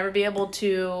never be able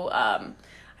to, I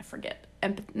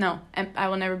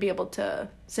will never be able to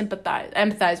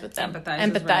empathize with them.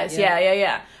 Empathize, right,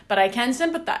 yeah. But I can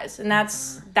sympathize. And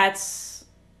that's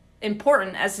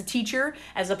important. As a teacher,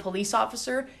 as a police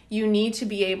officer, you need to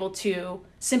be able to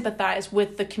sympathize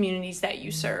with the communities that you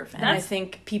serve. And I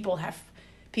think people have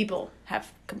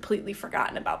completely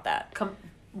forgotten about that.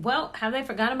 Well, have they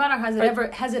forgotten about it? Or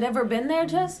has it ever been there,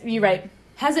 Jess? You're right.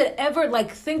 Has it ever,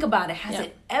 think about it. Has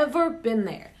it ever been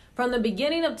there? From the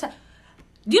beginning of time.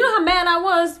 Do you know how mad I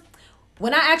was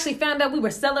when I actually found out we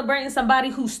were celebrating somebody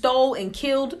who stole and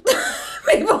killed?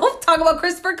 People talk about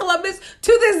Christopher Columbus.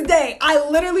 To this day, I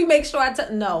literally make sure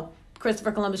no.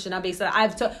 Christopher Columbus should not be. So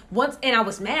and I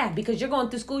was mad because you're going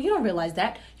through school. You don't realize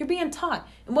that. You're being taught.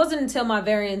 It wasn't until my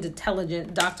very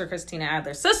intelligent Dr. Christina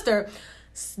Adler's sister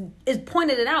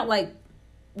pointed it out,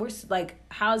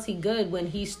 how is he good when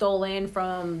he stole land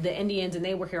from the Indians and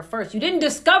they were here first? You didn't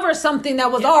discover something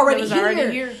that was already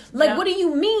here. What do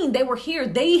you mean? They were here.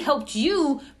 They helped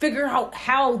you figure out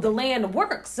how the land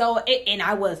works. So, and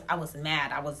I was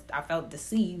mad. I felt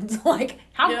deceived.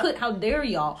 How dare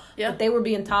y'all? But they were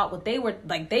being taught what they were,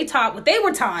 they taught what they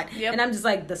were taught. Yep. And I'm just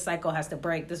the cycle has to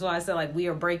break. This is why I said, we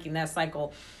are breaking that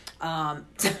cycle.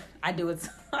 I do it.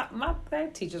 My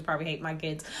teachers probably hate my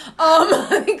kids.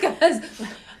 Because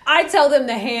I tell them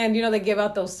to hand, they give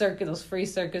out those free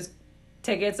circus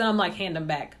tickets, and I'm like, hand them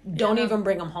back. Don't even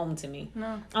bring them home to me.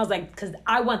 No. I was like, because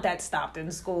I want that stopped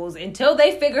in schools until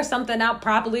they figure something out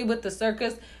properly with the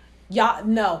circus. Y'all,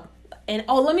 no. And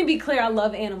let me be clear, I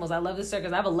love animals. I love the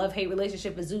circus. I have a love-hate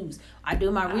relationship with zoos. I do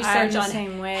my research on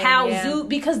zoo,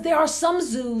 because there are some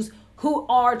zoos who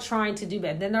are trying to do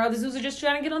better. Then there are other zoos who are just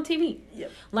trying to get on TV.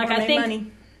 Yep. I think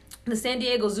money. The San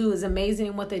Diego Zoo is amazing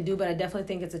in what they do, but I definitely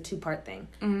think it's a two-part thing.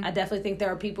 Mm-hmm. I definitely think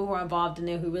there are people who are involved in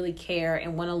there who really care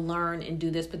and want to learn and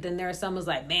do this. But then there are some who's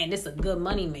like, man, this is a good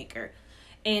money maker.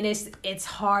 And it's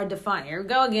hard to find. Here we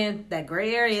go again, that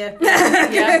gray area.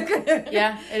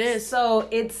 Yeah, it is. So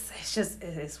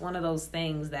it's one of those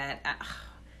things that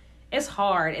it's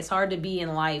hard. It's hard to be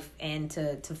in life and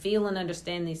to feel and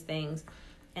understand these things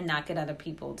and not get other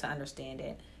people to understand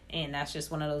it. And that's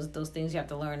just one of those things you have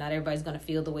to learn. Not everybody's going to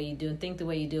feel the way you do and think the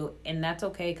way you do. And that's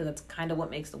okay, because that's kind of what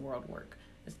makes the world work.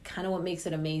 It's kind of what makes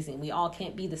it amazing. We all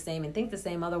can't be the same and think the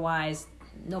same. Otherwise,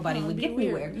 nobody would get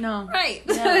anywhere. No. Right.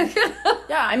 Yeah.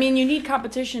 Yeah, I mean, you need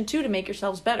competition, too, to make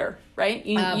yourselves better, right?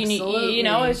 Absolutely. You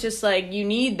need, it's just you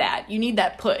need that. You need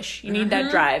that push. You need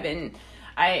that drive. And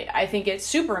I think it's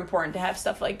super important to have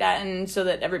stuff like that, and so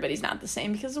that everybody's not the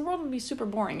same, because the world would be super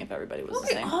boring if everybody was the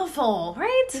same. It would be awful,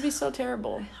 right? It'd be so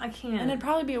terrible. I can't. And it'd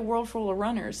probably be a world full of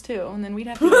runners, too, and then we'd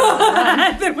have to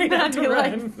run. Then we'd have to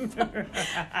run.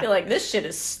 Be like, this shit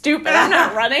is stupid. I'm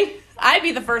not running. I'd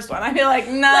be the first one. I'd be like,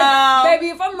 no. Baby,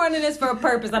 if I'm running this for a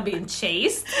purpose, I'm being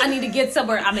chased. I need to get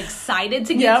somewhere. I'm excited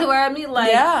to get to where I'm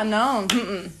yeah, no.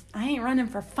 I ain't running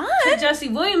for fun. Jesse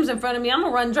Williams in front of me, I'm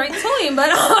gonna run straight to him, but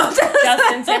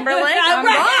Justin Timberlake,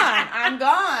 I'm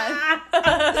gone.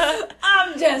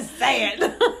 I'm just saying.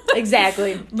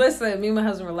 Exactly. Listen, me and my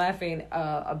husband were laughing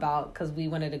about, because we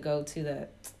wanted to go to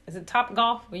is it Top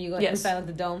Golf, where you go inside of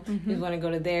the dome? Mm-hmm. We want to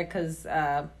go to there because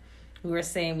we were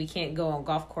saying we can't go on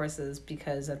golf courses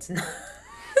because it's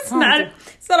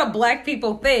It's not a black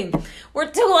people thing. We're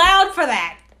too loud for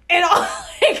that. And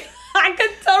like, I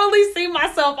could totally see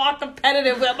myself all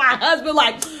competitive with my husband,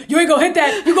 like, you ain't gonna hit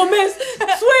that, you gonna miss,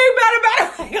 swing,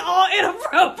 like, all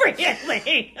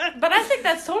inappropriately. But I think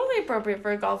that's totally appropriate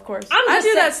for a golf course. I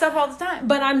do that stuff all the time.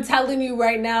 But I'm telling you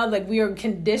right now, like, we are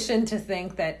conditioned to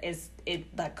think that it's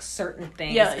like certain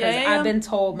things. Yeah. I've been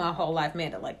told my whole life,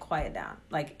 Amanda, like, quiet down.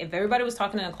 Like, if everybody was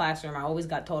talking in a classroom, I always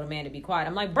got told, Amanda, be quiet.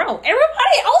 I'm like, bro,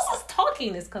 everybody else is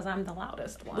talking. It's because I'm the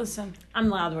loudest one. Listen, I'm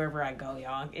loud wherever I go,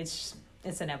 y'all. It's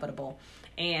inevitable.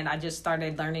 And I just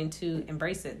started learning to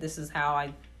embrace it. This is how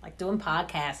I like doing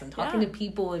podcasts and talking to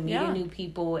people and meeting new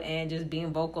people and just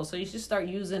being vocal. So you should start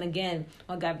using, again,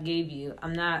 what God gave you.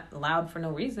 I'm not loud for no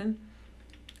reason.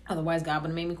 Otherwise, God would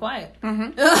have made me quiet.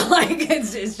 Mm-hmm. Like,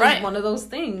 it's just one of those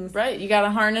things. Right. You got to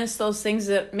harness those things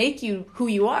that make you who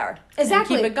you are.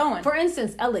 Exactly. And keep it going. For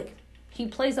instance, Alec, he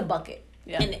plays a bucket.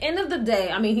 Yeah. And at the end of the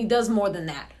day, I mean, he does more than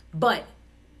that. But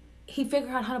he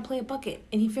figured out how to play a bucket.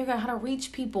 And he figured out how to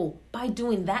reach people by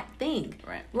doing that thing.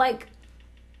 Right. Like,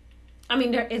 I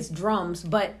mean, it's drums,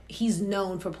 but he's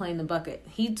known for playing the bucket.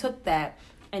 He took that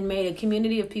and made a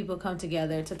community of people come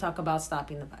together to talk about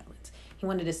stopping the violence. He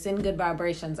wanted to send good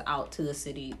vibrations out to the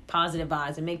city, positive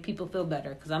vibes, and make people feel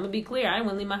better. Because I'm going to be clear, I didn't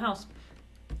want to leave my house.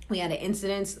 We had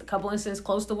a couple incidents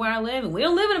close to where I live, and we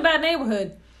don't live in a bad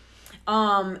neighborhood.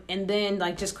 And then,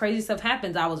 like, just crazy stuff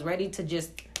happens. I was ready to just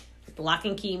lock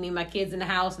and key me and my kids in the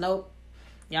house. Nope.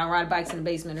 Y'all ride bikes in the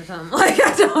basement or something. Like,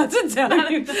 I don't want to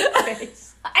tell you.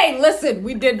 Hey, listen,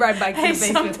 we did ride bikes in the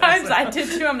basement. Sometimes I did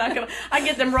too. I'm not going to. I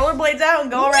get them rollerblades out and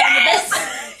go around the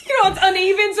basement. You know, it's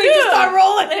uneven, so you just start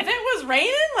rolling. If it was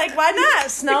raining, like, why not?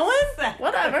 Snowing?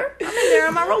 Whatever. I'm in there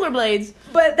on my rollerblades.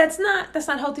 But that's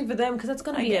not healthy for them because that's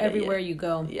going to be everywhere you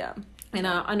go. Yeah. And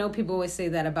I know people always say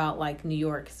that about, like, New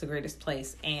York. It's the greatest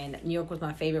place. And New York was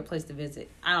my favorite place to visit.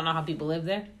 I don't know how people live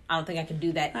there. I don't think I could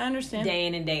do that. I understand. Day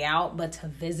in and day out. But to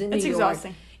visit New York. It's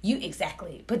exhausting.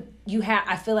 Exactly. But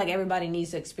I feel like everybody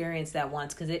needs to experience that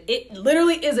once. Because it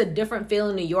literally is a different feel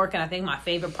in New York. And I think my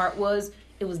favorite part was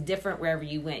it was different wherever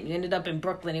you went. You ended up in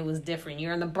Brooklyn. It was different.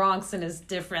 You're in the Bronx and it's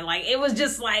different. Like, it was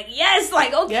just like, yes,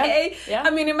 like, okay. Yeah. I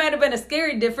mean, it might have been a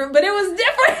scary different, but it was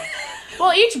different.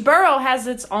 Well, each borough has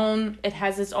its own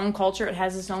culture. It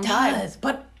has its own vibe.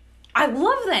 But I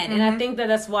love that. Mm-hmm. And I think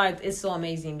that's why it's so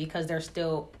amazing because they're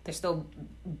still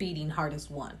beating hard as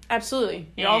one. Absolutely.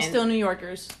 You're all still New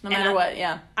Yorkers, no matter what.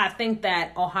 Yeah. I think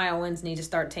that Ohioans need to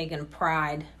start taking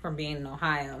pride from being in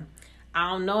Ohio.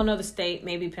 I don't know another state,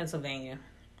 maybe Pennsylvania,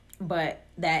 but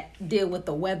that deal with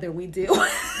the weather we do.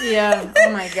 Yeah.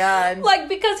 Oh my God. Like,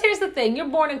 because here's the thing. You're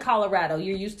born in Colorado.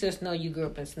 You're used to snow. You grew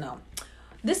up in snow.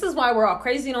 This is why we're all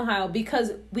crazy in Ohio,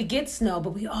 because we get snow, but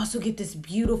we also get this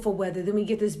beautiful weather. Then we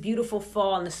get this beautiful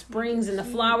fall and the springs and the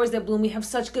flowers that bloom. We have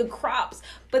such good crops.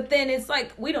 But then it's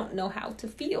like, we don't know how to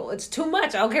feel. It's too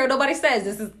much. I don't care what nobody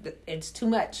says. It's too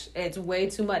much. It's way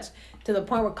too much to the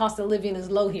point where cost of living is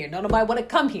low here. Nobody want to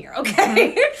come here,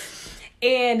 okay?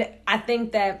 And I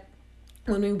think that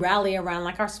when we rally around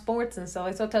like our sports and stuff,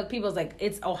 like, so I tell people, it's like,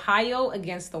 it's Ohio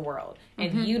against the world.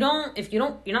 And if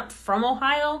you're not from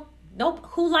Ohio, nope.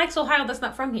 Who likes Ohio that's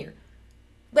not from here?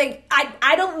 Like,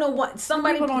 I don't know what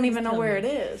somebody. People don't even know where it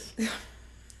is.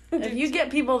 If you get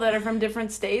people that are from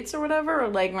different states or whatever, or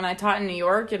like when I taught in New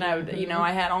York and I would,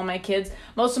 I had all my kids,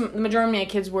 the majority of my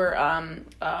kids were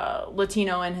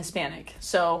Latino and Hispanic.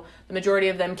 So the majority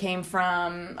of them came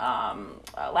from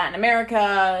Latin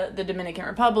America, the Dominican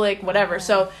Republic, whatever.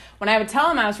 So when I would tell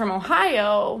them I was from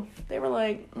Ohio, they were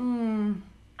like,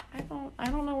 I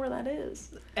don't know where that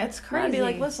is. That's crazy. And I'd be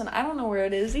like, listen, I don't know where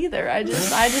it is either. I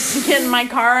just get in my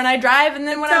car and I drive, and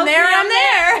then when I'm there, I'm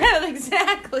there.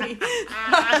 Exactly.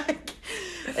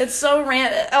 It's so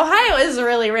random. Ohio is a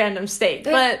really random state,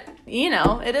 but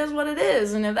it is what it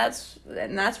is, and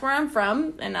that's where I'm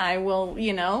from, and I will,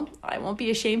 I won't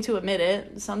be ashamed to admit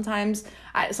it. Sometimes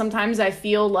I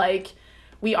feel like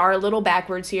we are a little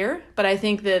backwards here, but I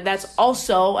think that that's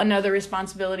also another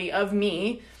responsibility of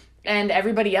me and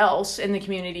everybody else in the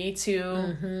community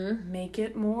to make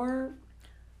it more,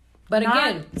 but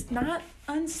again, it's not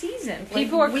unseasoned.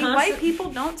 White people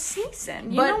don't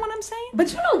season. You know what I'm saying?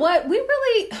 But you know what?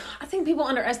 I think people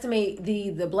underestimate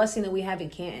the blessing that we have in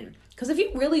Canton. Because if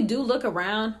you really do look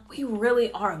around, we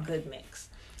really are a good mix.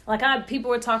 Like,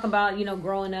 people were talking about,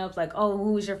 growing up, like, oh,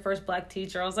 who was your first black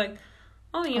teacher? I was like,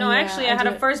 oh, actually, I had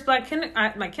a first black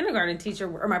my kindergarten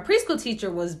teacher, or my preschool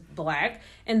teacher was black,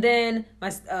 and then my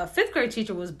fifth grade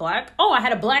teacher was black. Oh, I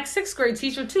had a black sixth grade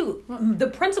teacher too. The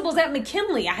principals at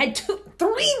McKinley, I had 3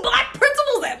 black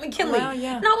principals at McKinley. Wow,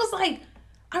 yeah. And I was like,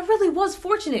 I really was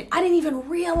fortunate. I didn't even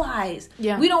realize.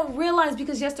 Yeah. We don't realize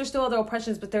because, yes, there's still other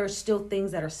oppressions, but there are still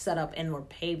things that are set up and were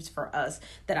paved for us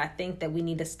that I think that we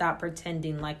need to stop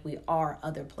pretending like we are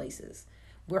other places.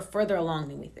 We're further along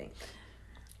than we think.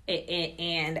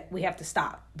 And we have to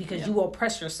stop because you will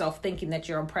oppress yourself thinking that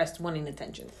you're oppressed, wanting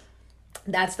attention.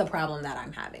 That's the problem that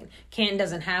I'm having. Canton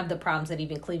doesn't have the problems that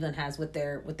even Cleveland has with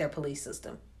their police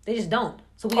system. They just don't.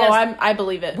 So I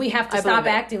believe it. We have to stop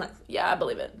acting like. Yeah, I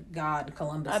believe it. God,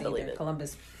 Columbus. I believe it.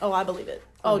 Columbus. Oh, I believe it.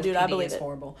 Columbus dude, I PD believe is it.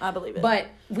 Horrible. I believe it. But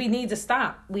we need to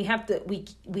stop. We have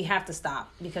to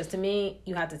stop because to me,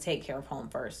 you have to take care of home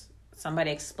first.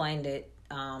 Somebody explained it.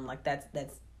 Like that's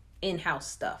in-house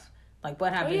stuff. Like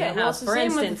what happens in-house. For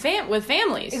instance, with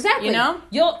families. Exactly. You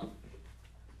know.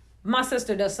 My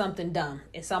sister does something dumb.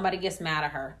 If somebody gets mad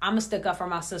at her, I'm going to stick up for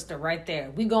my sister right there.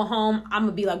 We go home, I'm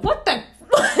going to be like, what the?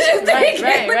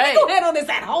 Right. We go handle this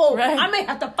at home. Right. I may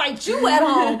have to fight you at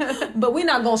home. But we're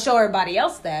not going to show everybody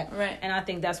else that. Right. And I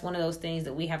think that's one of those things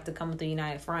that we have to come with the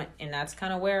united front. And that's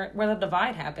kind of where the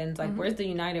divide happens. Like, where's the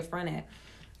united front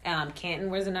at? Canton,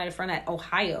 where's the united front at?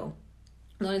 Ohio.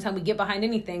 The only time we get behind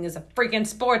anything is a freaking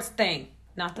sports thing.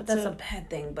 Not that that's a bad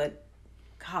thing, but...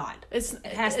 God, it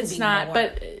has to be not, more.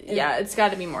 But it's got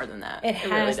to be more than that. It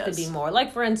has to be more.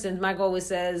 Like for instance, Mike always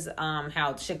says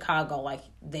how Chicago, like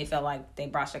they felt like they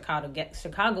brought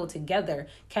Chicago together,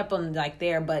 kept them like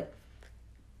there. But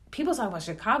people talk about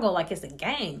Chicago like it's a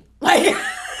gang. Like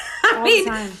I mean,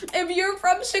 if you're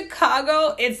from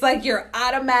Chicago, it's like you're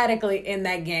automatically in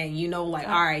that gang. You know, like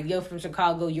all right, you're from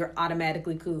Chicago, you're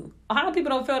automatically cool. Ohio people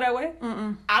don't feel that way.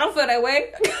 I don't feel that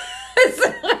way.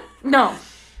 No.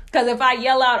 Because if I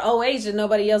yell out OH and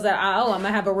nobody yells out I'm going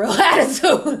to have a real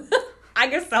attitude. I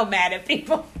get so mad at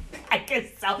people. I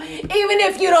get so... Even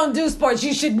if you don't do sports,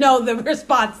 you should know the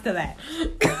response to that.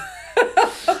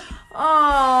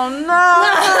 Oh, no.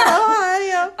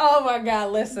 Oh, my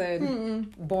God.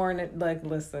 Listen.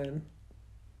 Listen.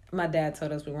 My dad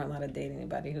told us we weren't allowed to date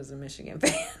anybody who's a Michigan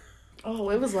fan.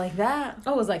 Oh, it was like that.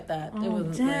 Oh, it was like that. Oh, it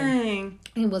wasn't dang.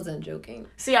 He wasn't joking.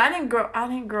 See, I didn't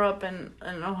grow up in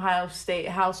an Ohio State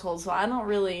household, so I don't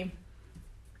really.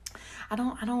 I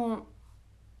don't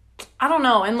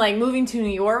know. And like moving to New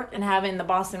York and having the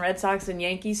Boston Red Sox and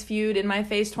Yankees feud in my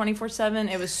face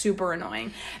 24/7, it was super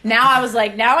annoying. Now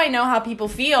I know how people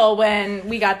feel when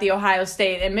we got the Ohio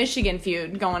State and Michigan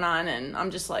feud going on, and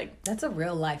I'm just like, that's a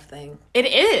real life thing. It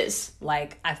is.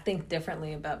 Like I think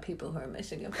differently about people who are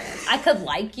Michigan fans. I could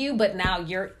like you, but now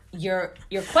you're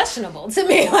questionable to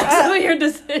me. Like some of your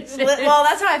decisions. Well,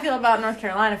 that's how I feel about North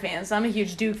Carolina fans. I'm a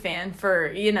huge Duke fan.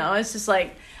 It's just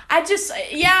like. I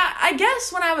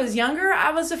guess when I was younger,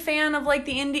 I was a fan of like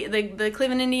the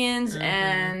Cleveland Indians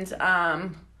and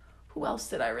who else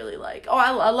did I really like? Oh,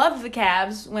 I loved the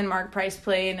Cavs when Mark Price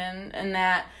played and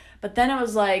that. But then it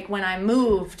was like when I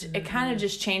moved, it kind of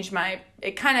just changed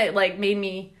it kind of like made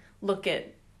me look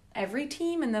at every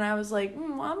team, and then I was like,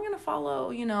 well, I'm gonna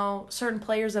follow certain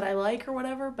players that I like or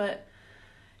whatever. But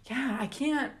yeah, I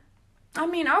can't. I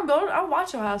mean, I'll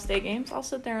watch Ohio State games. I'll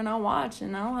sit there and I'll watch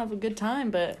and I'll have a good time,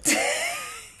 but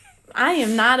I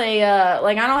am not I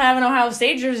don't have an Ohio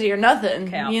State jersey or nothing.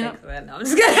 Okay, I'll fix that. No, I'm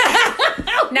just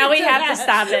kidding. Now we have to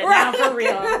stop it. Right. Now for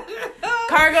real.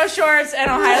 Cargo shorts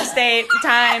and Ohio State.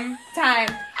 Time.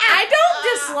 I don't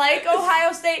dislike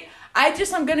Ohio State.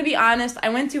 I'm going to be honest. I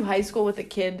went to high school with a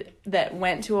kid that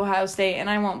went to Ohio State, and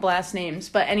I won't blast names.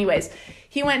 But anyways,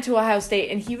 he went to Ohio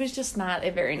State, and he was just not a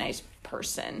very nice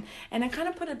person. And it kind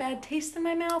of put a bad taste in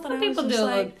my mouth. And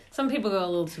some people go a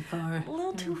little too far. A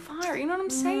little too far. You know what I'm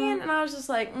saying? And I was just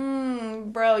like,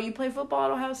 bro, you play football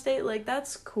at Ohio State? Like,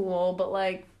 that's cool. But,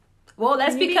 like... Well,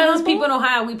 that's because people in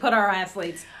Ohio, we put our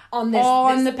athletes on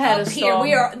the pedestal.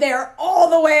 They're all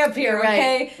the way up here,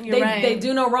 okay? You're right. They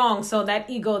do no wrong. So that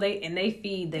ego, they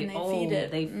feed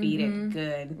it. They feed it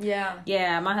good. Yeah.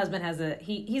 Yeah, my husband has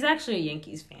he's actually a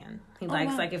Yankees fan. He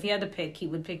likes, like, if he had to pick, he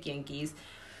would pick Yankees.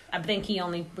 I think he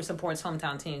only supports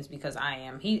hometown teams because I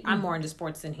am. I'm more into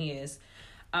sports than he is.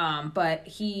 But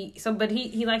he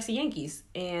likes the Yankees.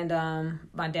 And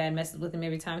my dad messes with him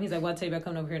every time. He's like, well, I'll tell you about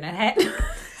coming over here in that hat.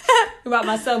 About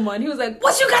my son one. He was like,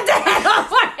 what you got that hat on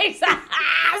for?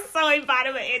 So he bought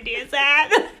him an Indians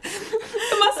hat.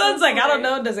 And my son's like, I don't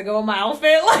know. Does it go with my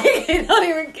outfit? Like, he don't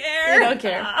even care. He don't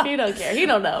care. He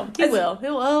don't know. He will.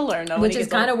 He'll learn. Which is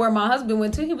kind of where my husband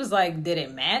went to. He was like, did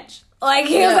it match? Like,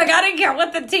 he was like, I didn't care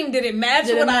what the team did. It match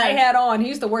what I had on. He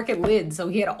used to work at Lids, so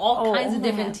he had all kinds of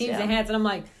different teams and hats. And I'm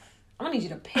like, I'm going to need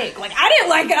you to pick. Like, I didn't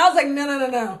like it. I was like,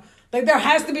 no. Like, there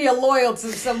has to be a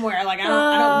loyalty somewhere. Like, I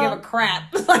don't give a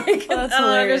crap. Like, I don't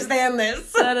understand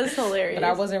this. That is hilarious. But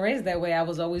I wasn't raised that way. I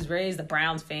was always raised a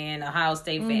Browns fan, Ohio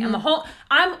State fan.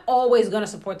 I'm always going to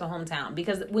support the hometown,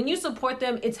 because when you support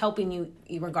them, it's helping you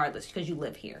regardless, because you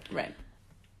live here. Right.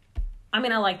 I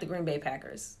mean, I like the Green Bay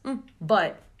Packers,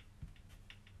 but,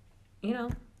 you know,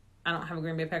 I don't have a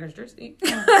Green Bay Packers jersey.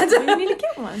 You need to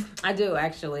get one. I do,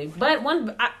 actually. But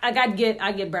I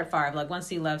get Brett Favre. Like, once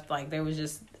he left, like,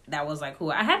 that was like who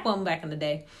I had one back in the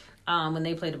day, when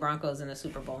they played the Broncos in the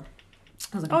Super Bowl.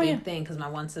 It was like a big thing, because my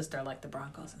one sister liked the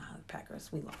Broncos and I liked the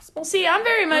Packers. We lost. Well, see, I'm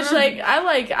very much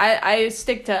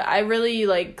I really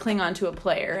like cling on to a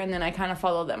player, and then I kind of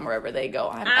follow them wherever they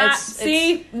go. Nope. I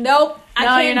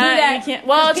can't do that. You can't.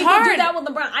 Well, it's hard. Do that with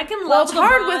LeBron. I can love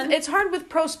LeBron. It's hard with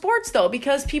pro sports though,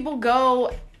 because people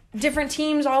go different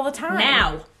teams all the time.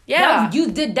 Now, yeah,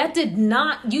 that did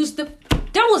not used to.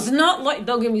 That was not like.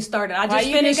 Don't get me started. I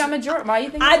just finished. Why you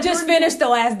think I just finished The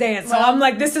Last Dance, so I'm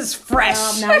like, this is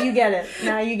fresh. Now you get it.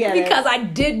 Because I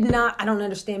did not. I don't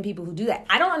understand people who do that.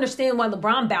 I don't understand why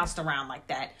LeBron bounced around like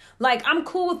that. Like, I'm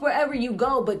cool with wherever you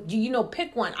go, but you know,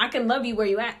 pick one. I can love you where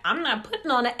you at. I'm not putting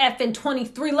on an effing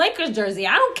 23 Lakers jersey.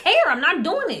 I don't care. I'm not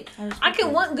doing it. I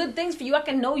can want good things for you. I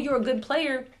can know you're a good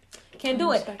player. Can't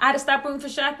do it. I had to stop rooting for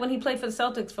Shaq when he played for the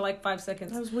Celtics for like 5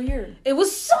 seconds. That was weird. It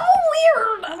was so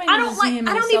weird. I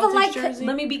don't even like. Jersey.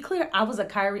 Let me be clear. I was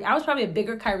probably a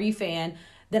bigger Kyrie fan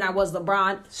than I was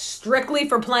LeBron, strictly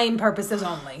for playing purposes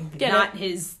only, not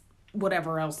his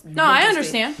whatever else. No, I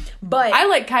understand. But I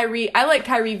like Kyrie. I like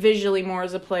Kyrie visually more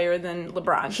as a player than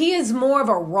LeBron. He is more of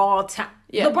a raw talent.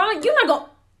 Yeah. LeBron, you're not going.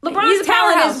 LeBron's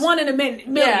talent is 1 in a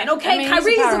million. Yeah, okay, I mean,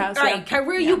 Kyrie's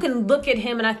Kyrie, you can look at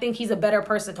him and I think he's a better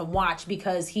person to watch,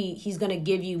 because he's going to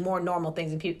give you more normal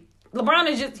things. And people, LeBron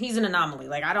is he's an anomaly.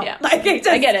 Like, I don't like.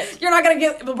 I get it. You're not going to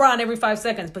get LeBron every 5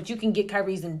 seconds, but you can get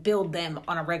Kyrie's and build them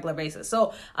on a regular basis.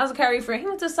 So I was a Kyrie fan. He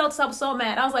went to the Celtics. I was so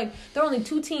mad. I was like, there are only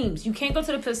 2 teams. You can't go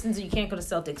to the Pistons and you can't go to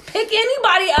Celtics. Pick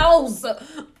anybody else.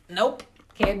 Nope,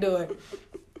 can't do it.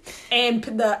 And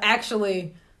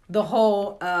the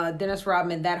whole Dennis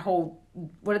Rodman, that whole,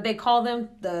 what did they call them?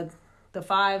 The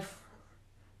 5,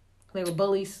 they were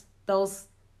bullies. Those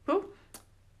who?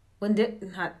 When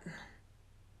Dennis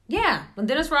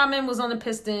Rodman was on the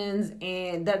Pistons,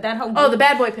 and that whole the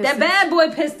Bad Boy Pistons. That Bad Boy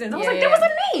Pistons. I was there was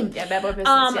a name. Yeah, Bad Boy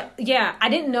Pistons. Yeah, I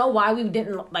didn't know why we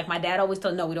didn't, like, my dad always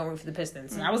told, no, we don't root for the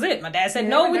Pistons. And that was it. My dad said,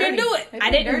 no, we didn't do it.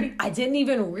 I didn't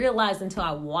even realize until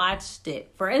I watched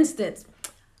it. For instance,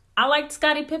 I liked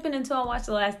Scottie Pippen until I watched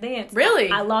The Last Dance. Really?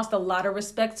 I lost a lot of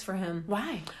respect for him.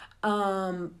 Why?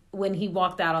 When he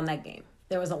walked out on that game.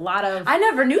 There was a lot of... I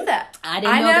never knew that. I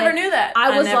never knew that.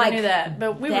 I never knew that.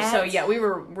 But we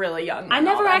were really young. I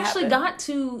never actually got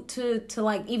to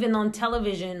like, even on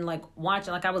television, like,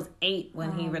 watching. Like, I was 8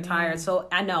 when he retired. Man. So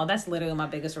I know that's literally my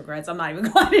biggest regrets. I'm not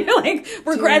even going to, like,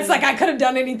 regrets. Dude. Like, I could have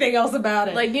done anything else about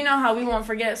it. Like, you know how we won't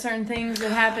forget certain things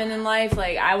that happen in life?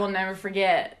 Like, I will never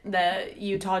forget the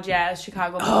Utah Jazz,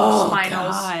 Chicago Bulls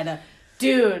finals. God.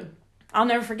 Dude. I'll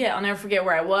never forget. I'll never forget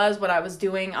where I was, what I was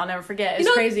doing. I'll never forget.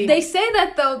 It's crazy. They say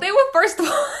that, though. They were, first of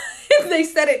all, they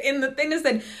said it in the thing that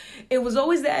said, it was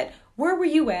always that, where were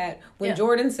you at when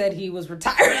Jordan said he was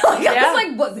retired? Like, I was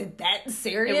like, was it that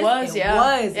serious? It was.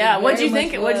 Yeah. What'd you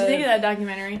think of that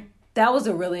documentary? That was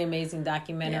a really amazing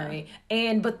documentary.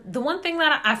 Yeah. But the one thing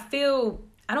that I feel,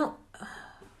 I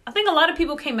think a lot of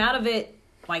people came out of it,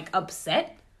 like,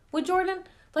 upset with Jordan.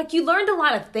 Like, you learned a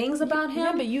lot of things about him.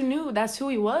 Yeah, but you knew that's who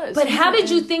he was. But how did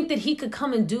you think that he could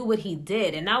come and do what he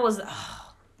did? And that was...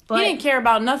 he didn't care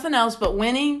about nothing else but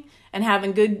winning and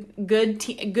having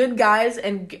good guys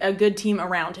and a good team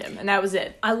around him. And that was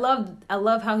it. I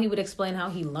love how he would explain how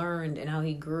he learned and how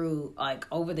he grew, like,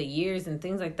 over the years and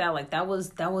things like that. Like, that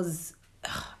was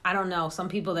I don't know. Some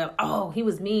people, he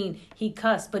was mean. He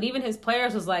cussed. But even his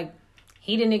players was like,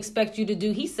 he didn't expect you to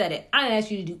do. He said it. I didn't ask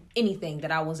you to do anything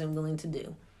that I wasn't willing to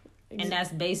do. And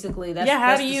that's basically, that's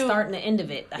the start and the end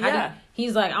of it.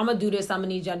 He's like, I'm going to do this. I'm going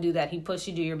to need y'all to do that. He pushed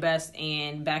you to your best.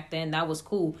 And back then, that was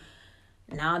cool.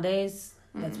 Nowadays,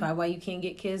 that's probably why you can't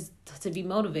get kids to be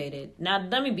motivated. Now,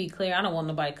 let me be clear. I don't want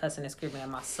nobody cussing and screaming at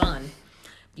my son.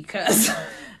 Because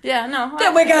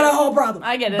then we got a whole problem.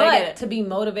 I get it. But to be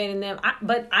motivating them,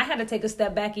 I had to take a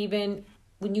step back even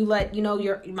when you let,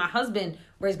 my husband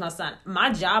raise my son.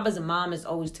 My job as a mom is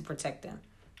always to protect them.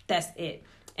 That's it.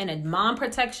 And a mom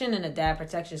protection and a dad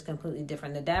protection is completely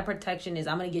different. The dad protection is,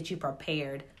 I'm going to get you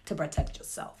prepared to protect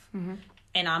yourself. Mm-hmm.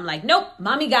 And I'm like, nope,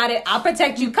 mommy got it. I'll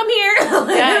protect you. Come here.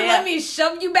 Let me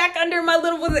shove you back under my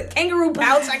little kangaroo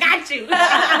pouch. I got you.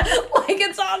 Like,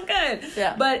 it's all good.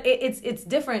 Yeah. But it's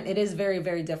different. It is very,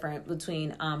 very different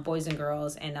between boys and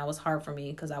girls. And that was hard for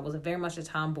me because I was very much a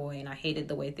tomboy and I hated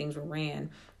the way things were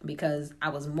ran because I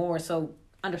was more so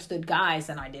understood guys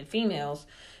than I did females.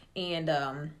 And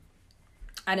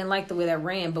I didn't like the way that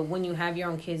ran, but when you have your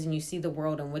own kids and you see the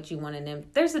world and what you want in them,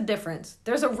 there's a difference.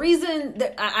 There's a reason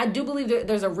that I do believe that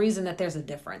there's a reason that there's a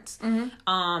difference. Mm-hmm.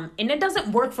 And it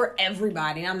doesn't work for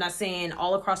everybody. I'm not saying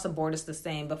all across the board it's the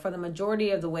same, but for the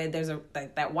majority of the way, there's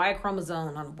that Y chromosome.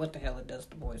 I don't know what the hell it does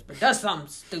to boys, but it does something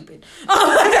stupid.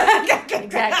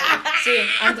 Exactly. See,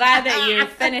 I'm glad that you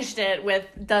finished it with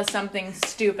does something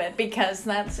stupid because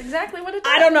that's exactly what it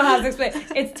does. I don't know how to explain.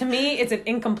 It's to me, it's an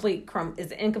incomplete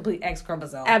X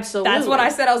chromosome. Absolutely. That's what I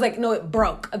said. I was like, no, it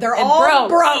broke. They're all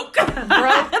broke.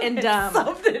 Broke and dumb.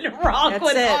 Something wrong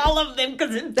with all of them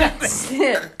because it doesn't. That's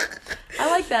it. I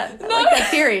like that. I like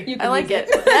that theory. I like it.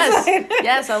 Yes.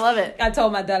 Yes, I love it. I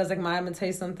told my dad, I was like, Mom, I'm going to tell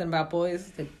you something about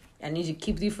boys. I need you to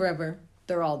keep these forever.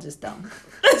 They're all just dumb.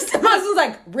 My son was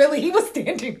like, really? He was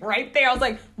standing right there. I was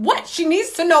like, what? She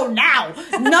needs to know now.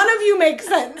 None of you make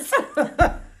sense.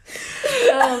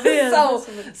 Oh, man.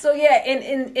 So yeah,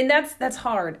 and that's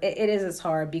hard. It's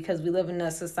hard because we live in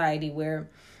a society where,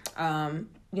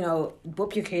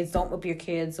 whoop your kids, don't whoop your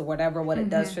kids, or whatever, what it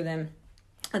does for them.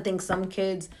 I think some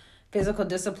kids, physical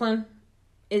discipline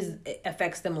it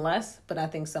affects them less, but I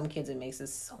think some kids it makes it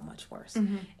so much worse.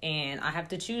 Mm-hmm. And I have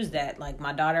to choose that. Like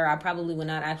my daughter, I probably would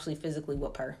not actually physically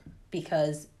whoop her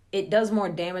because it does more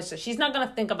damage. So she's not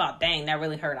gonna think about, dang, that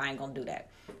really hurt. I ain't gonna do that.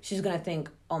 She's going to think,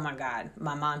 oh, my God,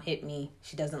 my mom hit me.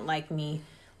 She doesn't like me.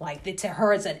 Like, to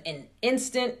her, it's an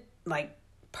instant, like,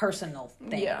 personal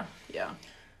thing. Yeah.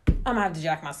 I'm going to have to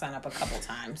jack my son up a couple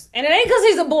times. And it ain't because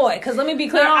he's a boy. Because let me be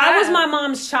clear, I was my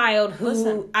mom's child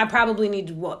who I probably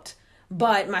needed whooped.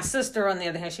 But my sister, on the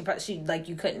other hand, she like,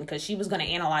 you couldn't because she was going to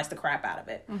analyze the crap out of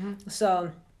it. Mm-hmm. So...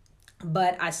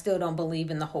 But I still don't believe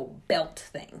in the whole belt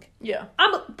thing. Yeah.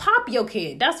 Pop your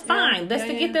kid. That's fine. That's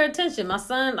to get their attention. My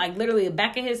son, like literally the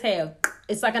back of his head,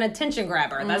 it's like an attention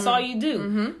grabber. That's all you do.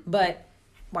 Mm-hmm. But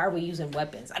why are we using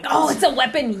weapons? Like, oh, it's a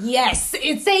weapon. Yes,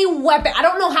 it's a weapon. I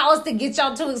don't know how else to get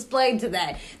y'all to explain to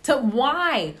that. To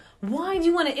why? Why do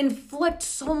you want to inflict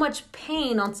so much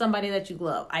pain on somebody that you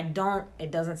love? It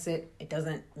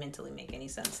doesn't mentally make any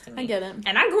sense to me. I get it.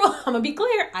 And I grew up, I'm going to be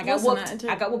clear, I got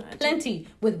whooped plenty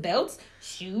with belts,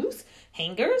 shoes,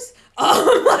 hangers.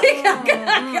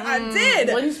 I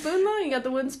did. Wooden spoon though? You got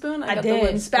the wooden spoon? I got did. The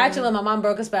wooden spatula. My mom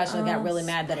broke a spatula and got really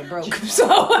mad that it broke. So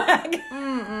the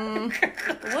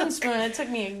wooden spoon, it took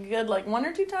me a good 1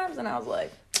 or 2 times and I was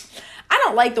like, I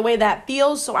don't like the way that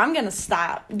feels, so I'm going to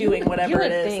stop doing whatever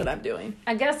it is that I'm doing.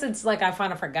 I guess it's like I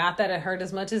kind of forgot that it hurt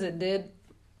as much as it did.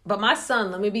 But my son,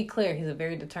 let me be clear, he's a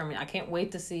very determined. I can't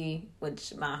wait to see,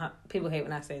 which people hate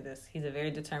when I say this. He's a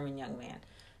very determined young man.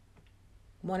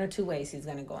 1 or 2 ways he's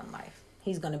going to go in life.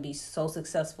 He's going to be so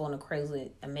successful and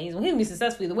crazy amazing. Well, he's going to be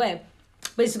successful either way.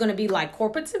 But he's going to be like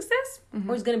corporate success,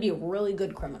 or he's going to be a really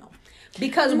good criminal.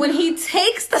 Because when he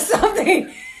takes to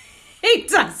something, he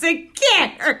doesn't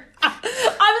care.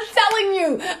 I'm telling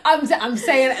you. I'm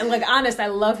saying it like honest. I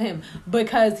love him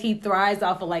because he thrives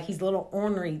off of he's a little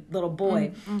ornery little boy.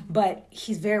 Mm-hmm. But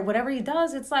he's whatever he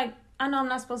does, it's like, I know I'm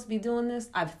not supposed to be doing this.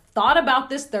 I've thought about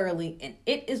this thoroughly and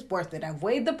it is worth it. I've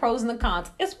weighed the pros and the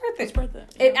cons. It's worth it. It's worth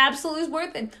it. Yeah. It absolutely is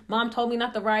worth it. Mom told me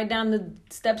not to ride down the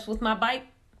steps with my bike.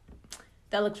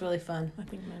 That looks really fun.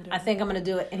 I think I'm going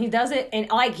to do it. And he does it. And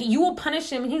you will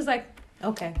punish him. And he's like,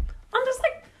 okay. I'm just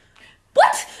like,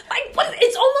 what? What?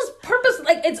 It's almost purpose.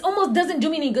 It's almost doesn't do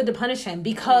me any good to punish him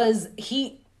because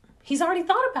he's already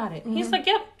thought about it. Mm-hmm. He's like,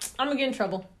 yep, I'm going to get in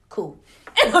trouble. Cool.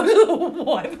 And I'm just like,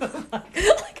 what?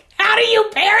 How do you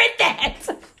parent that?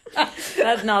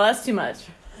 That's too much.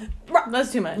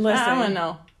 That's too much. Listen. I'm going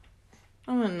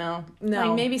to know.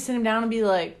 No. Maybe sit him down and be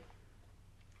like,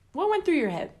 what went through your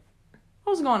head?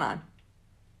 What was going on?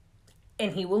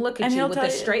 And he will look at you with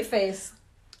a straight face.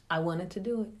 I wanted to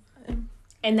do it.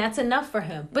 And that's enough for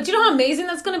him. But you know how amazing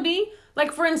that's going to be?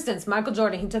 For instance, Michael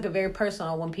Jordan, he took it very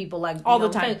personal when people all the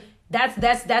time.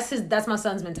 That's my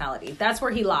son's mentality. That's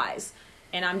where he lies.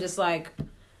 And I'm just like,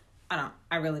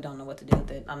 I really don't know what to do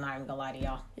with it. I'm not even going to lie to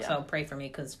y'all. Yeah. So pray for me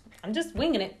because I'm just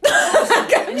winging it.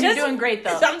 You're doing great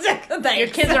though. Your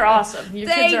kids are awesome.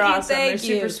 They're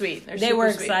super sweet. They were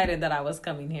excited that I was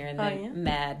coming here and they're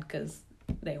mad because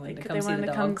they wanted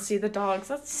to come see the dogs.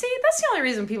 That's the only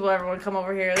reason people ever want to come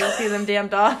over here. They see them damn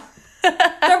dogs.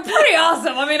 They're pretty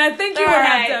awesome. I mean, I think you would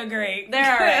have to agree.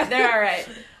 They're all right.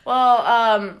 Well,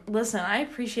 Well, listen, I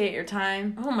appreciate your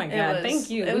time. Oh my God, thank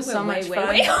you. It was so much fun.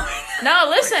 Way. No,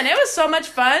 listen, it was so much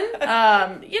fun.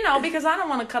 Because I don't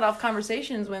want to cut off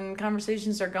conversations when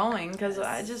conversations are going, because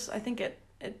I think it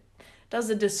does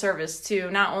a disservice to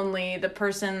not only the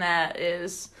person that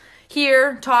is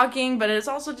here talking, but it's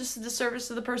also just a disservice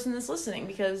to the person that's listening,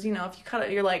 because, if you cut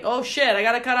it, you're like, oh shit, I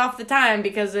got to cut off the time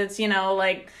because it's,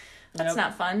 that's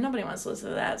not fun. Nobody wants to listen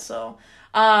to that. So,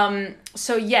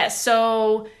 yes.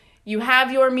 So you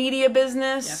have your media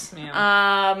business. Yes,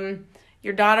 ma'am.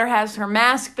 Your daughter has her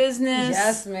mask business.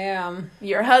 Yes, ma'am.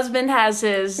 Your husband has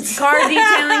his car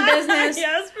detailing business.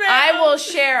 Yes, ma'am. I will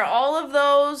share all of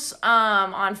those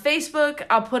on Facebook.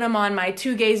 I'll put them on my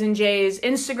 2 Gays and Jays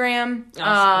Instagram.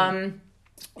 Awesome.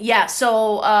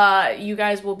 So you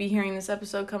guys will be hearing this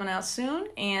episode coming out soon.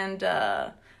 And is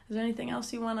there anything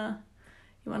else you wanna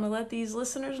let these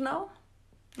listeners know?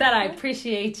 That I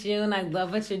appreciate you and I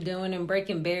love what you're doing and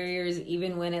breaking barriers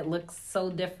even when it looks so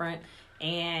different.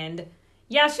 And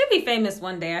yeah, she'll be famous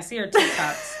one day. I see her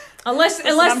TikToks. Unless it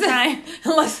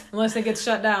gets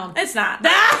shut down. It's not.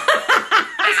 It's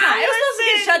not. It was supposed to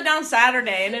get shut down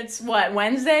Saturday, and it's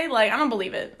Wednesday? Like, I don't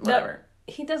believe it. Whatever.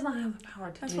 He does not have the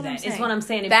power to do that. It's what I'm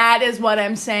saying. That is what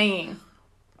I'm saying.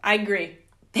 I agree.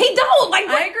 He don't.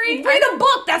 I agree. Read a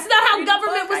book. That's not how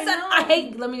government was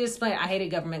set. Let me just explain. I hated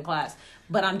government class.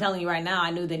 But I'm telling you right now, I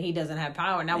knew that he doesn't have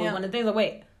power. Now, one of the things,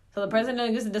 so the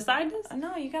president gets to decide this?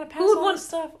 No, you got to pass all this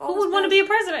stuff. Who would want to be a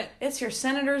president? It's your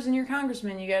senators and your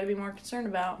congressmen you got to be more concerned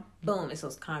about. Boom, it's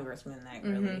those congressmen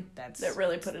that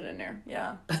really put it in there,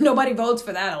 yeah. But nobody votes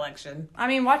for that election. I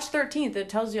mean, watch 13th. It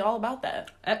tells you all about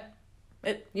that.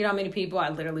 You know how many people I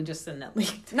literally just send that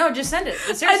link to? No, just send it.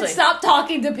 Seriously. And stop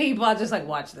talking to people. I just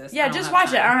watch this. Yeah, just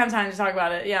watch it. I don't have time to talk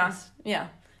about it. Yeah.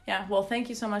 Yeah, well, thank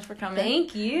you so much for coming.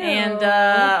 Thank you. And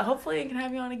hopefully I can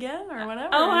have you on again or whatever.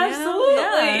 Oh,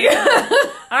 absolutely. Yeah.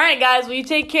 All right, guys, well, you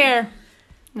take care.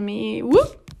 Let me,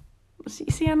 see,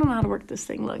 I don't know how to work this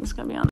thing. Look, it's going to be on.